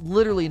 No,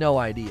 literally no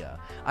idea.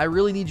 I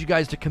really need you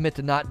guys to commit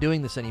to not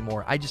doing this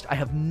anymore. I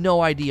have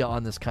no idea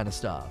on this kind of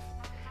stuff.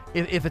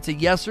 If it's a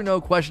yes or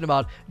no question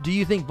about, do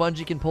you think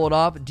Bungie can pull it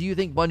off? Do you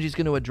think Bungie's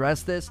going to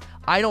address this?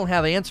 I don't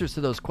have answers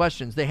to those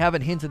questions. They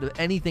haven't hinted at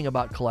anything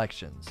about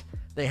collections.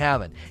 They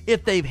haven't.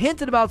 If they've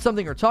hinted about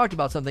something or talked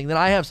about something, then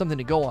I have something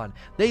to go on.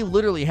 They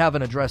literally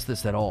haven't addressed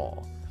this at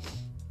all.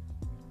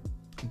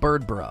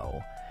 Bird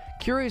Bro.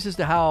 Curious as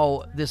to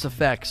how this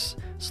affects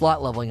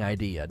slot leveling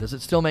idea. Does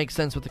it still make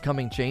sense with the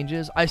coming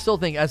changes? I still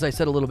think, as I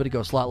said a little bit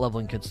ago, slot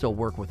leveling could still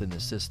work within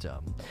this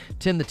system.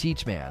 Tim the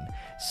Teach Man.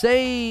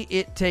 Say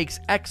it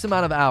takes X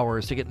amount of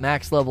hours to get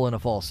max level in a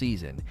fall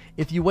season.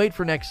 If you wait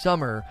for next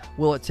summer,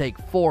 will it take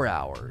 4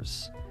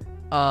 hours?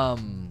 I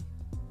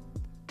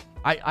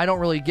don't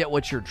really get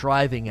what you're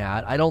driving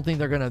at. I don't think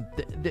they're gonna.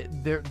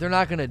 They're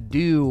not gonna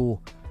do.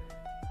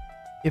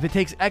 If it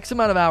takes X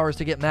amount of hours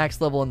to get max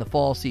level in the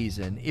fall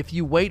season, if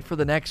you wait for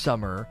the next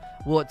summer,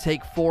 will it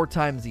take 4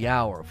 times the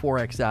hour,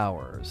 4x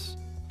hours?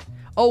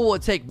 Oh, will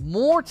it take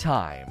more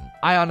time?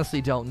 I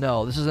honestly don't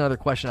know. This is another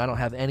question. I don't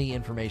have any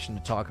information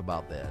to talk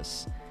about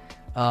this.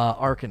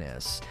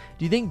 Arcanus.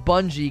 Do you think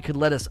Bungie could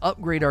let us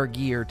upgrade our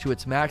gear to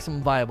its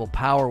maximum viable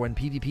power when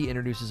PvP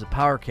introduces a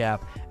power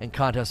cap and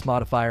contest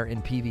modifier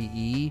in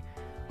PvE?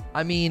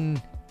 I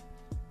mean...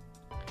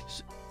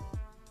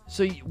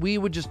 So we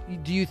would just...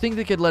 Do you think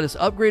they could let us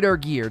upgrade our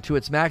gear to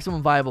its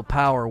maximum viable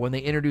power when they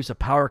introduce a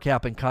power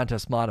cap and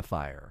contest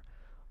modifier?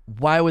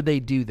 Why would they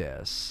do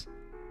this?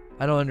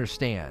 I don't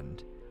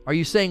understand. Are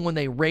you saying when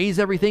they raise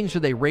everything,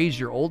 should they raise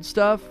your old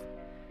stuff?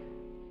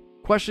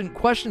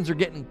 Questions are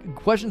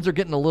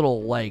getting a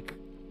little like...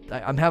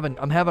 I'm having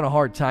a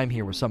hard time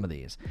here with some of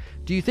these.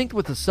 Do you think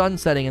with the sun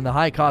setting and the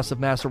high cost of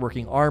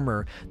masterworking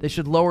armor, they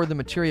should lower the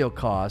material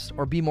cost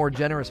or be more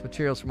generous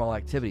materials from all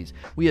activities?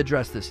 We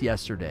addressed this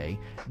yesterday.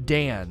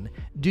 Dan,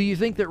 do you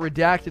think that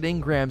redacted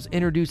engrams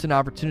introduce an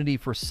opportunity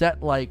for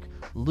set-like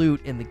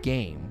loot in the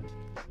game?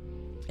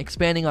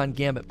 Expanding on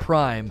Gambit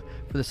Prime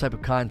for this type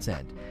of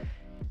content.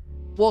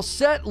 Well,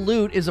 set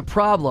loot is a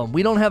problem.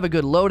 We don't have a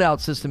good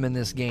loadout system in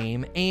this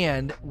game,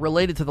 and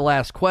related to the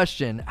last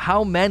question,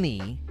 how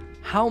many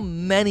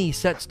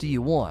sets do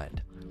you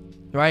want,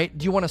 right?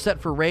 Do you want a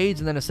set for raids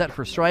and then a set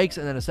for strikes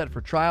and then a set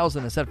for trials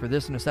and a set for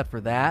this and a set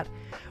for that?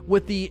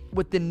 With the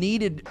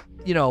needed,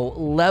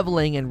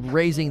 leveling and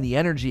raising the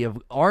energy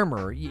of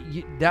armor,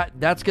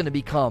 that's going to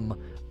become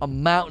a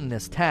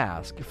mountainous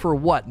task for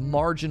what?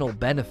 Marginal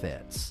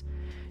benefits.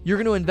 You're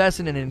going to invest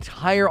in an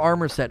entire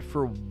armor set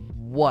for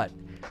what?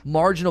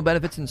 Marginal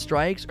benefits and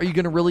strikes? Are you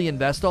going to really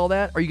invest all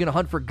that? Are you going to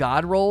hunt for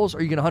god rolls?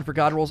 Are you going to hunt for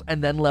god rolls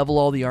and then level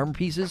all the armor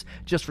pieces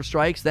just for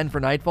strikes, then for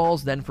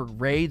nightfalls, then for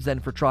raids, then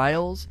for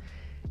trials?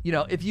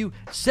 If you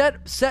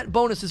set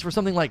bonuses for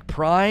something like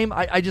Prime,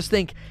 I just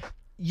think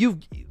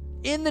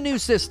in the new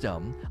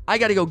system, I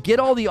got to go get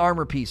all the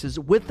armor pieces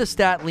with the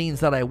stat leans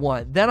that I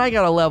want. Then I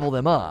got to level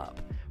them up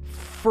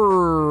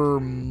for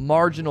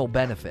marginal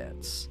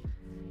benefits.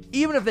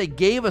 Even if they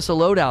gave us a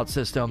loadout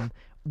system,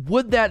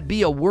 would that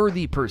be a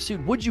worthy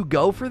pursuit? Would you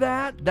go for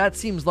that? That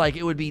seems like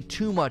it would be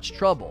too much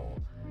trouble.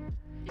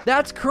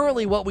 That's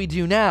currently what we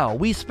do now.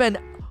 We spend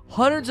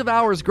hundreds of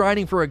hours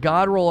grinding for a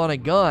god roll on a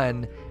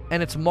gun,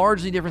 and it's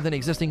marginally different than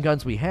existing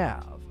guns we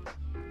have.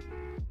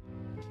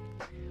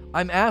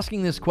 I'm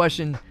asking this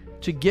question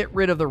to get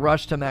rid of the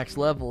rush to max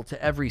level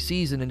to every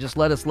season and just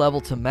let us level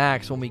to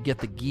max when we get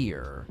the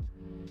gear.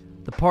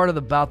 The part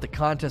about the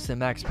contest and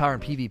max power in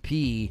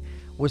PvP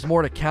was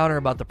more to counter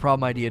about the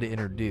problem idea to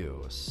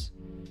introduce.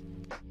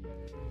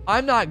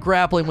 I'm not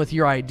grappling with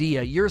your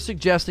idea. You're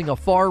suggesting a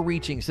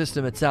far-reaching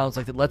system, it sounds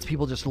like, that lets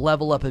people just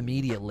level up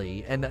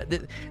immediately. And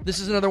this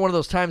is another one of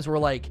those times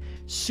where,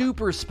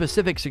 super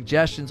specific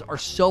suggestions are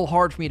so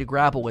hard for me to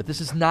grapple with. This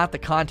is not the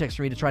context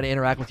for me to try to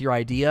interact with your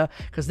idea,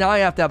 because now I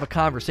have to have a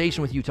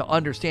conversation with you to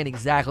understand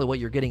exactly what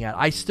you're getting at.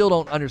 I still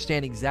don't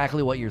understand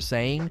exactly what you're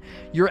saying.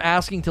 You're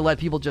asking to let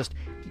people just...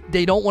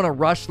 They don't want to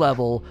rush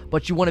level,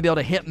 but you want to be able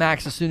to hit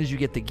max as soon as you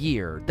get the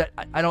gear.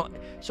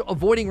 So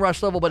avoiding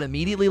rush level but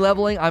immediately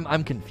leveling,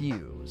 I'm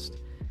confused.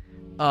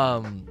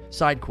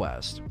 Side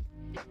quest.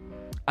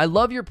 I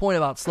love your point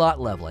about slot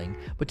leveling,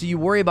 but do you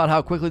worry about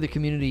how quickly the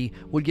community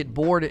would get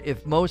bored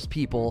if most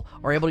people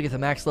are able to get to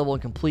max level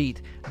and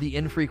complete the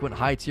infrequent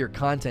high tier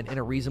content in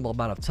a reasonable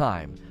amount of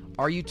time?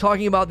 Are you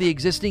talking about the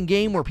existing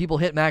game where people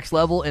hit max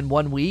level in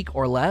 1 week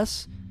or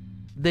less?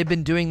 They've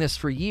been doing this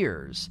for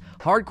years.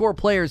 Hardcore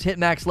players hit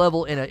max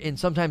level in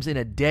sometimes in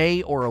a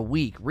day or a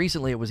week.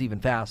 Recently, it was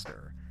even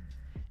faster.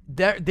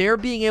 They're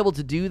being able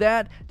to do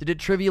that. Did it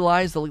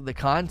trivialize the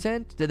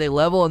content? Did they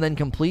level and then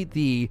complete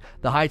the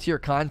high tier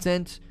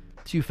content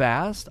too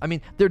fast? I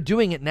mean, they're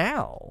doing it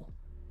now.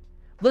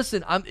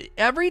 Listen,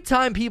 every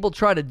time people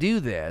try to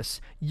do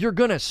this, you're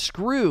gonna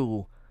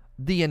screw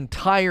the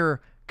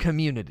entire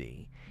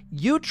community.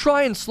 You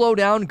try and slow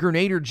down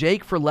Grenadier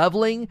Jake for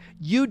leveling,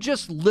 you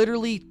just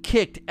literally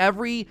kicked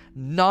every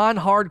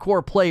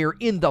non-hardcore player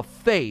in the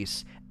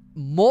face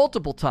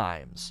multiple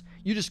times.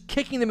 You just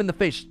kicking them in the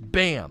face.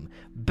 Bam,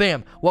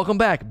 bam. Welcome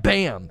back.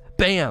 Bam,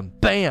 bam,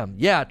 bam.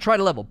 Yeah, try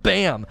to level.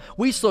 Bam.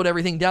 We slowed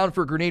everything down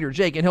for Grenadier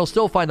Jake, and he'll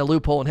still find a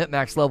loophole and hit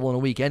max level in a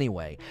week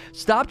anyway.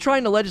 Stop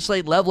trying to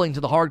legislate leveling to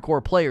the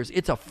hardcore players.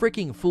 It's a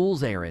freaking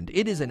fool's errand.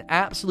 It is an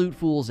absolute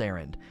fool's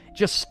errand.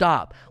 Just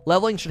stop.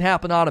 Leveling should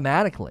happen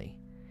automatically.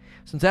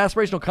 Since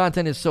aspirational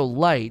content is so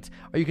light,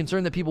 are you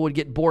concerned that people would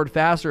get bored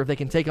faster if they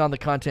can take on the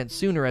content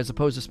sooner as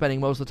opposed to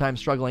spending most of the time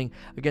struggling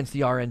against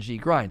the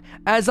RNG grind?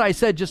 As I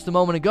said just a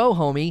moment ago,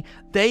 homie,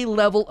 they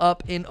level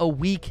up in a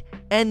week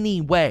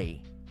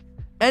anyway.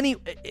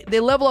 They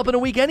level up in a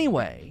week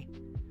anyway.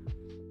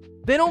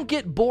 They don't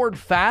get bored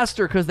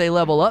faster because they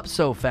level up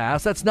so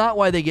fast. That's not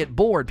why they get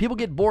bored. People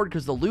get bored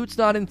because the loot's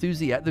not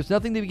enthusiastic. There's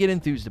nothing to get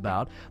enthused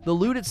about. The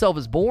loot itself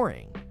is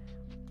boring.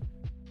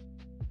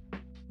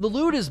 The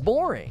loot is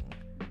boring.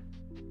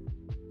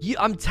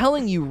 I'm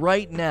telling you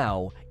right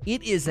now,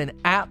 it is an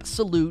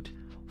absolute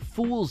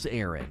fool's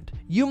errand.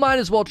 You might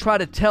as well try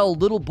to tell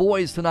little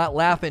boys to not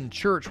laugh in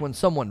church when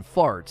someone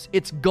farts.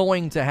 It's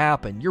going to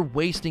happen. You're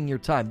wasting your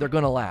time. They're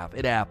going to laugh.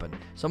 It happened.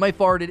 Somebody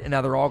farted, and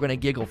now they're all going to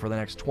giggle for the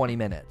next 20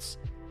 minutes.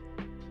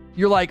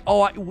 You're like,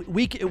 oh,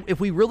 if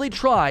we really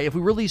try, if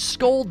we really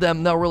scold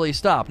them, they'll really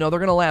stop. No, they're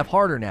going to laugh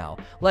harder now.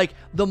 Like,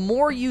 the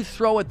more you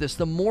throw at this,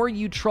 the more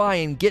you try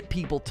and get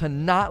people to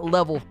not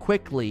level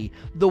quickly,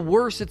 the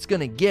worse it's going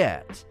to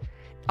get.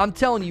 I'm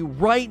telling you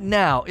right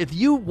now, if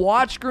you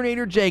watch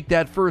Grenadier Jake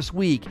that first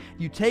week,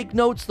 you take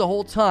notes the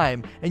whole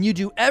time, and you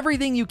do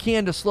everything you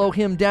can to slow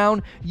him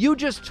down, you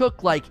just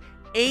took like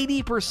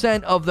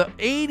 80% of the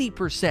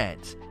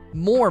 80%.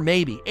 More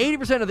maybe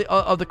 80%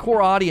 of the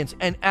core audience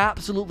and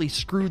absolutely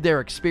screwed their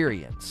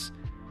experience.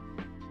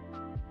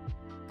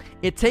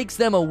 It takes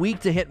them a week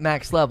to hit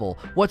max level.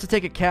 What's it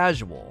take a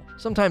casual?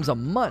 Sometimes a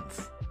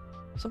month.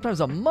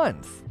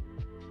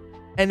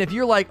 And if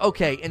you're like,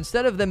 okay,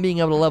 instead of them being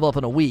able to level up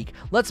in a week,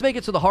 let's make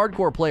it so the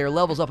hardcore player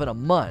levels up in a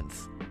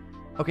month.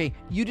 Okay,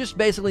 you just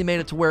basically made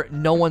it to where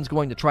no one's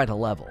going to try to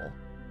level.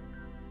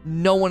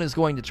 No one is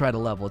going to try to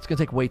level. It's going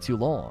to take way too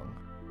long.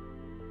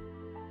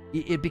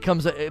 It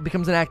becomes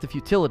an act of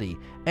futility.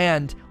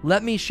 And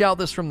let me shout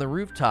this from the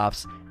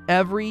rooftops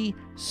every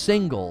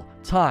single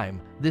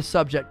time this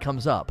subject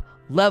comes up.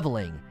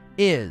 Leveling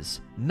is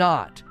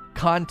not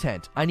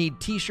content. I need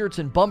t-shirts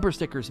and bumper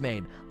stickers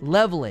made.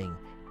 Leveling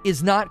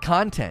is not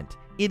content.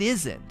 It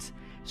isn't.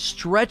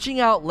 Stretching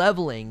out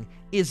leveling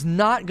is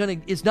not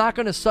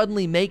gonna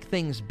suddenly make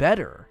things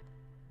better.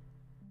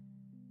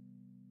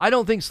 I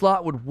don't think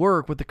slot would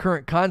work with the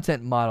current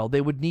content model.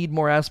 They would need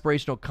more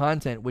aspirational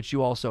content, which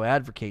you also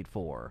advocate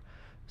for.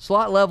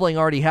 Slot leveling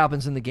already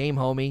happens in the game,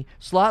 homie.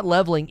 Slot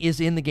leveling is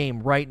in the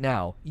game right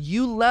now.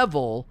 You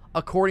level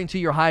according to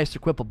your highest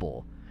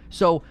equipable.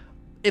 So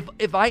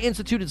if I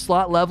instituted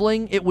slot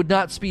leveling, it would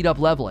not speed up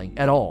leveling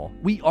at all.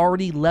 We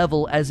already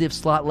level as if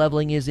slot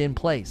leveling is in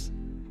place.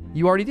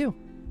 You already do.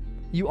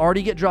 You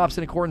already get drops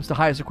in accordance to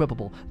highest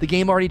equipable. The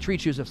game already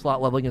treats you as if slot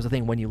leveling is a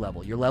thing when you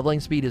level. Your leveling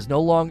speed is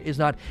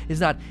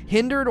not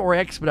hindered or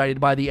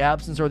expedited by the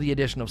absence or the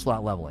addition of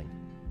slot leveling.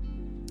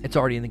 It's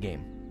already in the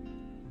game.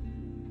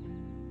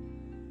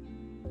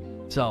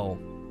 So,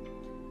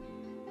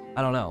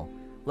 I don't know.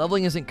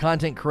 Leveling isn't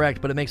content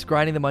correct, but it makes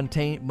grinding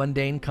the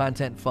mundane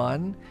content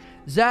fun.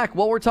 Zach,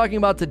 what we're talking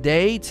about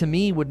today, to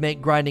me, would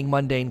make grinding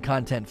mundane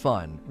content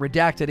fun.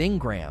 Redacted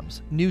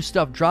engrams, new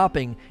stuff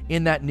dropping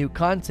in that new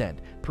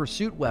content,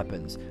 pursuit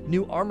weapons,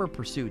 new armor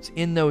pursuits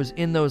in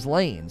those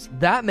lanes.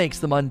 That makes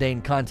the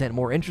mundane content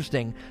more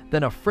interesting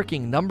than a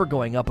freaking number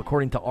going up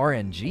according to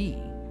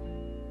RNG.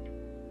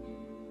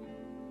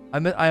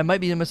 I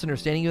might be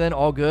misunderstanding you then.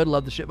 All good.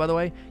 Love the shit, by the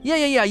way.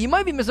 Yeah. You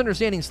might be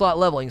misunderstanding slot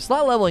leveling.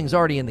 Slot leveling is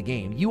already in the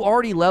game. You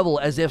already level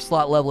as if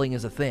slot leveling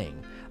is a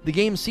thing. The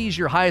game sees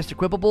your highest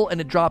equipable and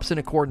it drops in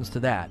accordance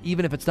to that,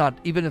 even if it's not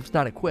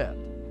equipped.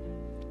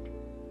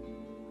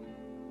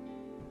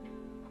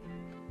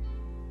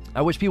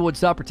 I wish people would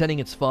stop pretending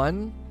it's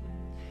fun.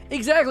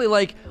 Exactly,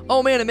 like,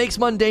 oh man, it makes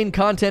mundane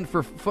content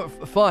for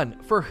fun.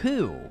 For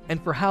who?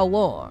 And for how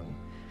long?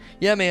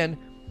 Yeah, man.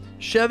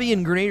 Chevy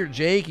and Grenadier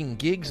Jake and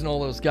Gigs and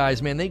all those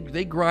guys, man,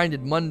 they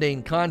grinded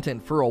mundane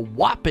content for a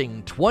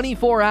whopping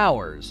 24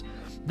 hours.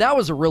 That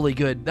was a really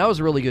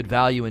good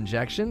value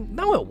injection.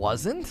 No, it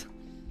wasn't.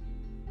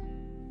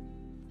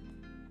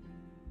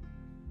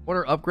 What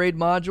are upgrade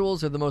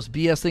modules? They're the most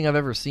BS thing I've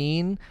ever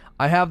seen.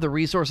 I have the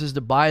resources to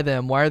buy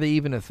them. Why are they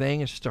even a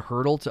thing? It's just a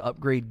hurdle to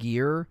upgrade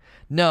gear.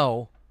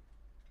 No.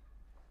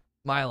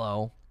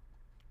 Milo.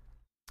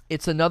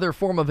 It's another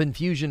form of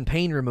infusion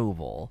pain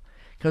removal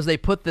because they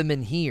put them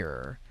in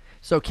here.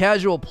 So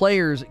casual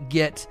players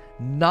get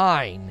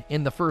 9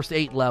 in the first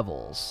 8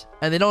 levels.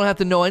 And they don't have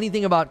to know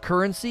anything about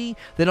currency.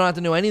 They don't have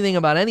to know anything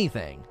about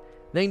anything.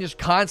 They can just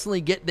constantly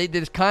get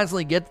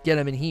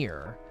them in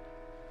here.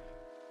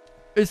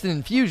 It's an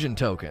infusion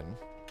token.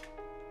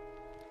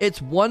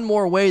 It's one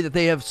more way that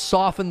they have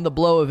softened the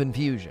blow of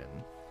infusion.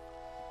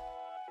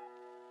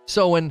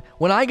 So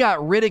when I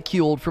got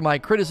ridiculed for my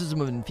criticism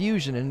of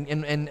Infusion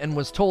and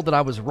was told that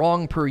I was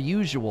wrong per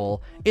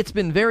usual, it's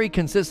been very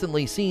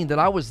consistently seen that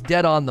I was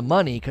dead on the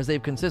money because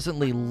they've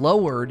consistently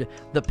lowered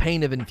the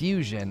pain of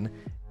Infusion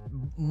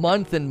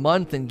month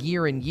and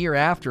year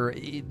after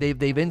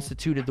they've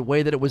instituted the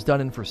way that it was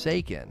done in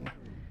Forsaken.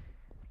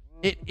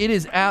 It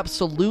has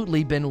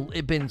absolutely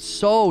been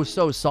so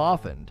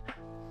softened.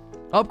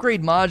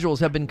 Upgrade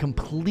modules have been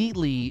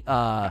completely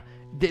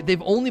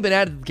they've only been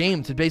added to the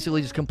game to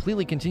basically just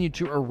completely continue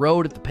to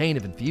erode at the pain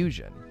of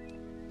Infusion.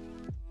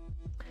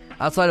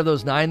 Outside of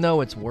those 9,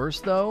 though, it's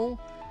worse, though?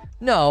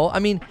 No, I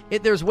mean,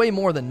 there's way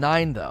more than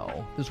 9,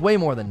 though. There's way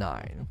more than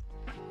 9.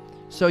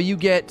 So you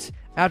get,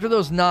 after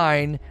those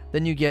 9,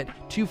 then you get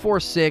 2, 4,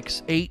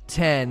 6, 8,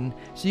 10.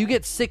 So you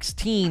get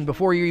 16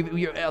 before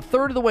you're a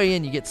third of the way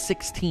in, you get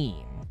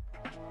 16.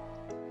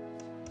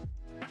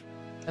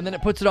 And then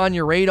it puts it on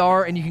your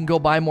radar, and you can go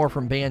buy more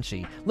from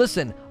Banshee.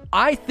 Listen,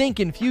 I think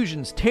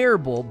Infusion's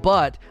terrible,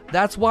 but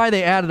that's why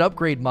they added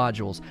upgrade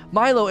modules.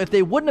 Milo, if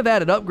they wouldn't have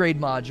added upgrade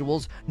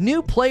modules,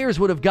 new players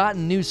would have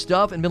gotten new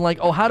stuff and been like,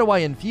 oh, how do I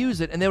infuse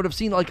it? And they would have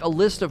seen like a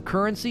list of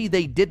currency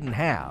they didn't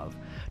have.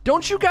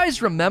 Don't you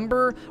guys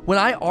remember when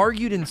I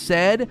argued and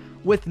said,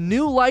 with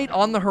new light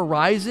on the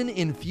horizon,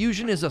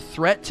 Infusion is a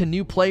threat to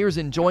new players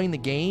enjoying the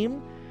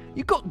game?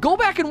 You go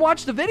back and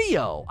watch the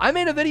video. I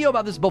made a video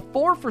about this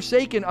before before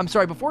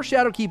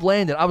Shadowkeep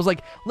landed. I was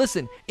like,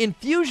 listen,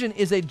 Infusion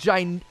is a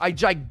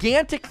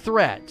gigantic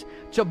threat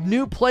to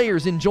new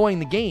players enjoying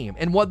the game.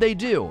 And what they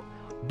do,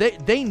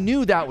 they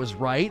knew that was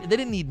right. They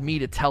didn't need me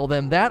to tell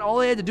them that. All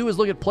they had to do was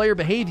look at player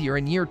behavior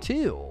in year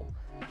 2.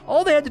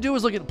 All they had to do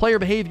was look at player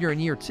behavior in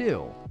year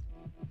 2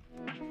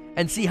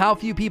 and see how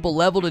few people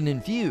leveled and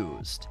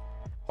infused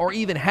or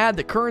even had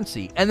the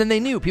currency. And then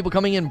they knew people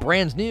coming in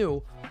brand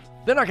new,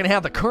 they're not going to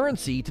have the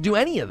currency to do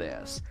any of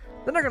this.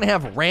 They're not going to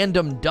have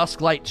random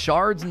Dusklight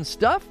shards and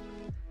stuff.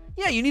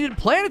 Yeah, you needed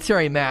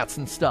planetary mats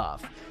and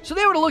stuff. So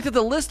they would have looked at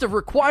the list of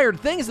required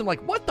things and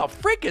like, what the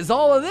frick is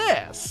all of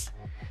this?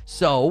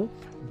 So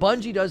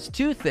Bungie does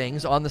 2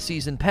 things on the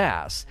season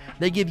pass.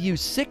 They give you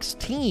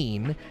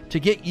 16 to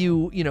get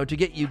you, to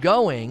get you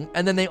going,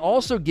 and then they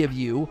also give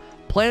you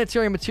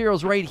planetary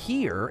materials right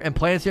here, and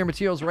planetary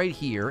materials right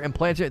here, and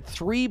planetary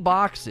 3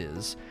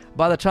 boxes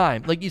by the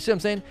time. Like, you see what I'm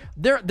saying?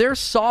 They're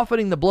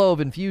softening the blow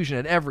of Infusion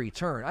at every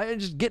turn. I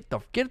just get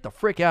the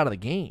frick out of the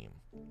game.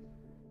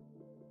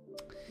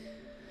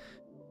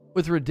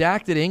 With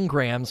redacted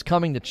engrams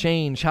coming to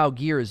change how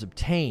gear is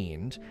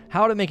obtained,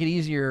 how to make it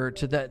easier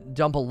to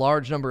dump a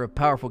large number of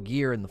powerful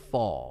gear in the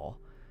fall?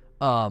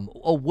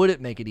 Would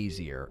it make it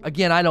easier?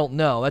 Again, I don't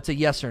know. That's a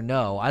yes or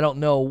no. I don't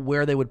know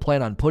where they would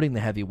plan on putting the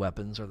heavy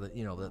weapons or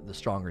the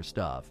stronger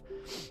stuff.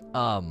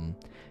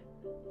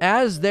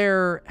 As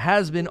there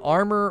has been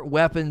armor,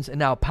 weapons, and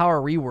now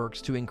power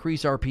reworks to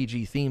increase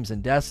RPG themes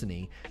in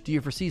Destiny, do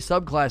you foresee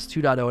Subclass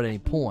 2.0 at any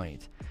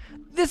point?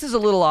 This is a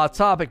little off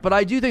topic, but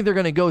I do think they're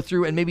going to go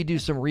through and maybe do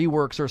some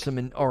reworks or some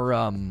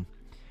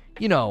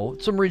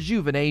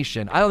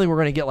rejuvenation. I don't think we're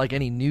going to get like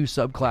any new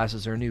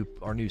subclasses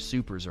or new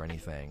supers or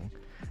anything.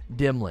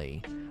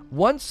 Dimly.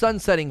 Once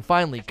sunsetting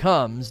finally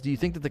comes, do you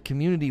think that the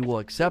community will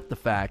accept the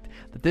fact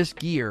that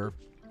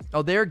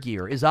their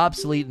gear is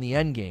obsolete in the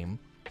endgame,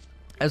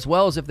 as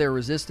well as if their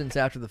resistance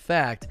after the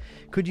fact?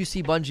 Could you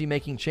see Bungie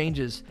making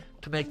changes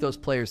to make those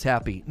players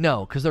happy?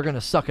 No, because they're going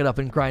to suck it up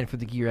and grind for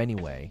the gear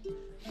anyway.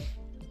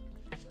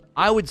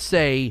 I would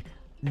say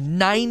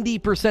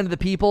 90% of the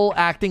people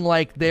acting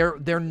like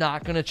they're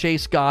not going to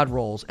chase God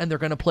rolls and they're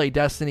going to play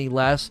Destiny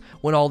less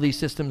when all these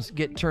systems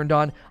get turned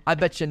on. I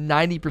bet you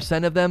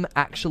 90% of them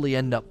actually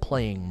end up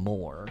playing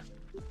more.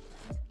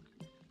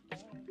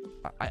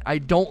 I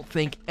don't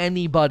think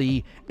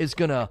anybody is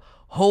going to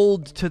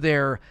hold to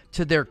their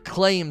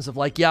claims of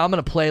like, yeah, I'm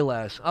going to play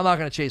less. I'm not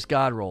going to chase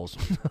God rolls.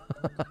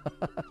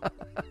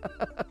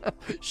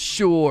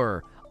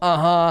 Sure.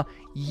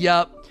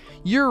 Yep.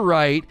 You're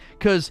right,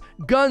 because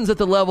guns at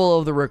the level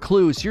of the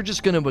Recluse, you're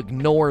just going to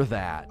ignore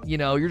that.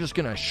 You're just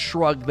going to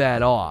shrug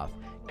that off.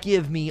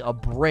 Give me a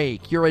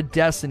break. You're a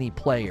Destiny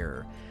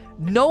player.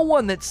 No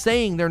one that's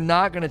saying they're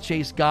not going to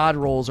chase God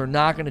rolls or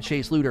not going to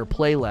chase loot or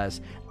play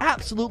less,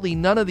 absolutely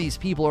none of these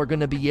people are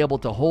going to be able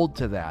to hold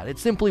to that. It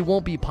simply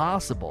won't be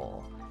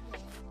possible.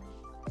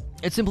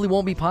 It simply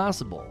won't be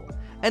possible.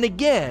 And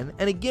again,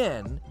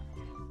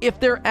 if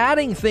they're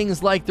adding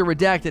things like the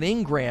redacted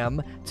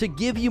engram to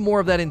give you more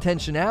of that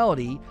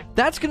intentionality,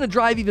 that's going to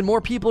drive even more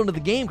people into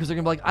the game because they're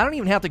going to be like, I don't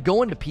even have to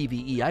go into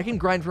PvE. I can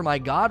grind for my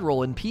God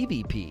roll in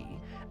PvP.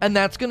 And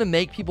that's going to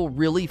make people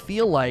really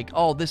feel like,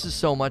 oh, this is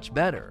so much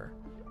better.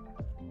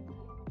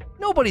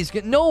 Nobody is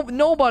going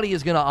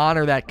to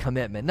honor that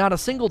commitment. Not a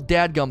single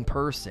dadgum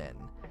person.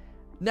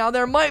 Now,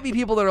 there might be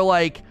people that are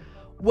like,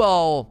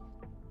 well,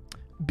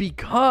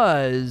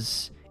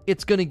 because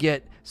it's going to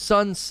get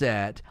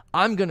sunset,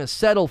 I'm going to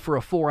settle for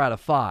a 4 out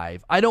of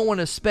 5. I don't want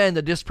to spend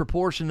a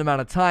disproportionate amount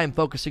of time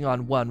focusing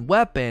on one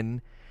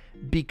weapon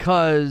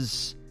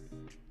because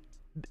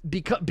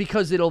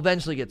because it'll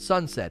eventually get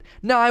sunset.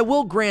 Now, I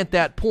will grant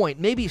that point.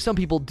 Maybe some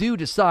people do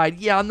decide,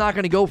 yeah, I'm not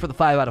going to go for the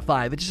 5 out of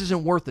 5. It just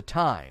isn't worth the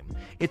time.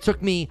 It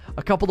took me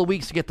a couple of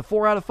weeks to get the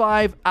 4 out of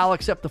 5. I'll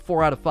accept the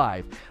 4 out of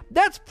 5.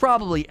 That's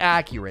probably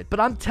accurate, but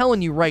I'm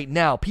telling you right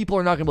now, people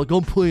are not going to be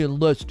like, I'm playing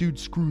less, dude,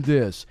 screw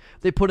this.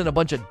 They put in a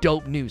bunch of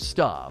dope new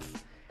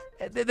stuff.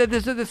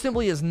 That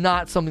simply is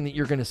not something that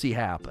you're going to see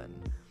happen.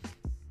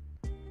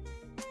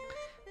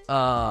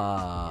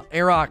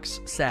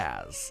 Aerox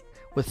Saz.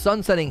 With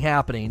sunsetting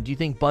happening, do you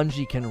think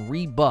Bungie can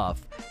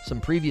rebuff some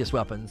previous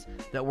weapons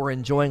that we're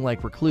enjoying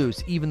like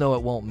Recluse, even though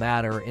it won't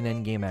matter in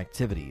endgame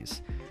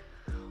activities?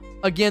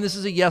 Again, this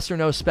is a yes or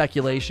no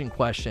speculation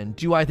question.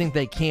 Do I think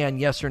they can,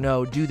 yes or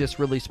no, do this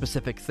really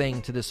specific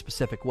thing to this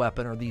specific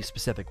weapon or these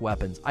specific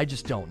weapons? I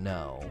just don't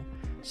know.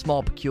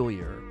 Small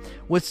peculiar.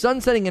 With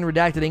sunsetting and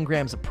redacted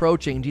engrams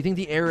approaching, do you think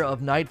the era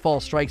of Nightfall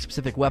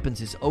strike-specific weapons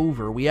is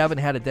over? We haven't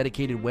had a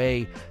dedicated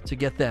way to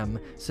get them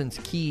since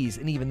keys,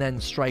 and even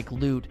then, strike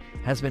loot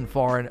has been few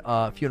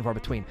and far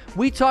between.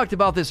 We talked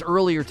about this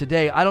earlier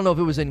today. I don't know if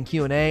it was in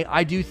Q&A.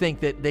 I do think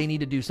that they need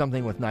to do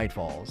something with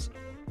Nightfalls.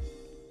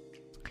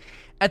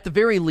 At the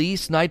very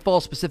least,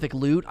 Nightfall-specific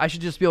loot, I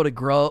should just be able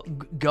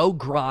to go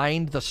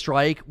grind the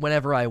strike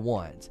whenever I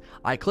want.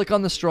 I click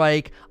on the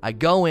strike, I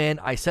go in,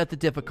 I set the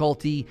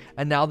difficulty,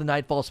 and now the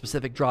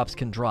Nightfall-specific drops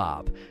can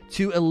drop.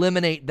 To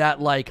eliminate that,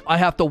 like, I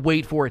have to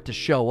wait for it to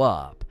show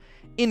up.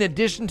 In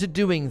addition to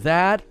doing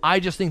that,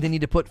 I just think they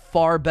need to put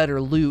far better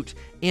loot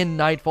in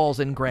Nightfalls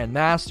and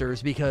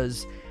Grandmasters,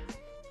 because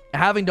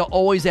having to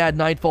always add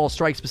Nightfall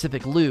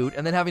strike-specific loot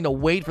and then having to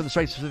wait for the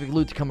strike-specific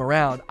loot to come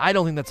around, I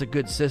don't think that's a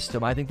good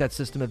system. I think that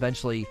system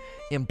eventually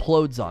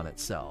implodes on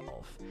itself.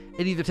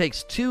 It either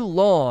takes too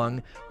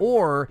long,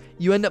 or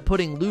you end up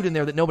putting loot in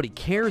there that nobody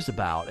cares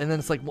about, and then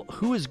it's like, well,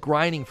 who is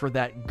grinding for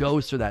that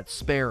ghost or that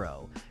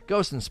sparrow?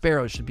 Ghosts and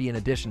sparrows should be in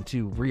addition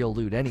to real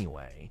loot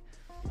anyway.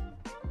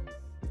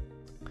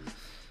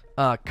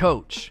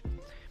 Coach.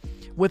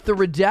 With the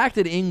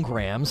redacted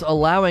engrams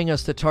allowing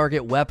us to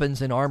target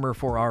weapons and armor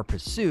for our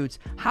pursuits,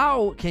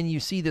 how can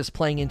you see this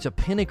playing into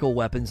pinnacle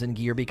weapons and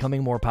gear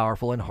becoming more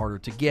powerful and harder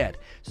to get,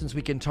 since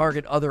we can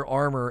target other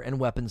armor and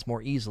weapons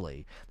more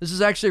easily? This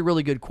is actually a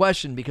really good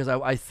question, because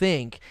I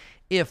think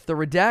if the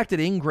redacted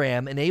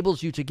engram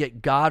enables you to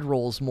get god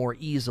rolls more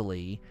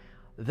easily,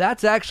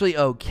 that's actually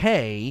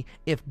okay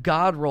if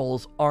god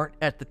rolls aren't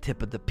at the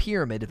tip of the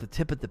pyramid. If the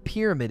tip of the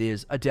pyramid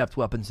is adept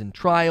weapons in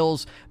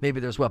trials, maybe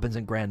there's weapons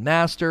in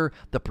Grandmaster,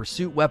 the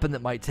pursuit weapon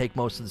that might take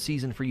most of the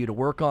season for you to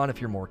work on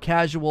if you're more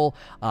casual,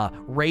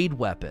 raid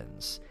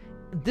weapons.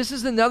 This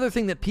is another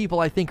thing that people,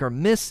 I think, are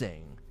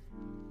missing.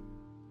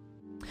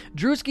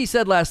 Drewski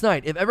said last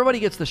night, if everybody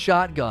gets the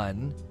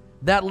shotgun,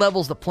 that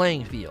levels the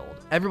playing field.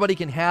 Everybody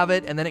can have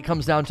it, and then it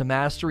comes down to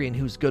mastery and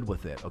who's good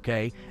with it,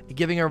 okay?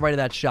 Giving everybody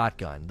that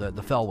shotgun, the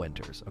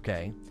Fellwinters,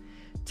 okay?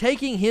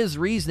 Taking his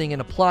reasoning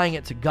and applying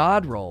it to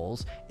god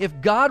rolls,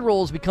 if god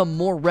rolls become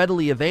more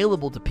readily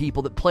available to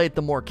people that play at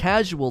the more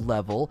casual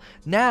level,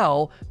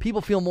 now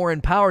people feel more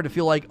empowered to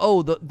feel like,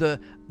 oh,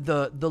 the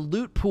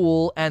loot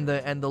pool and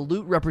the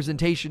loot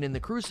representation in the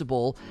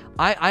Crucible,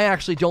 I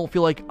actually don't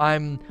feel like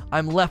I'm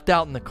left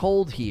out in the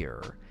cold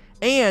here.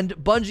 And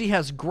Bungie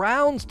has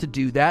grounds to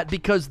do that,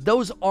 because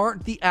those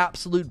aren't the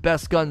absolute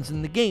best guns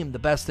in the game. The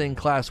best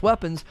in-class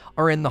weapons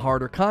are in the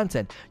harder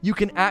content. You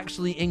can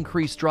actually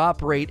increase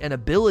drop rate and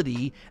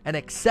ability and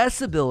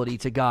accessibility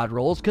to god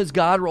rolls, because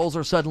god rolls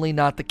are suddenly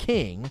not the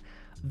king.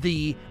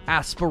 The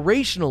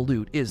aspirational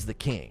loot is the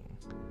king.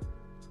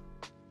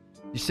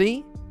 You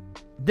see?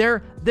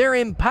 They're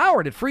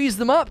empowered. It frees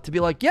them up to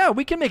be like, yeah,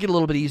 we can make it a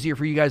little bit easier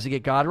for you guys to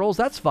get god rolls.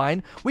 That's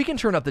fine. We can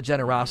turn up the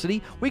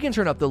generosity. We can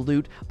turn up the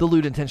loot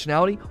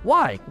intentionality.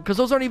 Why? Because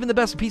those aren't even the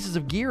best pieces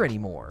of gear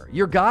anymore.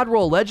 Your god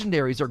roll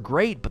legendaries are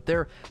great, but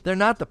they're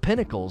not the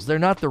pinnacles. They're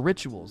not the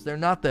rituals. They're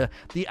not the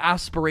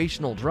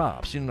aspirational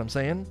drops. You know what I'm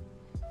saying?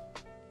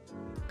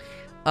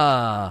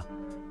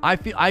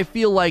 I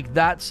feel like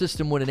that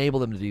system would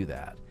enable them to do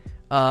that.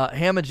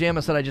 Hamma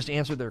Jamma said, I just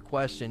answered their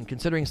question.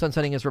 Considering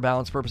sunsetting is for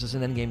balance purposes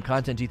and endgame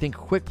content, do you think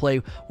quick play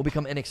will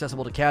become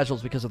inaccessible to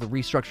casuals because of the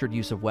restructured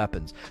use of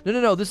weapons?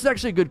 No. This is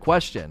actually a good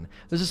question.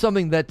 This is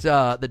something that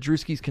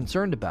Drewski's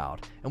concerned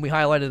about, and we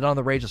highlighted it on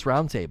the Rageous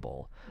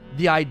Roundtable.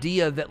 The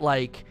idea that,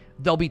 like,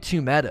 there'll be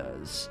two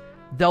metas.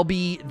 There'll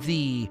be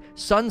the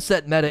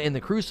sunset meta in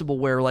the Crucible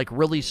where, like,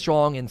 really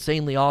strong,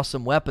 insanely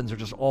awesome weapons are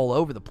just all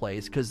over the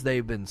place because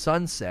they've been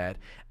sunset.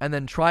 And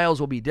then Trials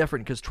will be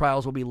different because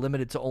Trials will be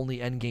limited to only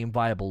endgame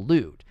viable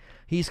loot.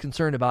 He's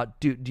concerned about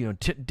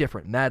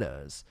different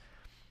metas.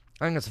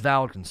 I think that's a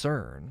valid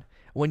concern.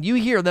 When you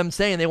hear them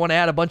saying they want to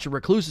add a bunch of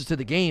recluses to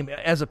the game,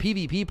 as a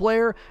PvP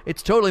player, it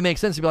totally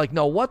makes sense to be like,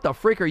 no, what the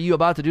frick are you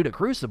about to do to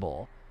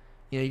Crucible?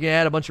 You know, you're going to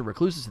add a bunch of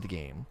recluses to the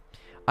game.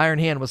 Iron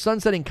Hand, with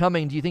sunsetting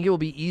coming, do you think it will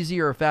be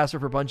easier or faster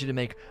for Bungie to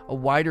make a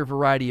wider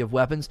variety of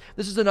weapons?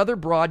 This is another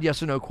broad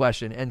yes or no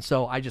question, and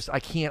so I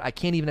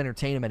can't even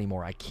entertain them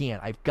anymore. I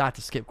can't. I've got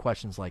to skip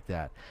questions like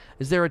that.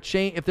 Is there a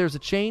change? If there's a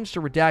change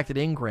to redacted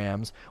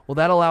engrams, will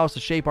that allow us to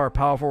shape our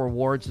powerful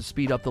rewards to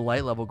speed up the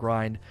light level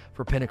grind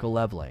for pinnacle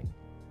leveling?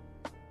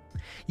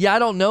 Yeah, I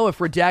don't know if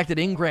redacted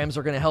engrams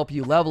are going to help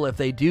you level. If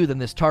they do, then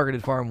this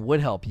targeted farm would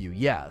help you,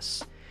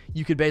 yes.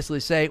 You could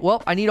basically say,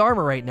 well, I need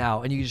armor right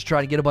now, and you just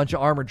try to get a bunch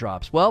of armor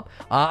drops. Well,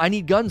 I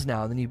need guns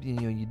now, and then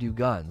you do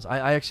guns.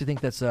 I actually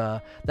think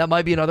that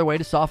might be another way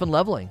to soften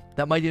leveling.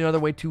 That might be another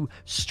way to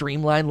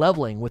streamline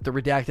leveling with the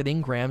redacted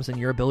engrams and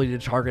your ability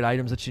to target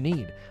items that you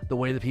need, the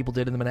way that people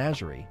did in the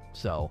Menagerie.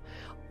 So,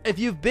 if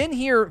you've been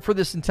here for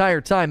this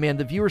entire time, man,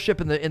 the viewership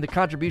and the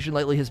contribution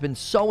lately has been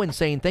so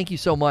insane. Thank you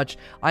so much.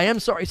 I am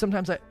sorry.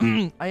 Sometimes I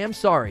am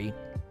sorry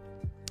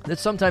that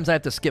sometimes I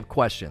have to skip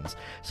questions.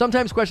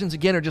 Sometimes questions,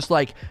 again, are just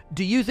like,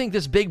 do you think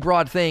this big,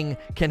 broad thing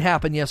can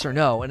happen, yes or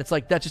no? And it's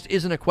like, that just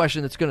isn't a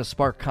question that's going to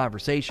spark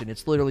conversation.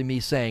 It's literally me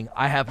saying,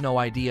 I have no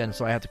idea, and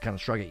so I have to kind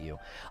of shrug at you.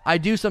 I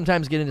do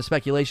sometimes get into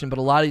speculation, but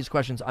a lot of these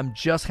questions I'm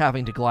just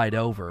having to glide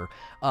over.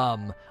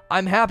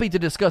 I'm happy to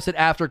discuss it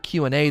after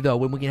Q&A, though,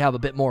 when we can have a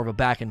bit more of a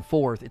back and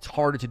forth. It's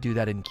harder to do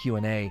that in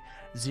Q&A,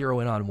 zero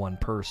in on one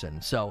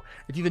person. So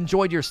if you've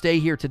enjoyed your stay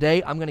here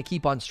today, I'm going to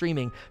keep on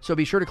streaming, so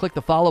be sure to click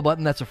the follow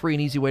button. That's a free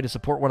and easy way to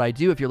support what I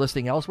do. If you're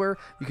listening elsewhere,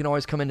 you can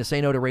always come into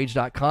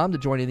saynotorage.com to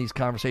join in these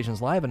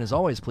conversations live, and as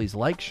always, please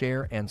like,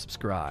 share, and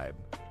subscribe.